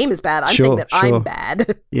saying that the game is bad. I'm saying that I'm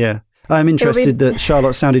bad. Yeah. I'm interested that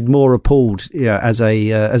Charlotte sounded more appalled, as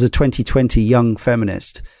a 2020 young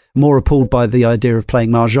feminist, more appalled by the idea of playing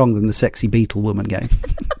Mahjong than the Sexy Beetle Woman game.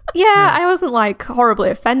 Yeah, I wasn't like horribly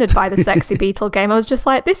offended by the Sexy Beetle game. I was just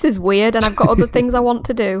like, this is weird and I've got other things I want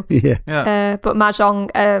to do. Yeah. But Mahjong,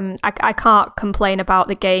 I can't complain about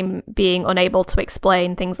the game being unable to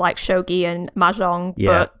explain things like shogi and Mahjong,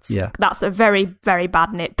 but that's a very, very bad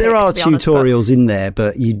nitpick. There are tutorials in there,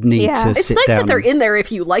 but you'd need to sit down. It's nice that they're in there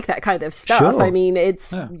if you like that kind of stuff. Sure. I mean,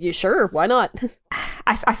 sure, why not?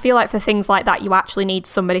 I feel like for things like that, you actually need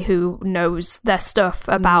somebody who knows their stuff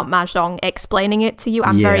about Mahjong explaining it to you.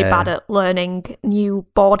 I'm very bad at learning new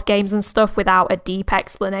board games and stuff without a deep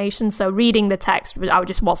explanation. So reading the text, I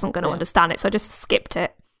just wasn't going to understand it. So I just skipped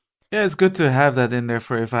it. Yeah, it's good to have that in there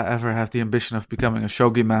for if I ever have the ambition of becoming a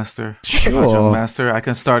shogi master, Mahjong master. I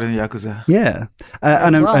can start in Yakuza. Yeah,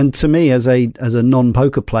 and to me, as a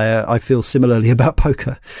non-poker player, I feel similarly about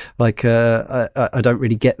poker. Like I don't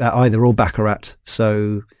really get that either, or baccarat.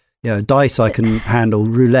 So dice I can handle.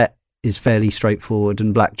 Roulette is fairly straightforward,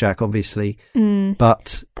 and blackjack obviously,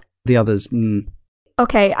 but the others.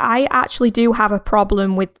 Okay, I actually do have a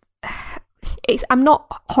problem with. I'm not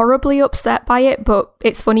horribly upset by it, but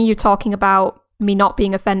it's funny you're talking about me not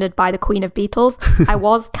being offended by the Queen of Beetles. I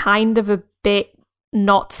was kind of a bit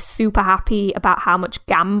not super happy about how much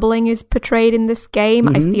gambling is portrayed in this game.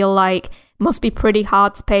 I feel like it must be pretty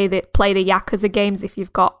hard to play the Yakuza games if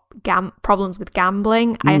you've got problems with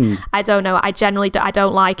gambling. I don't know. I generally I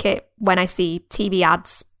don't like it when I see TV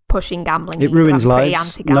ads pushing gambling. It ruins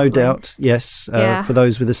lives, no doubt. Yes, for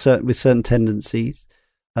those with certain tendencies.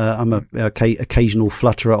 I'm a occasional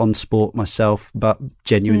flutterer on sport myself, but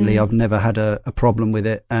genuinely I've never had a problem with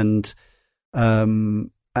it, and I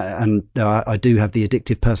do have the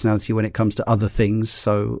addictive personality when it comes to other things.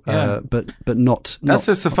 So, but not. That's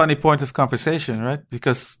just a funny point of conversation, right?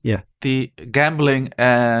 Because the gambling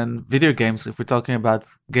and video games, if we're talking about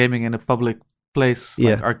gaming in a public place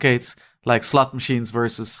like arcades, like slot machines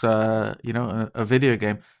versus a video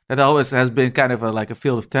game, that always has been kind of a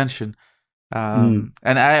field of tension. And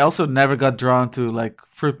I also never got drawn to like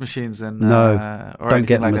fruit machines and or don't anything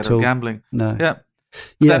get like them that, at all. or gambling. No. Yeah.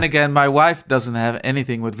 Then again, my wife doesn't have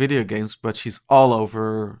anything with video games, but she's all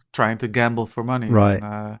over trying to gamble for money. Right.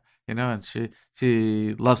 And, and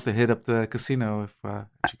she loves to hit up the casino if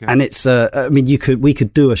she can. And it's I mean, we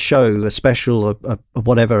could do a show, a special, or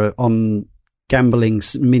whatever on gambling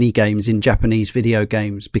mini games in Japanese video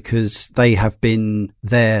games, because they have been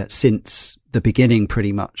there since the beginning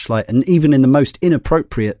pretty much, like, and even in the most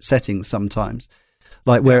inappropriate settings sometimes,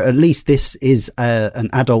 like where at least this is an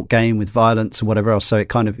adult game with violence and whatever else, so it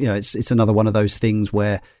kind of it's another one of those things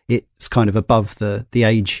where it's kind of above the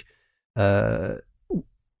age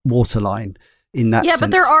waterline in that sense.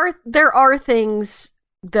 But there are things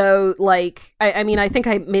though, like I mean, I think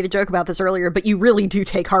I made a joke about this earlier, but you really do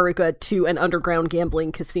take Haruka to an underground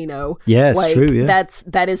gambling casino. Yeah, it's true. Yeah,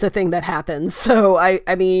 that is a thing that happens. So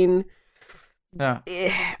I mean,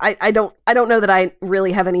 I don't know that I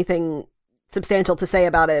really have anything substantial to say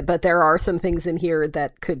about it, but there are some things in here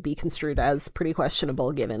that could be construed as pretty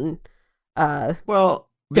questionable given the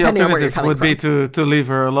alternative would be to leave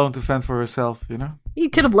her alone to fend for herself, You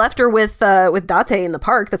could have left her with Date in the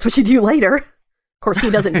park. That's what you do later. Of course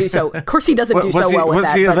he doesn't do so well with that.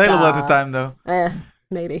 Was he available at the time though?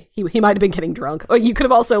 Maybe he might have been getting drunk. Oh, you could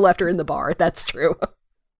have also left her in the bar. That's true.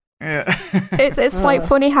 Yeah. It's like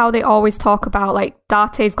funny how they always talk about like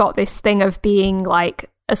Date's got this thing of being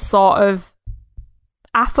like a sort of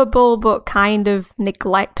affable but kind of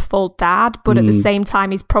neglectful dad, but at the same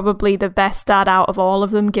time he's probably the best dad out of all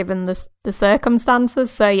of them given the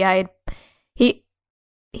circumstances. So yeah, he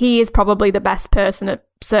is probably the best person at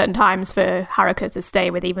certain times for Haruka to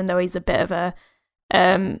stay with, even though he's a bit of a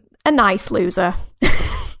nice loser.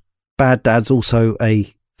 Bad dad's also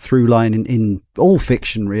a through line in all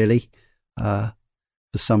fiction, really, for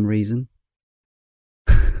some reason.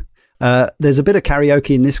 There's a bit of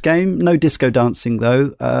karaoke in this game. No disco dancing, though.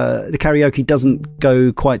 The karaoke doesn't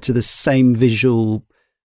go quite to the same visual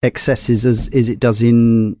excesses as it does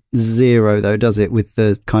in Zero, though, does it? With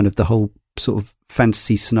the kind of the whole sort of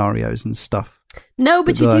fantasy scenarios and stuff. No,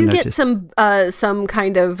 but you do get some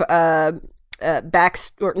kind of not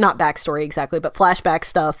backstory exactly, but flashback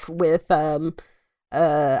stuff with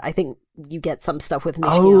I think you get some stuff with Nishiyama.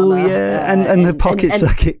 Oh yeah, and the pocket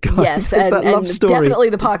circuit guy. Yes, and that love story. Definitely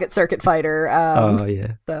the pocket circuit fighter. Oh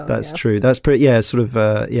yeah, so, that's true. That's pretty. Yeah, sort of.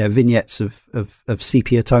 Vignettes of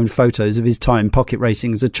sepia toned photos of his time pocket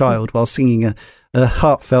racing as a child while singing a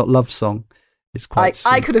heartfelt love song. Is quite.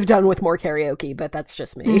 I could have done with more karaoke, but that's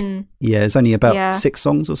just me. Yeah, it's only about 6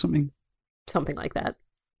 songs or something. Something like that.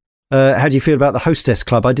 How do you feel about the Hostess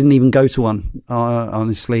Club? I didn't even go to one,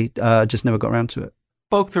 honestly. Just never got around to it.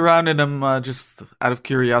 Poked around in them just out of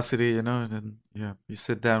curiosity, and then you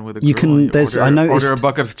sit down with a girl, order a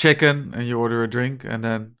bucket of chicken, and you order a drink, and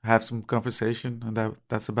then have some conversation, and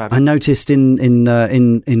that's about it. I noticed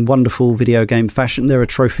in wonderful video game fashion, there are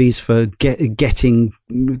trophies for getting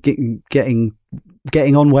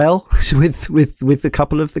on well with a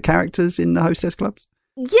couple of the characters in the Hostess Clubs.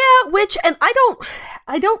 Yeah, and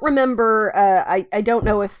I don't remember. I don't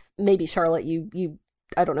know if maybe Charlotte, you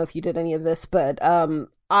I don't know if you did any of this, but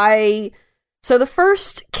so the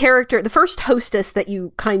first hostess that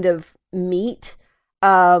you kind of meet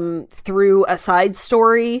through a side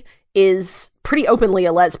story is pretty openly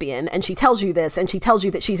a lesbian, and she tells you this, and she tells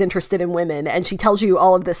you that she's interested in women, and she tells you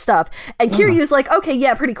all of this stuff, and Kiryu's like, okay,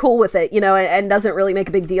 yeah, pretty cool with it, and doesn't really make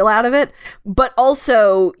a big deal out of it, but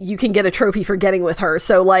also you can get a trophy for getting with her,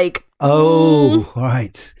 so like,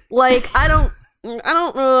 right, like I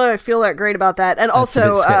don't really feel that great about that. And that's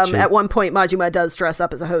also, at one point, Majima does dress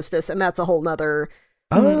up as a hostess, and that's a whole nother.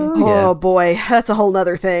 Oh boy, that's a whole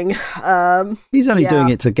nother thing. He's only doing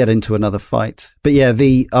it to get into another fight. But yeah,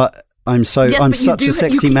 I'm such a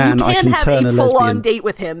sexy man. I can turn a lesbian. You can't have a full-on date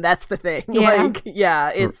with him. That's the thing. Yeah. Like, yeah,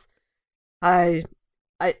 it's. I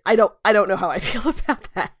don't know how I feel about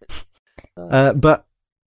that. But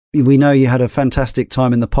we know you had a fantastic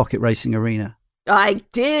time in the pocket racing arena. I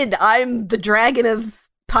did. I'm the dragon of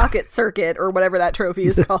Pocket Circuit, or whatever that trophy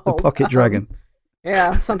is called. The Pocket Dragon.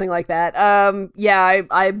 Yeah, something like that.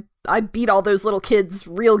 I beat all those little kids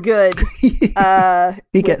real good.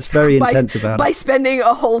 He gets very intense about it. By spending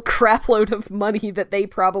a whole crap load of money that they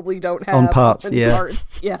probably don't have. On parts,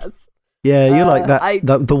 Parts, yes. Yeah, you're like that.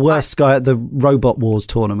 The worst guy at the Robot Wars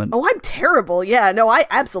tournament. Oh, I'm terrible. Yeah, no, I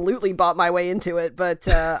absolutely bought my way into it, but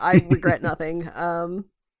I regret nothing.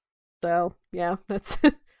 So, yeah, that's...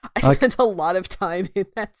 I spent a lot of time in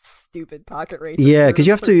that stupid pocket race. Yeah, because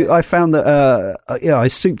you have to... I found that... I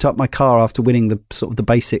souped up my car after winning the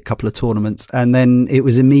basic couple of tournaments, and then it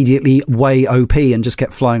was immediately way OP and just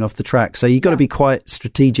kept flying off the track. So you've got to be quite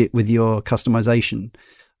strategic with your customization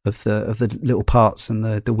of the little parts and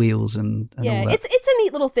the wheels and all that. It's a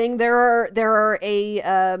neat little thing. There are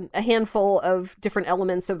a handful of different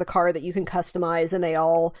elements of the car that you can customize, and they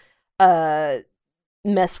all...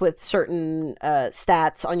 mess with certain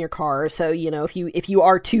stats on your car. So, if you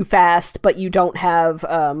are too fast but you don't have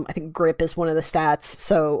I think grip is one of the stats,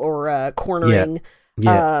 or cornering.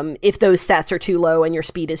 Yeah. If those stats are too low and your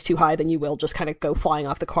speed is too high, then you will just kind of go flying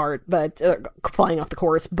off the cart, but flying off the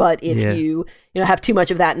course. But if you have too much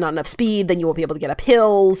of that and not enough speed, then you won't be able to get up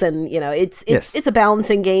hills, and it's a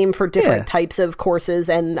balancing game for different types of courses,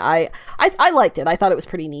 and I liked it. I thought it was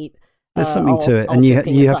pretty neat. There's something to it, and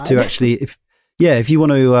you have to actually if you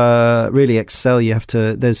want to really excel, you have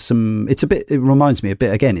to. It reminds me a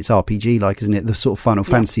bit. Again, it's RPG like, isn't it? The sort of Final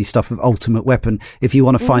Fantasy stuff of Ultimate Weapon. If you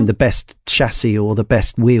want to find the best chassis or the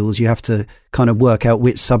best wheels, you have to kind of work out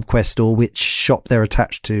which subquest or which shop they're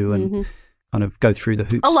attached to, and kind of go through the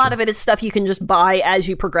hoops. A lot of it is stuff you can just buy as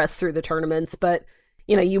you progress through the tournaments, but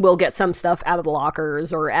you will get some stuff out of the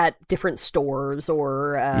lockers or at different stores,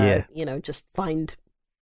 or just find.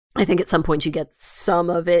 I think at some point you get some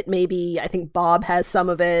of it. Maybe I think Bob has some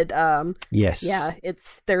of it. Yes. Yeah.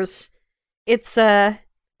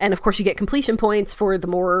 And of course you get completion points for the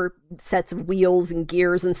more sets of wheels and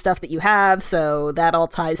gears and stuff that you have. So that all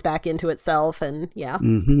ties back into itself. And yeah,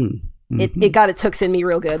 it got its hooks in me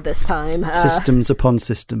real good this time. Systems upon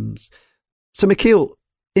systems. So Michiel,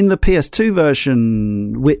 in the PS2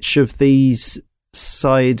 version, which of these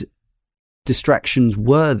side distractions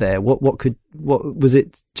were there? What was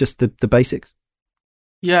it? Just the basics?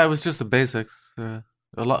 Yeah, it was just the basics. A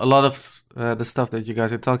lot of the stuff that you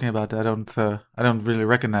guys are talking about, I don't really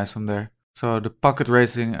recognize from there. So the pocket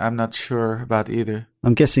racing, I'm not sure about either.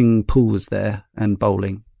 I'm guessing pool was there, and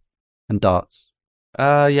bowling, and darts.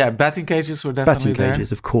 Batting cages were definitely there. Batting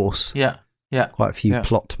cages, of course. Yeah. Quite a few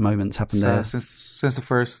plot moments happened there since the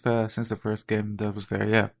first game that was there.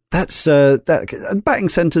 Yeah, that's that batting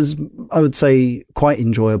centers. I would say quite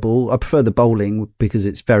enjoyable. I prefer the bowling because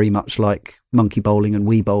it's very much like monkey bowling and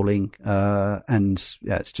Wii bowling, and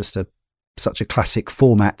it's just such a classic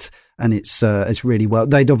format, and it's really well.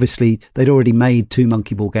 They'd already made 2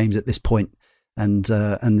 monkey ball games at this point, and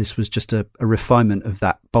this was just a refinement of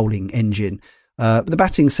that bowling engine. The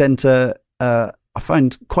batting centre I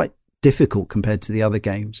find quite difficult compared to the other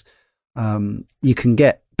games. You can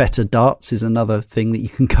get better darts is another thing that you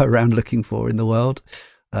can go around looking for in the world.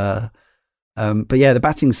 But yeah, the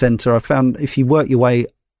batting centre, I found if you work your way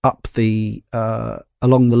up the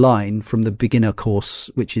along the line from the beginner course,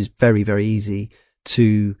 which is very, very easy,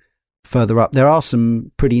 to further up, there are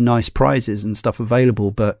some pretty nice prizes and stuff available,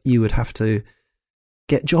 but you would have to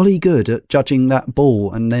get jolly good at judging that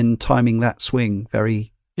ball and then timing that swing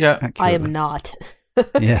very accurately. I am not.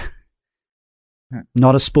 Yeah.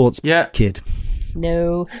 Not a sports kid.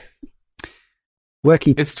 No.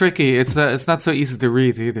 It's tricky. It's not so easy to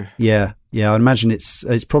read either. Yeah. I imagine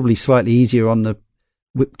it's probably slightly easier on the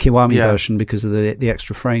Kiwami version because of the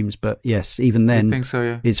extra frames, but yes, even then, I think so,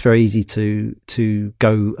 yeah. It's very easy to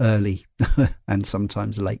go early and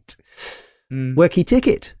sometimes late. Worky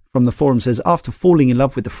Ticket from the forum says, after falling in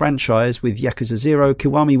love with the franchise with Yakuza 0,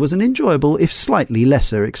 Kiwami was an enjoyable, if slightly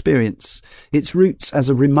lesser, experience. Its roots as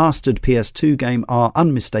a remastered PS2 game are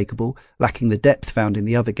unmistakable, lacking the depth found in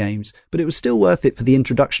the other games, but it was still worth it for the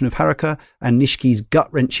introduction of Haruka and Nishiki's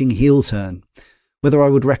gut-wrenching heel turn. Whether I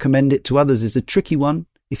would recommend it to others is a tricky one.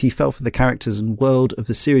 If you fell for the characters and world of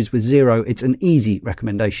the series with Zero, it's an easy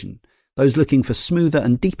recommendation. Those looking for smoother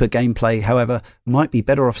and deeper gameplay, however, might be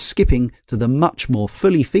better off skipping to the much more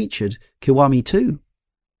fully featured Kiwami 2.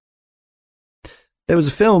 There was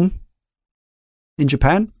a film in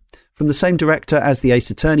Japan from the same director as the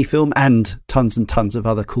Ace Attorney film and tons of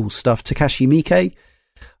other cool stuff, Takashi Miike.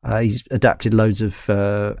 He's adapted loads of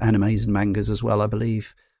animes and mangas as well, I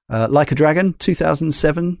believe. Like a Dragon,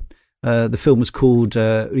 2007. The film was called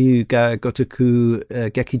Ryuga Gotoku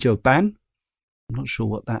Gekijo Ban. I'm not sure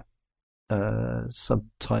what that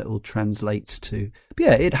subtitle translates to. But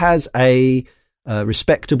yeah, it has a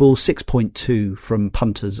respectable 6.2 from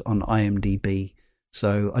punters on IMDb.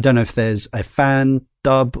 So I don't know if there's a fan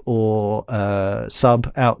dub or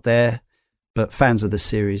sub out there, but fans of the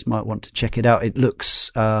series might want to check it out. It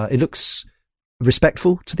looks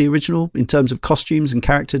respectful to the original in terms of costumes and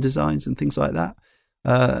character designs and things like that.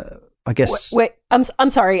 I guess. Wait, I'm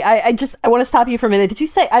sorry. I want to stop you for a minute. Did you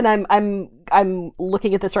say? And I'm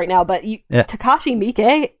looking at this right now. But Takashi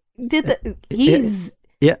Miike did the.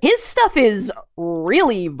 His stuff is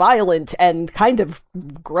really violent and kind of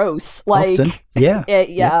gross. Like, often.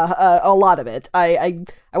 A lot of it. I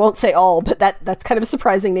won't say all, but that's kind of a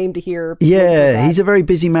surprising name to hear. Yeah, he's a very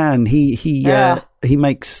busy man. He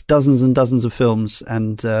makes dozens and dozens of films,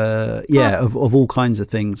 and of all kinds of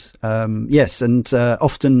things. Yes, and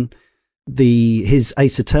often his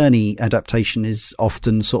Ace Attorney adaptation is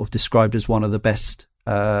often sort of described as one of the best,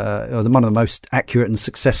 or one of the most accurate and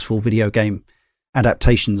successful video game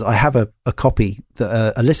adaptations. I have a copy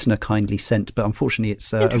that a listener kindly sent, but unfortunately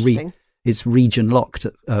it's region locked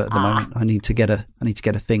at the moment. I need to get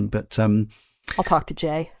a thing, but I'll talk to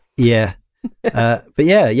Jay. Yeah. But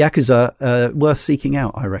yeah, Yakuza, worth seeking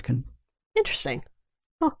out, I reckon. Interesting.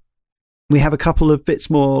 Huh. We have a couple of bits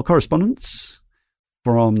more correspondence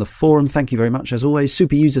from the forum. Thank you very much. As always,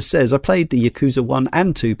 Super User says, I played the Yakuza 1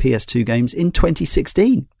 and 2 PS2 games in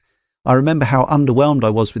 2016. I remember how underwhelmed I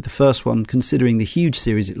was with the first one, considering the huge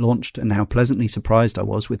series it launched, and how pleasantly surprised I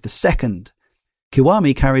was with the second.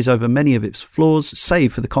 Kiwami carries over many of its flaws,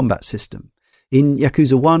 save for the combat system. In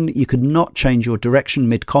Yakuza 1, you could not change your direction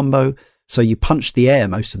mid-combo, so you punched the air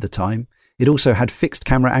most of the time. It also had fixed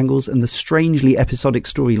camera angles and the strangely episodic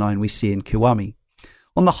storyline we see in Kiwami.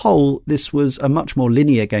 On the whole, this was a much more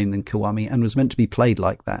linear game than Kiwami and was meant to be played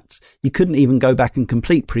like that. You couldn't even go back and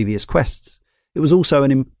complete previous quests. It was also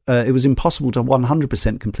it was impossible to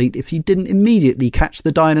 100% complete if you didn't immediately catch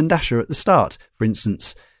the Dine and Dasher at the start, for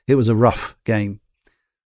instance. It was a rough game.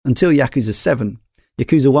 Until Yakuza 7,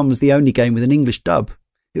 Yakuza 1 was the only game with an English dub.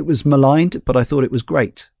 It was maligned, but I thought it was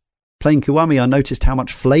great. Playing Kiwami, I noticed how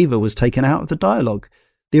much flavour was taken out of the dialogue.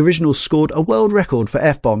 The original scored a world record for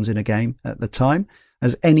F-bombs in a game at the time,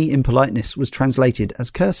 as any impoliteness was translated as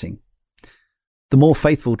cursing. The more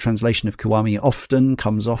faithful translation of Kiwami often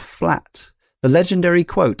comes off flat. The legendary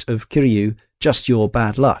quote of Kiryu, "Just your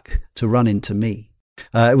bad luck to run into me."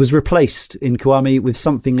 It was replaced in Kiwami with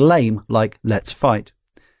something lame like "Let's fight."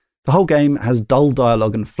 The whole game has dull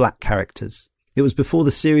dialogue and flat characters. It was before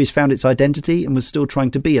the series found its identity and was still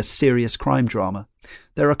trying to be a serious crime drama.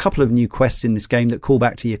 There are a couple of new quests in this game that call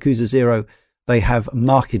back to Yakuza 0. They have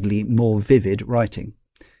markedly more vivid writing.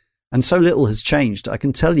 And so little has changed. I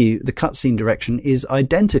can tell you the cutscene direction is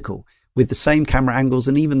identical, with the same camera angles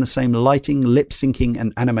and even the same lighting, lip syncing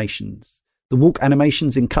and animations. The walk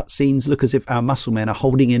animations in cutscenes look as if our muscle men are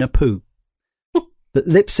holding in a poo. That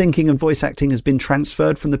lip syncing and voice acting has been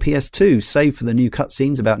transferred from the PS2, save for the new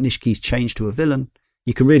cutscenes about Nishki's change to a villain.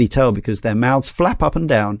 You can really tell because their mouths flap up and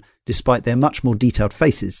down despite their much more detailed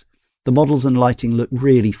faces. The models and lighting look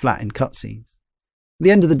really flat in cutscenes. At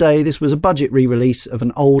the end of the day, this was a budget re-release of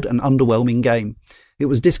an old and underwhelming game. It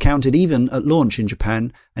was discounted even at launch in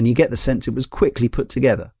Japan, and you get the sense it was quickly put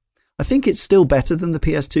together. I think it's still better than the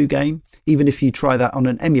PS2 game, even if you try that on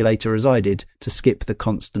an emulator as I did to skip the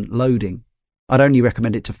constant loading. I'd only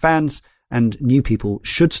recommend it to fans, and new people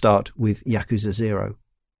should start with Yakuza 0.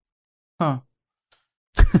 Huh.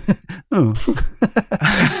 Oh.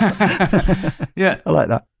 Yeah. I like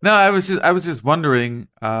that. No, I was just wondering,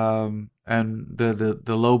 and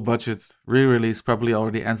the low budget re-release probably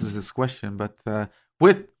already answers this question, but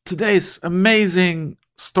with today's amazing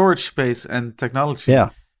storage space and technology,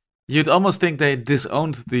 you'd almost think they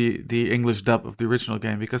disowned the English dub of the original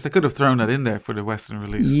game, because they could have thrown that in there for the Western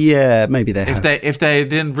release. Yeah, maybe they have. If they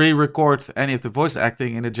didn't re-record any of the voice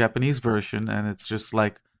acting in the Japanese version, and it's just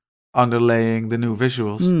like underlaying the new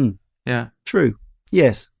visuals. Yeah, true.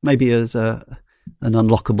 Yes, maybe as an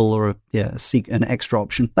unlockable or an extra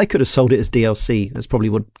option. They could have sold it as DLC. That's probably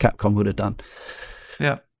what Capcom would have done.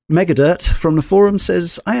 Yeah. Megadirt from the forum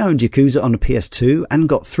says, I owned Yakuza on the PS2 and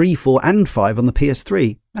got 3, 4 and 5 on the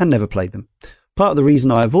PS3 and never played them. Part of the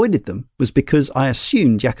reason I avoided them was because I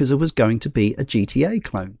assumed Yakuza was going to be a GTA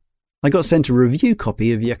clone. I got sent a review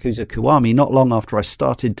copy of Yakuza Kiwami not long after I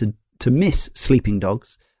started to miss Sleeping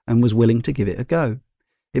Dogs and was willing to give it a go.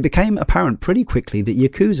 It became apparent pretty quickly that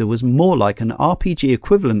Yakuza was more like an RPG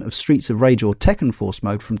equivalent of Streets of Rage or Tekken Force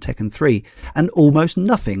mode from Tekken 3 and almost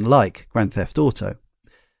nothing like Grand Theft Auto.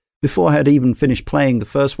 Before I had even finished playing the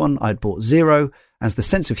first one, I'd bought Zero, as the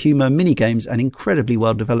sense of humour, minigames and incredibly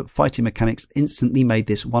well-developed fighting mechanics instantly made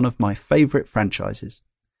this one of my favourite franchises.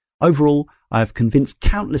 Overall, I have convinced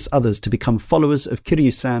countless others to become followers of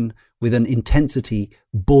Kiryu-san with an intensity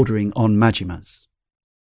bordering on Majima's.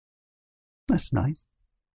 That's nice.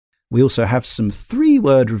 We also have some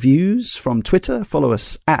 3-word reviews from Twitter. Follow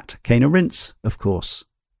us at KanaRinse, of course.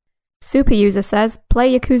 Super User says,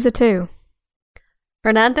 play Yakuza 2.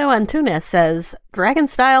 Fernando Antunes says, Dragon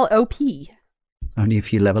Style OP. Only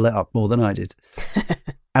if you level it up more than I did.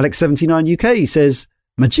 Alex79 UK says,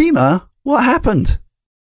 Majima, what happened?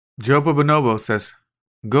 Jobo Bonobo says,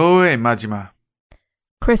 go away, Majima.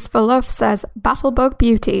 Christopher Love says, Battlebug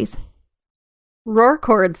Beauties.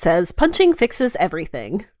 Roarcord says, punching fixes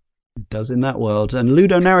everything. It does in that world. And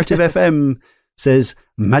Ludo Narrative FM says,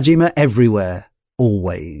 Majima everywhere,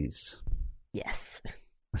 always. Yes.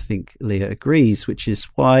 I think Leah agrees, which is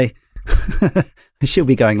why she'll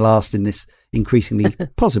be going last in this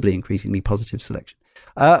possibly increasingly positive selection.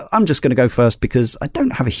 I'm just going to go first because I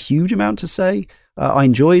don't have a huge amount to say. I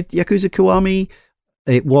enjoyed Yakuza Kiwami.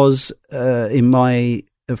 It was,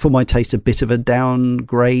 for my taste, a bit of a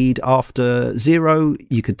downgrade after Zero.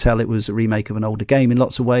 You could tell it was a remake of an older game in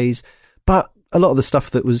lots of ways, but a lot of the stuff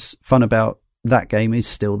that was fun about that game is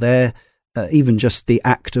still there. Even just the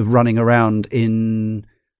act of running around in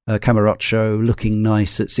Kamurocho, looking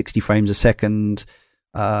nice at 60 frames a second,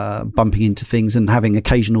 bumping into things and having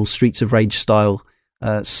occasional Streets of Rage style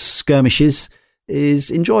skirmishes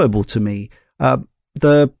is enjoyable to me.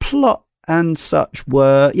 The plot and such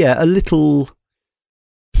were, a little,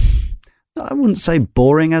 I wouldn't say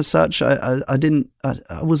boring as such. I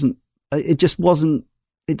wasn't, it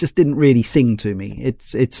just didn't really sing to me.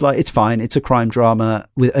 It's like, it's fine. It's a crime drama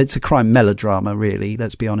it's a crime melodrama, really.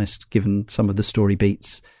 Let's be honest, given some of the story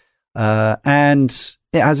beats. And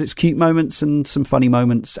it has its cute moments and some funny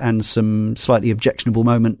moments and some slightly objectionable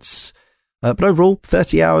moments. But overall,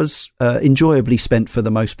 30 hours enjoyably spent for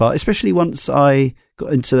the most part, especially once I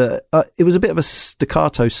got into it was a bit of a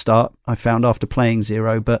staccato start, I found, after playing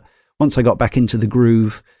Zero. But once I got back into the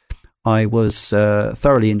groove, I was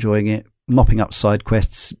thoroughly enjoying it, mopping up side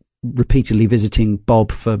quests, repeatedly visiting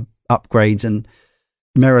Bob for upgrades and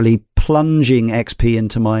merrily plunging XP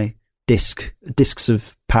into my discs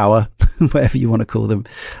of power, whatever you want to call them.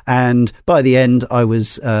 And by the end, I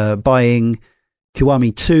was buying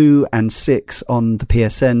Kiwami 2 and 6 on the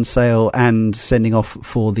PSN sale and sending off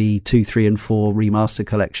for the 2, 3 and 4 remaster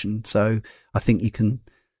collection. So I think you can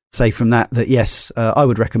say from that yes, I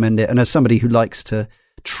would recommend it. And as somebody who likes to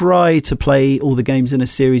try to play all the games in a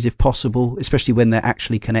series if possible, especially when they're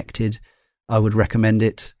actually connected, I would recommend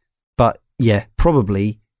it. But yeah,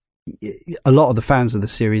 probably a lot of the fans of the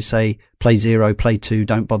series say play 0, play 2,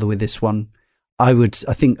 don't bother with this one. I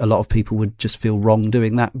think a lot of people would just feel wrong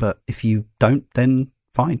doing that, but if you don't, then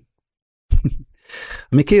fine.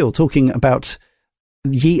 Mikhail talking about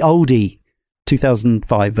Ye Olde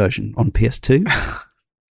 2005 version on PS2.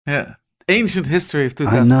 Yeah. ancient history of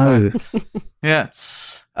I know. 2005. Yeah.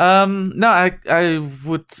 No, I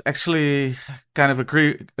would actually kind of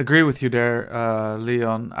agree with you there,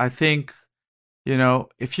 Leon. I think,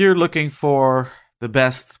 if you're looking for the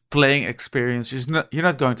best playing experience, you're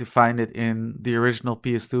not going to find it in the original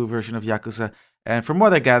PS2 version of Yakuza. And from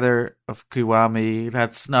what I gather of Kiwami,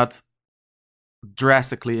 that's not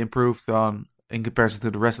drastically improved on in comparison to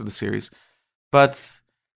the rest of the series. But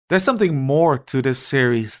there's something more to this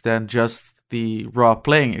series than just the raw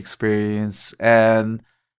playing experience, and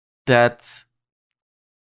that's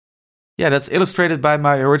illustrated by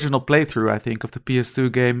my original playthrough, I think, of the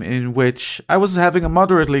PS2 game, in which I was having a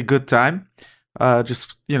moderately good time,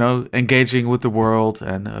 just engaging with the world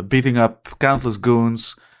and beating up countless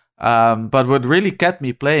goons. But what really kept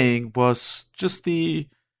me playing was just the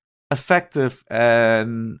effective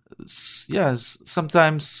and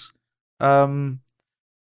sometimes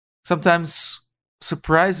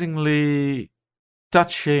surprisingly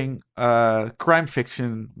touching crime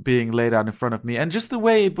fiction being laid out in front of me, and just the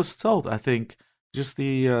way it was told. I think just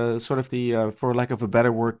the for lack of a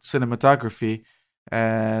better word, cinematography,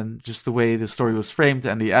 and just the way the story was framed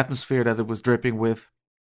and the atmosphere that it was dripping with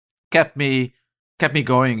kept me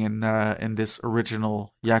going in this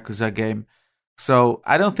original Yakuza game. So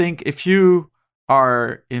I don't think if you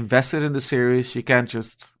are invested in the series, you can't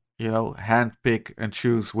just hand pick and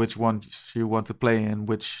choose which one you want to play and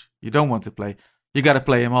which you don't want to play. You got to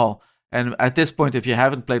play them all. And at this point, if you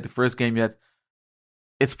haven't played the first game yet,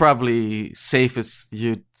 it's probably safest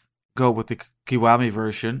you go with the Kiwami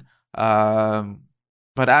version.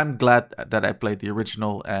 But I'm glad that I played the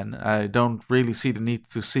original, and I don't really see the need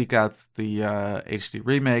to seek out the HD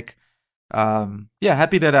remake.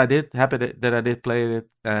 Happy that I did. Happy that I did play it,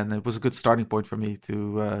 and it was a good starting point for me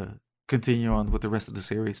to continue on with the rest of the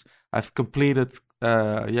series. I've completed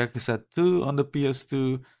Yakuza 2 on the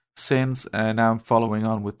PS2 since, and now I'm following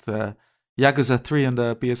on with Yakuza 3 on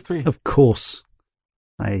the PS3. Of course.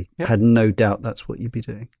 I had no doubt that's what you'd be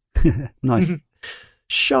doing. Nice.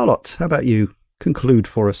 Charlotte, how about you? Conclude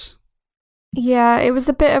for us. Yeah, it was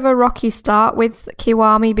a bit of a rocky start with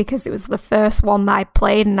Kiwami because it was the first one that I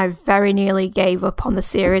played, and I very nearly gave up on the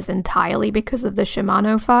series entirely because of the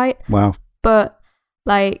Shimano fight. Wow. But,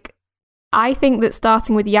 I think that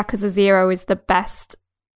starting with Yakuza 0 is the best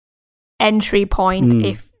entry point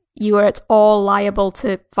if you are at all liable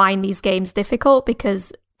to find these games difficult,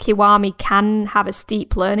 because Kiwami can have a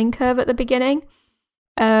steep learning curve at the beginning.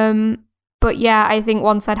 But yeah, I think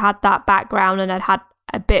once I'd had that background and I'd had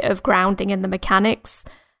a bit of grounding in the mechanics,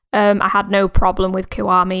 I had no problem with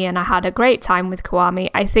Kiwami, and I had a great time with Kiwami.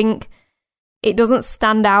 I think it doesn't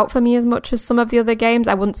stand out for me as much as some of the other games.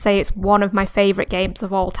 I wouldn't say it's one of my favourite games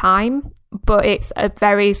of all time, but it's a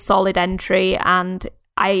very solid entry, and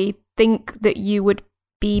I think that you would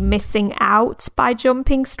be missing out by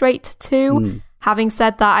jumping straight to 2. Having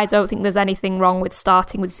said that, I don't think there's anything wrong with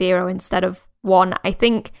starting with 0 instead of 1. I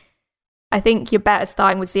think you're better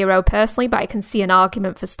starting with 0 personally, but I can see an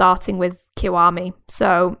argument for starting with Kiwami.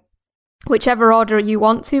 So whichever order you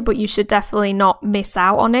want to, but you should definitely not miss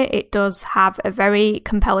out on it. It does have a very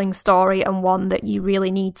compelling story, and one that you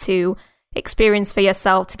really need to experience for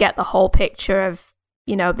yourself to get the whole picture of,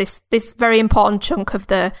 this very important chunk of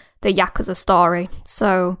the Yakuza story.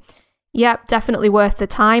 So yeah, definitely worth the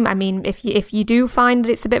time. I mean, if you do find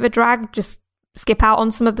it's a bit of a drag, just skip out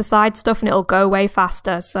on some of the side stuff and it'll go way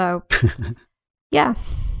faster. So yeah.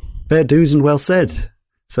 Fair dues and well said.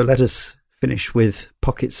 So let us finish with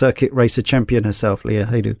Pocket Circuit Racer champion herself, Leah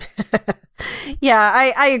Haydu. Yeah,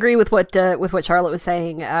 I agree with what Charlotte was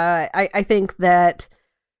saying. I think that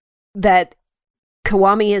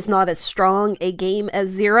Kiwami is not as strong a game as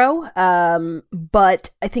 0, but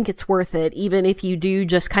I think it's worth it, even if you do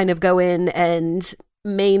just kind of go in and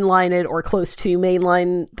mainline it or close to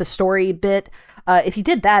mainline the story bit. If you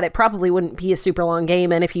did that, it probably wouldn't be a super long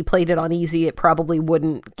game, and if you played it on easy, it probably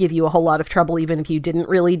wouldn't give you a whole lot of trouble, even if you didn't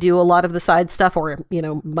really do a lot of the side stuff or,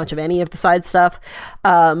 much of any of the side stuff.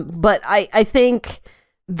 But I think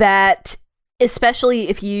that, especially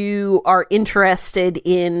if you are interested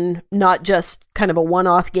in not just kind of a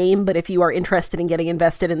one-off game, but if you are interested in getting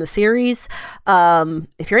invested in the series,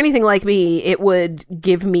 if you're anything like me, it would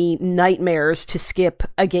give me nightmares to skip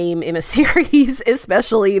a game in a series,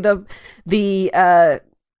 especially the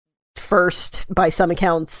first, by some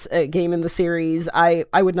accounts, game in the series. I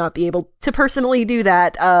would not be able to personally do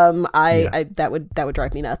that. That would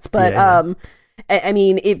drive me nuts. But I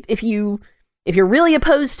mean, if you're really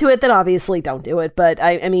opposed to it, then obviously don't do it. But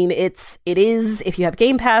I mean, it is, if you have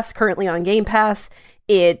Game Pass, currently on Game Pass,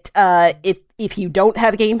 if you don't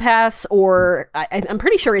have Game Pass, or I'm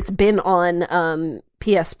pretty sure it's been on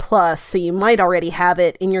PS Plus, so you might already have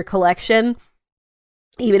it in your collection.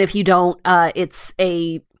 Even if you don't, it's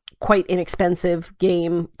a quite inexpensive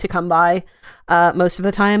game to come by most of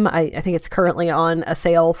the time. I think it's currently on a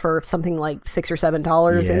sale for something like $6 or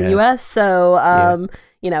 $7 in the US. So,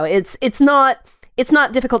 it's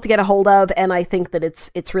not difficult to get a hold of, and I think that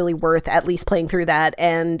it's really worth at least playing through that.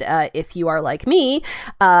 And if you are like me,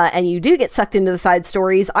 and you do get sucked into the side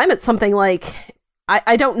stories, I'm at something like,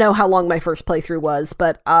 I don't know how long my first playthrough was,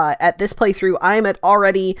 but at this playthrough, I'm at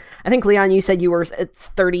already, I think, Leon, you said you were at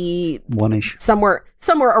 31-ish. Somewhere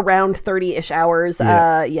around 30-ish hours.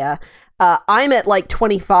 Yeah. I'm at like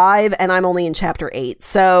 25, and I'm only in chapter 8.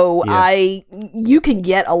 So you can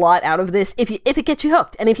get a lot out of this if it gets you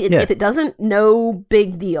hooked. And if it doesn't, no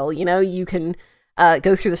big deal. You can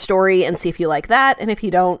go through the story and see if you like that. And if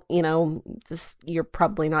you don't, just, you're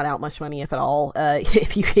probably not out much money, if at all,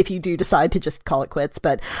 if you do decide to just call it quits.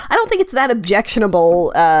 But I don't think it's that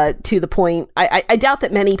objectionable to the point. I doubt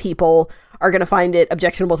that many people are going to find it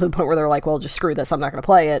objectionable to the point where they're like, well, just screw this, I'm not going to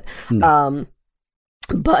play it. No.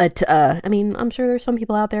 But, I'm sure there's some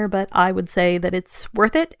people out there, but I would say that it's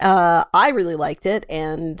worth it. I really liked it,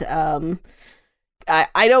 and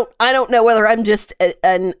I don't know whether I'm just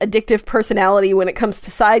an addictive personality when it comes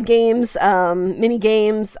to side games, mini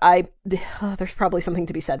games. There's probably something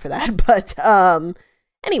to be said for that, but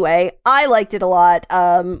anyway, I liked it a lot.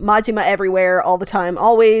 Majima everywhere, all the time,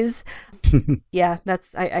 always. Yeah,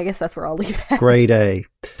 I guess that's where I'll leave that. Grade A.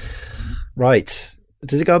 Right.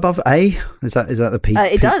 Does it go above A? Is that the peak?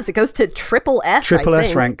 It does. It goes to triple S. Triple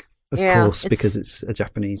S rank, of course, because it's a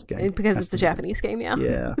Japanese game. Because it's a Japanese game, yeah.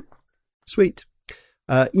 Yeah. Sweet.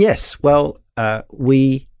 Yes. Well, I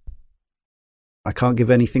can't give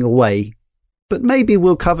anything away, but maybe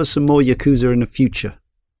we'll cover some more Yakuza in the future.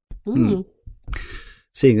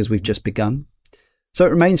 Seeing as we've just begun. So it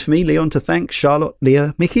remains for me, Leon, to thank Charlotte,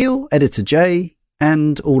 Leah, Michiel, Editor Jay,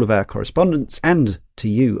 and all of our correspondents, and to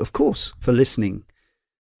you, of course, for listening.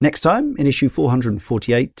 Next time, in issue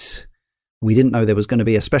 448, we didn't know there was going to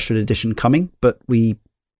be a special edition coming, but we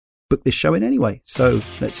booked this show in anyway. So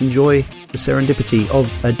let's enjoy the serendipity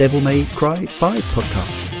of a Devil May Cry 5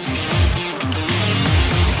 podcast.